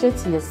the video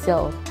to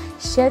yourself.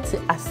 Share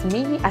to as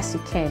many as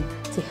you can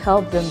to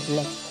help them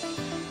bless.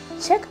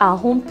 Check our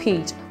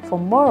homepage for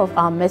more of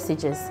our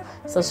messages.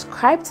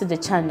 Subscribe to the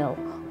channel.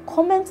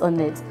 Comment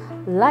on it.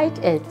 Like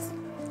it.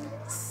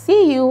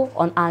 See you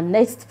on our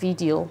next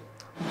video.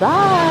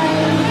 Bye.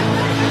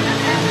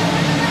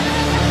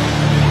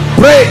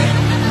 Pray.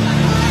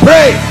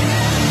 Pray.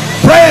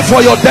 Pray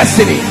for your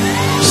destiny.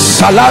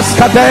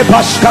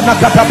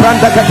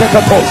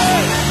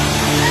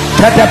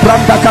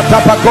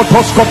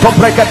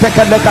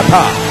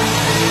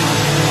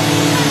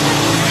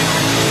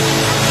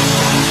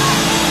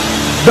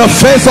 The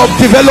phase of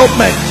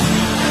development.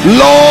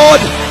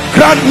 Lord,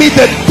 grant me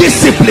the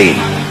discipline